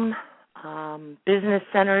room, business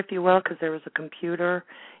center, if you will, because there was a computer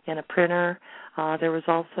and a printer. There was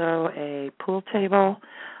also a pool table.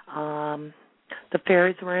 The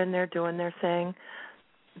fairies were in there doing their thing.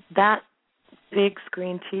 That big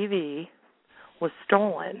screen TV was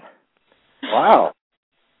stolen. Wow.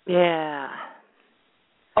 Yeah.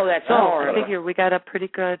 Oh, that's so horrible. I figure we got a pretty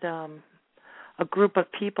good a group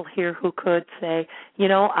of people here who could say, you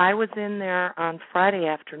know, I was in there on Friday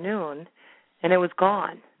afternoon and it was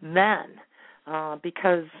gone then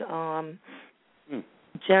because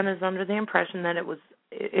Jen is under the impression that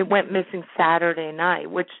it went missing Saturday night,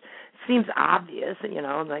 which seems obvious, you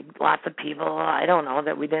know, like lots of people, I don't know,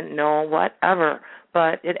 that we didn't know, whatever.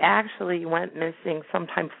 But it actually went missing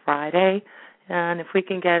sometime Friday, and if we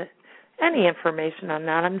can get any information on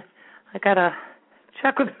that, I got to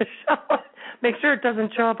check with Michelle, make sure it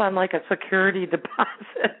doesn't show up on like a security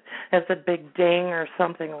deposit as a big ding or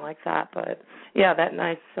something like that. But, yeah, that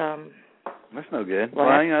nice... that's no good.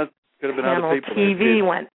 Well, you know, could have been other people. TV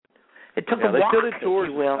went... It took a walk, if tours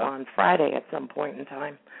you will, on Friday at some point in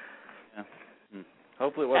time. Yeah.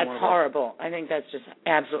 Hopefully it wasn't. That's horrible. I think that's just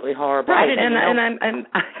absolutely horrible. Right, and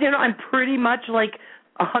I'm pretty much like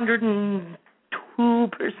 102%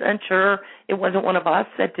 sure it wasn't one of us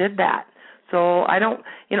that did that. So I don't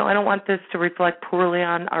want this to reflect poorly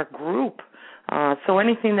on our group. So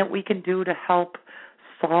anything that we can do to help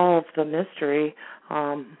solve the mystery,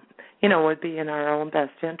 would be in our own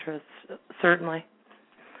best interests, certainly.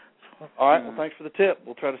 All right. Well, thanks for the tip.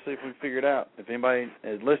 We'll try to see if we can figure it out. If anybody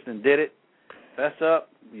is listening did it, fess up.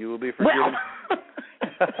 You will be forgiven. Well.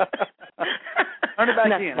 Turn it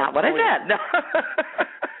back in. Not what I said.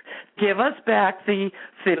 Give us back the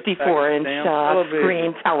 54-inch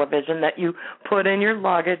screen television that you put in your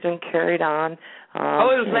luggage and carried on. It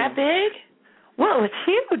was that big? Well, it's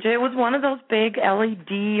huge. It was one of those big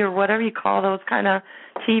LED or whatever you call those kind of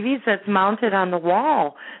TVs that's mounted on the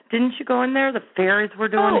wall. Didn't you go in there? The fairies were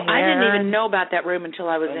doing hair. I didn't even know about that room until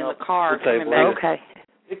I was in the car coming back. Okay.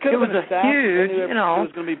 It could have been a huge, It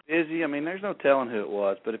was going to be busy. I mean, there's no telling who it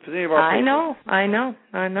was. But if it's any of our people, I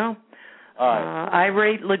know. All right.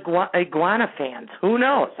 Irate iguana fans. Who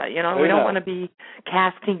knows? We don't want to be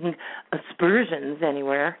casting aspersions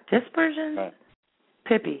anywhere. Dispersions? Right.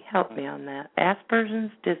 Pippi, help me on that.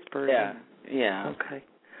 Aspersions, dispersions. Yeah. Okay.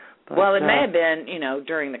 But, well, it may have been,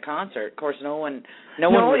 during the concert. Of course, no one.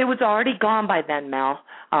 No, it was already gone by then, Mel.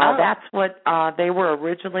 That's what they were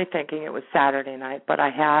originally thinking. It was Saturday night, but I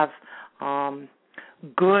have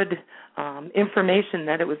good information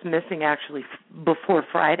that it was missing actually before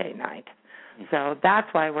Friday night. So that's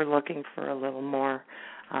why we're looking for a little more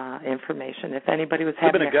information. If anybody was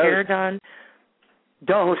having their hair done,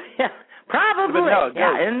 don't. Yeah. Probably,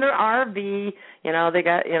 in their RV, they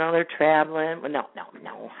got, they're traveling. No,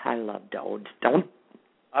 I love Dode. Don't.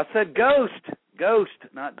 I said ghost,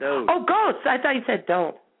 not Dode. Oh, ghost. I thought you said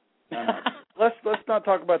Dode. Let's not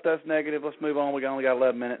talk about that's negative. Let's move on. We only got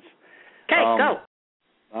 11 minutes. Okay, go.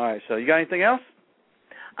 All right. So you got anything else?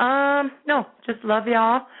 No, just love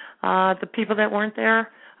y'all. The people that weren't there,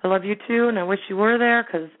 I love you too, and I wish you were there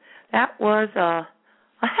because that was a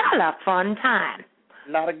hella fun time.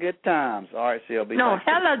 A lot of good times. All right, CLB. No,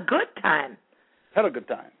 hella good time. Hella good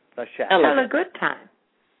time. That's shot. Hella good time.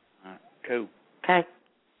 All right, cool. Okay.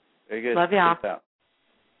 Very good. Love y'all. Peace out.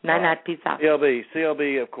 Night, peace out.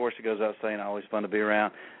 CLB, of course, it goes out saying always fun to be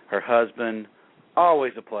around. Her husband,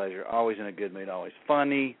 always a pleasure, always in a good mood, always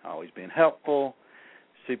funny, always being helpful.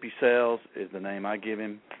 Soupy Sales is the name I give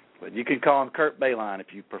him. But you can call him Kurt Bayline if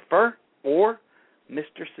you prefer, or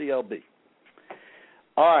Mr. CLB.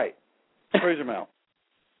 All right, Cruiser Mel.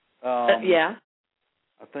 Yeah.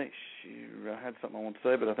 I think I had something I want to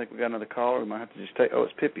say, but I think we got another caller. We might have to just take. Oh,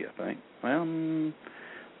 it's Pippi, I think. Well,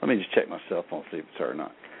 let me just check my cell phone, see if it's her or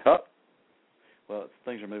not. Oh, well,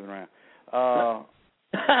 things are moving around. Are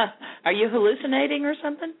you hallucinating or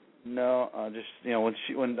something? No, just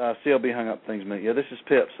when CLB hung up, things moved. Yeah, this is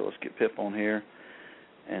Pip, so let's get Pip on here,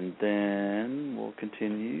 and then we'll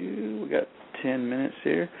continue. We got 10 minutes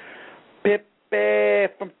here. Pip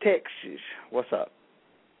from Texas, what's up?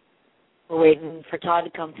 We're waiting for Todd to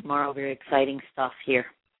come tomorrow. Very exciting stuff here.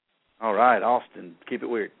 All right, Austin, keep it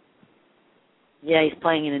weird. Yeah, he's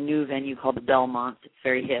playing in a new venue called the Belmont. It's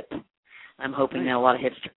very hip. I'm hoping that a lot of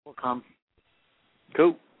hipsters will come.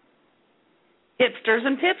 Cool. Hipsters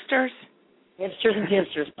and tipsters. Hipsters and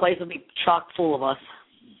tipsters. Place will be chock full of us.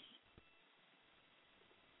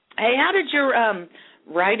 Hey, how did your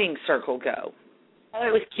writing circle go? Oh,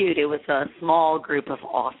 it was cute. It was a small group of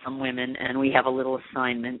awesome women, and we have a little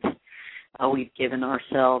assignment we've given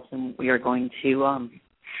ourselves, and we are going to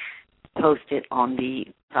post it on the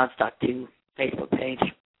Post-Toddstock II Facebook page.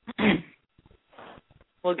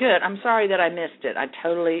 Well, good. I'm sorry that I missed it. I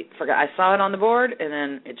totally forgot. I saw it on the board, and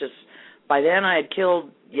then it just, by then I had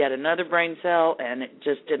killed yet another brain cell, and it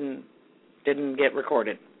just didn't get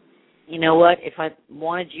recorded. You know what? If I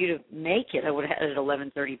wanted you to make it, I would have had it at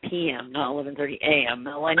 11:30 p.m., not 11:30 a.m.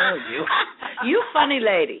 Mel, I know you. You funny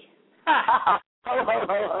lady. I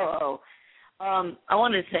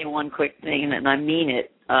wanted to say one quick thing, and I mean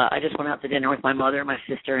it. I just went out to dinner with my mother and my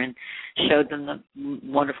sister and showed them the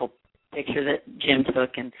wonderful picture that Jim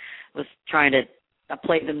took, and was trying to, I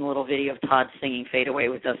played them a little video of Todd singing Fade Away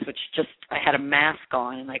with us, which just, I had a mask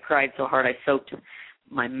on, and I cried so hard I soaked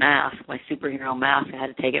my mask, my superhero mask. I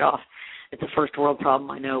had to take it off. It's a first world problem,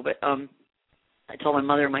 I know, but I told my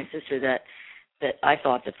mother and my sister that I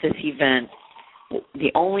thought that this event,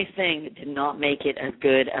 the only thing that did not make it as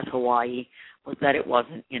good as Hawaii was that it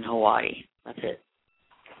wasn't in Hawaii. That's it.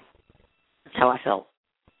 That's how I felt.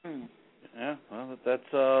 Yeah, well,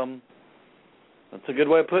 that's a good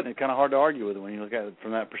way of putting it. Kind of hard to argue with it when you look at it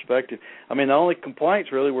from that perspective. I mean, the only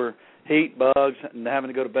complaints really were heat, bugs, and having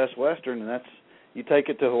to go to Best Western, and that's, you take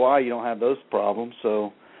it to Hawaii, you don't have those problems.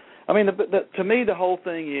 So, I mean, to me, the whole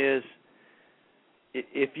thing is,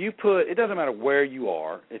 if you put, it doesn't matter where you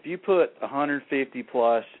are, if you put 150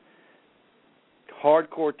 plus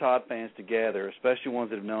hardcore Todd fans together, especially ones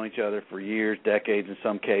that have known each other for years, decades in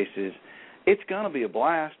some cases, it's going to be a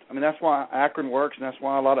blast. I mean, that's why Akron works, and that's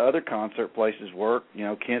why a lot of other concert places work. You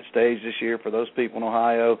know, Kent Stage this year for those people in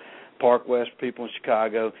Ohio, Park West for people in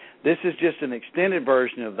Chicago. This is just an extended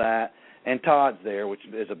version of that, and Todd's there, which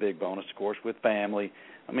is a big bonus, of course, with family.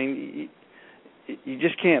 I mean, you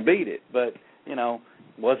just can't beat it. But, you know,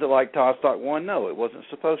 was it like Toddstock 1? No, it wasn't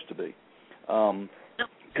supposed to be.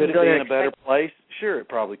 Could it be in a better place? Sure, it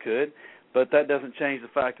probably could. But that doesn't change the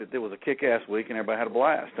fact that it was a kick-ass week and everybody had a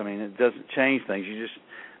blast. I mean, it doesn't change things.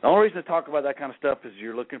 The only reason to talk about that kind of stuff is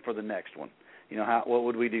you're looking for the next one. You know, what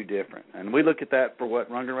would we do different? And we look at that for what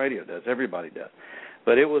Rundgren Radio does. Everybody does.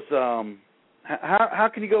 But it was, how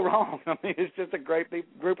can you go wrong? I mean, it's just a great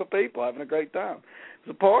group of people having a great time.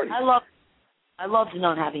 It's a party. I loved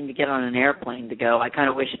not having to get on an airplane to go. I kind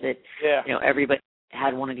of wish that, you know, everybody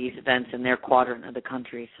had one of these events in their quadrant of the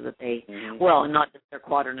country so that they, well, not just their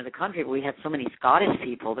quadrant of the country, but we had so many Scottish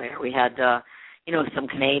people there. We had, you know, some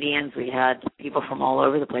Canadians. We had people from all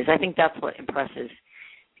over the place. I think that's what impresses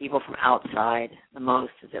people from outside the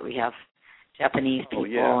most, is that we have Japanese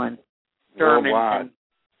people and Germans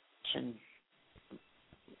and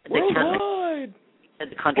worldwide.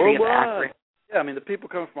 The country of Akron. Yeah, I mean, the people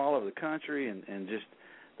come from all over the country and just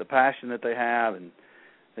the passion that they have, and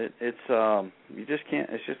it's you just can't.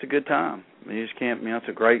 It's just a good time. I mean, you just can't. You know, it's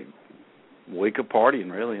a great week of partying,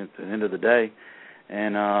 really, at the end of the day.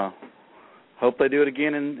 And hope they do it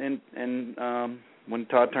again in when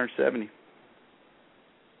Todd turns 70.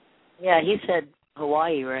 Yeah, he said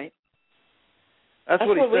Hawaii, right? That's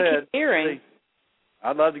what he said. We keep hearing.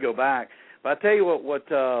 I'd love to go back, but I tell you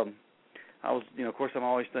what I was, you know, of course, I'm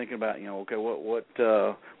always thinking about, you know, okay, what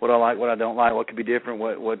I like, what I don't like, what could be different,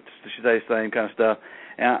 what should stay the same, kind of stuff.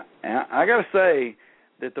 And I got to say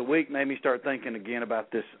that the week made me start thinking again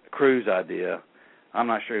about this cruise idea. I'm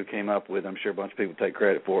not sure who came up with it. I'm sure a bunch of people take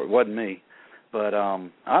credit for it. It wasn't me, but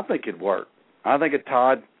I think it'd work. I think a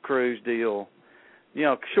Todd cruise deal, you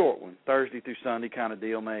know, short one, Thursday through Sunday kind of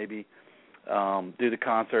deal, maybe. Do the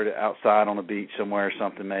concert outside on the beach somewhere or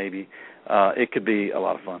something, maybe. It could be a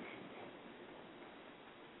lot of fun.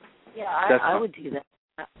 Yeah, I would do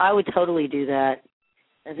that. I would totally do that.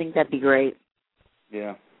 I think that'd be great.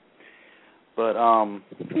 Yeah. But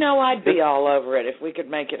I'd be all over it if we could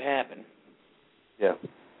make it happen. Yeah.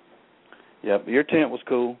 Yeah, but your tent was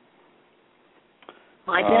cool.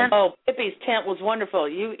 My tent? Oh, Pippi's tent was wonderful.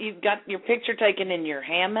 You got your picture taken in your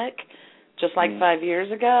hammock, just like 5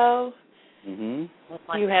 years ago.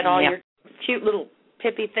 Mm-hmm. You had all your cute little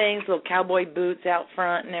Pippi things, little cowboy boots out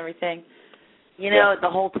front and everything. The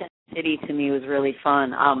whole tent city to me was really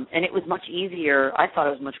fun. And it was much easier. I thought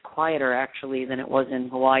it was much quieter, actually, than it was in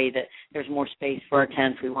Hawaii, that there's more space for our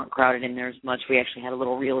tents. We weren't crowded in there as much. We actually had a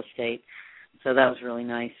little real estate. So that was really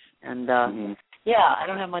nice. And, I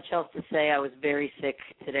don't have much else to say. I was very sick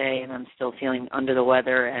today, and I'm still feeling under the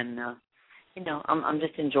weather. And, I'm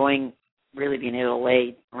just enjoying really being able to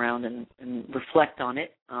lay around and reflect on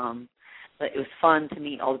it. But it was fun to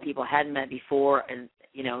meet all the people I hadn't met before, and,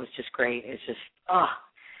 it was just great. It's just,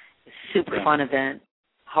 it's a super fun event.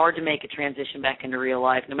 Hard to make a transition back into real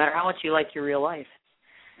life, no matter how much you like your real life.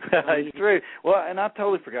 It's true. Well, and I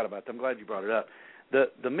totally forgot about that. I'm glad you brought it up.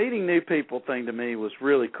 The meeting new people thing to me was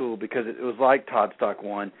really cool because it was like Toddstock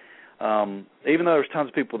 1. Even though there was tons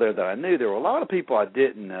of people there that I knew, there were a lot of people I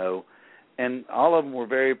didn't know, and all of them were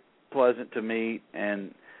very pleasant to meet.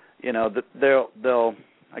 And they'll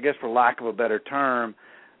I guess for lack of a better term,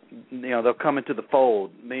 they'll come into the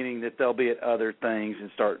fold, meaning that they'll be at other things and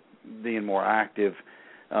start being more active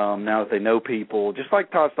now that they know people. Just like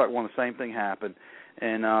Toddstock 1, the same thing happened.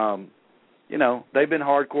 And they've been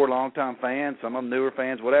hardcore, long-time fans, some of them newer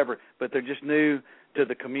fans, whatever, but they're just new to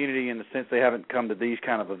the community in the sense they haven't come to these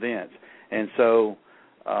kind of events. And so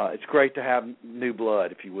it's great to have new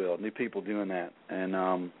blood, if you will, new people doing that. And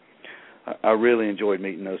I really enjoyed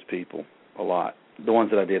meeting those people a lot. The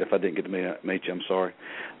ones that I did. If I didn't get to meet you, I'm sorry.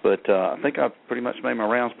 But I think I pretty much made my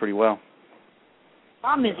rounds pretty well. The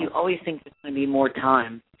problem is you always think there's going to be more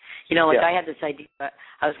time. I had this idea that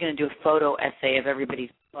I was going to do a photo essay of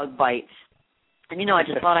everybody's bug bites. And, I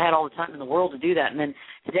just thought I had all the time in the world to do that. And then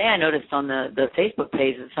today I noticed on the Facebook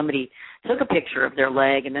page that somebody took a picture of their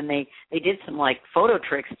leg, and then they did some, photo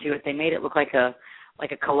tricks to it. They made it look like a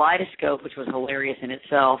kaleidoscope, which was hilarious in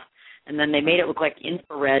itself. And then they made it look like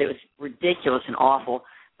infrared. It was ridiculous and awful.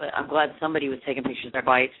 But I'm glad somebody was taking pictures of their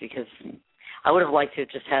bites because I would have liked to have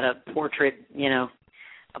just had a portrait,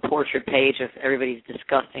 a portrait page of everybody's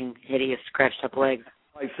disgusting, hideous, scratched-up legs.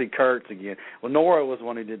 I see Kurt's again. Well, Nora was the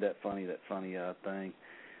one who did that funny thing,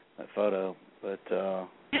 that photo. But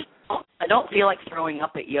I don't feel like throwing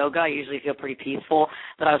up at yoga. I usually feel pretty peaceful.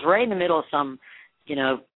 But I was right in the middle of some,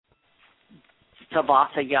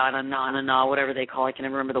 Savasana, whatever they call it. I can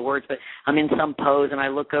never remember the words. But I'm in some pose, and I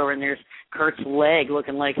look over, and there's Kurt's leg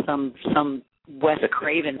looking like some Wes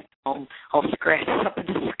Craven film, all scratched up and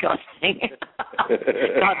disgusting.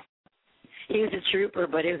 God, he was a trooper,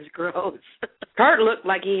 but it was gross. Kurt looked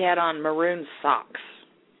like he had on maroon socks.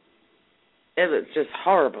 It was just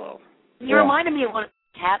horrible. You reminded me of one of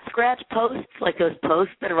the cat scratch posts, like those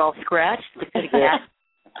posts that are all scratched, like the cat.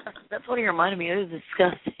 That's what he reminded me of. It was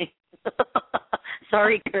disgusting.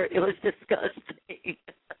 Sorry, Kurt, it was disgusting.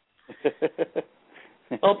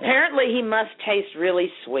 Well, apparently he must taste really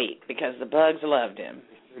sweet because the bugs loved him.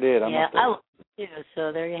 Sure did. I love him too,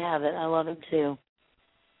 so there you have it. I love him too.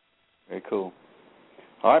 Very cool.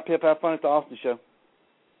 All right, Pip, have fun at the Austin show.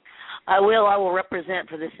 I will. I will represent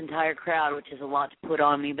for this entire crowd, which is a lot to put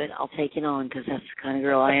on me, but I'll take it on because that's the kind of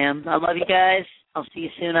girl I am. I love you guys. I'll see you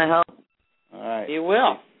soon, I hope. All right. You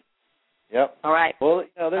will. Yep. All right. Well,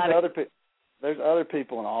 there's other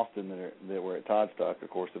people in Austin that were at Toddstock. Of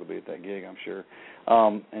course, it'll be at that gig, I'm sure.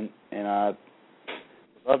 And I'd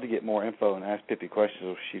love to get more info and ask Pippi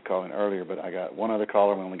questions. She called in earlier, but I got one other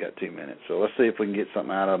caller. We only got 2 minutes, so let's see if we can get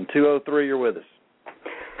something out of them. 203, you're with us.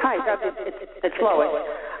 Hi, it's Lois.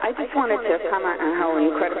 I just wanted to comment on how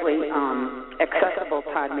incredibly accessible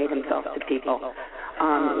Todd made himself to people.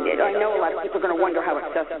 I know a lot of people are going to wonder how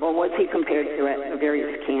accessible was he compared to at the various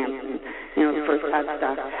camps and, the first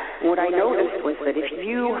Toddstock. What I noticed was that if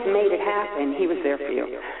you made it happen, he was there for you.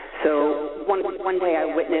 So one day I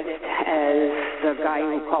witnessed as the guy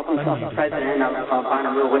who called himself the president of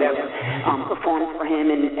Bonnaroo, whatever, performed for him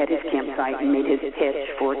at his campsite and made his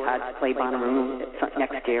pitch for Todd to play Bonnaroo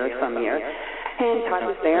next year or some year. And Todd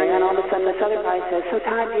was there, and then all of a sudden this other guy says, so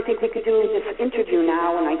Todd, do you think we could do this interview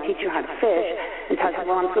now and I teach you how to fish? And Todd said,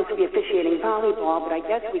 well, I'm supposed to be officiating volleyball, but I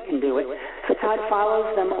guess we can do it. So Todd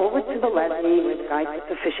follows them over to the levee where the guy puts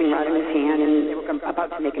a fishing rod in his hand, and they were about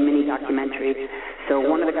to make a mini documentary. So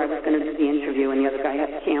one of the guys was going to do the interview, and the other guy had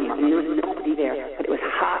a camera. And there was nobody there, but it was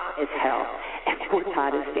hot as hell. And poor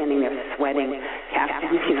Todd is standing there sweating,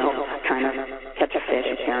 captains, trying to catch a fish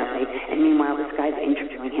apparently, and meanwhile this guy's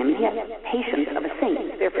interviewing him. He has patience of a saint.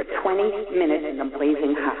 He's there for 20 minutes in the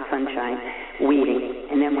blazing hot sunshine, waiting,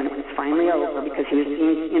 and then when it was finally over, because he was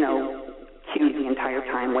being, cued the entire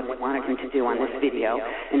time what they wanted him to do on this video.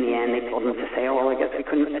 In the end, they told him to say, I guess we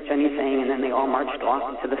couldn't catch anything, and then they all marched off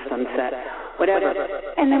into the sunset, whatever.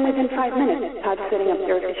 And then within 5 minutes, Todd's sitting up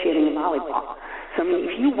there officiating a volleyball. So,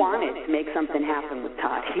 if you wanted to make something happen with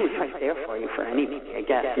Todd, he was right there for you for anything, I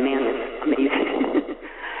guess. Man, it's amazing.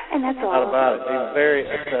 And that's all. Not about it. He's very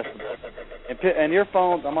accessible. And your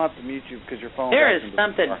phone, I'm going to have to mute you because your phone. There is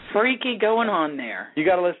something freaky going on there. You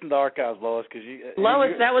got to listen to the archives, Lois, because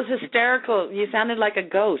Lois, that was hysterical. You sounded like a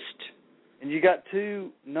ghost. And you got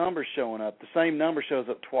two numbers showing up. The same number shows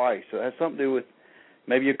up twice, so it has something to do with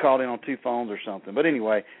maybe you called in on two phones or something. But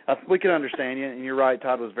anyway, we can understand you, and you're right.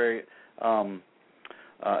 Todd was very accessible.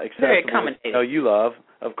 Very accommodating. You love,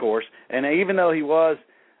 of course. And even though he was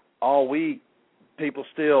all week, people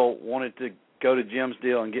still wanted to go to Jim's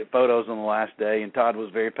deal and get photos on the last day, and Todd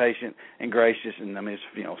was very patient and gracious, and it's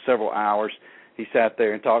several hours he sat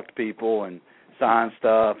there and talked to people and signed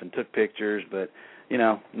stuff and took pictures, but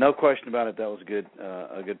no question about it, that was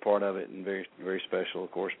a good part of it, and very, very special,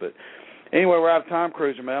 of course. But anyway, we're out of time,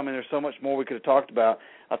 Cruiser Mail. There's so much more we could have talked about.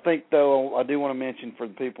 I think, though, I do want to mention for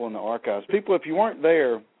the people in the archives, people, if you weren't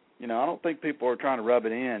there, I don't think people are trying to rub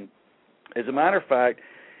it in. As a matter of fact,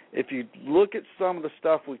 if you look at some of the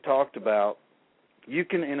stuff we talked about, you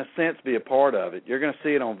can, in a sense, be a part of it. You're going to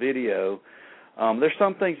see it on video. There's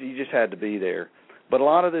some things that you just had to be there. But a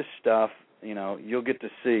lot of this stuff, you'll get to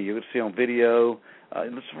see. You'll see on video.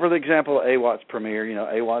 For the example of AWAT's premiere,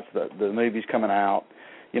 AWAT's, the movie's coming out.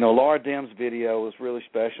 Laura Dem's video was really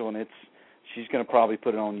special, and she's going to probably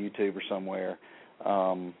put it on YouTube or somewhere. A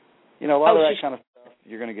lot of that kind of stuff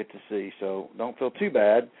you're going to get to see. So don't feel too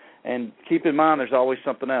bad. And keep in mind there's always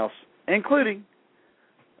something else, including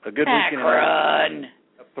a good weekend in a row,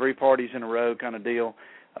 3 parties in a row kind of deal,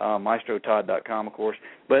 MaestroTodd.com, of course.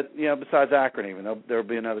 But, besides Akron even, there'll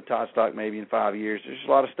be another Toddstock maybe in 5 years. There's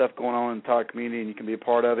a lot of stuff going on in the Todd community, and you can be a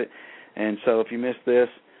part of it. And so if you missed this,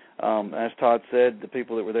 as Todd said, the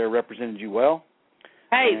people that were there represented you well.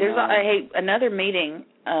 Hey, there's another meeting,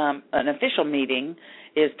 an official meeting,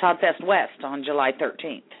 is Toddfest West on July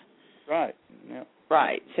 13th. Right, yeah.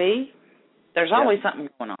 Right. See? There's always something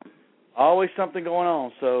going on. Always something going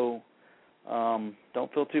on. So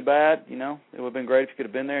don't feel too bad. It would have been great if you could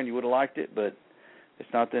have been there and you would have liked it, but it's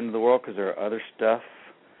not the end of the world because there are other stuff.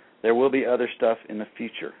 There will be other stuff in the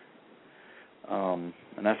future. And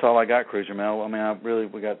that's all I got, Cruiser Mel.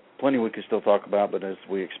 We got plenty we could still talk about, but as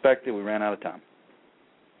we expected, we ran out of time.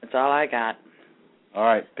 That's all I got. All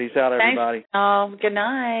right. Peace out, everybody. Thanks. Good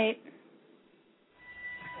night.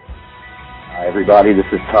 Hi, everybody. This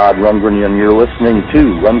is Todd Rundgren, and you're listening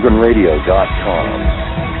to RundgrenRadio.com.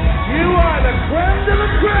 You are the creme de la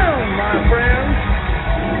creme, my friends.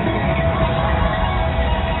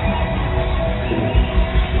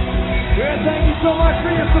 Well, thank you so much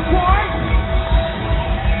for your support.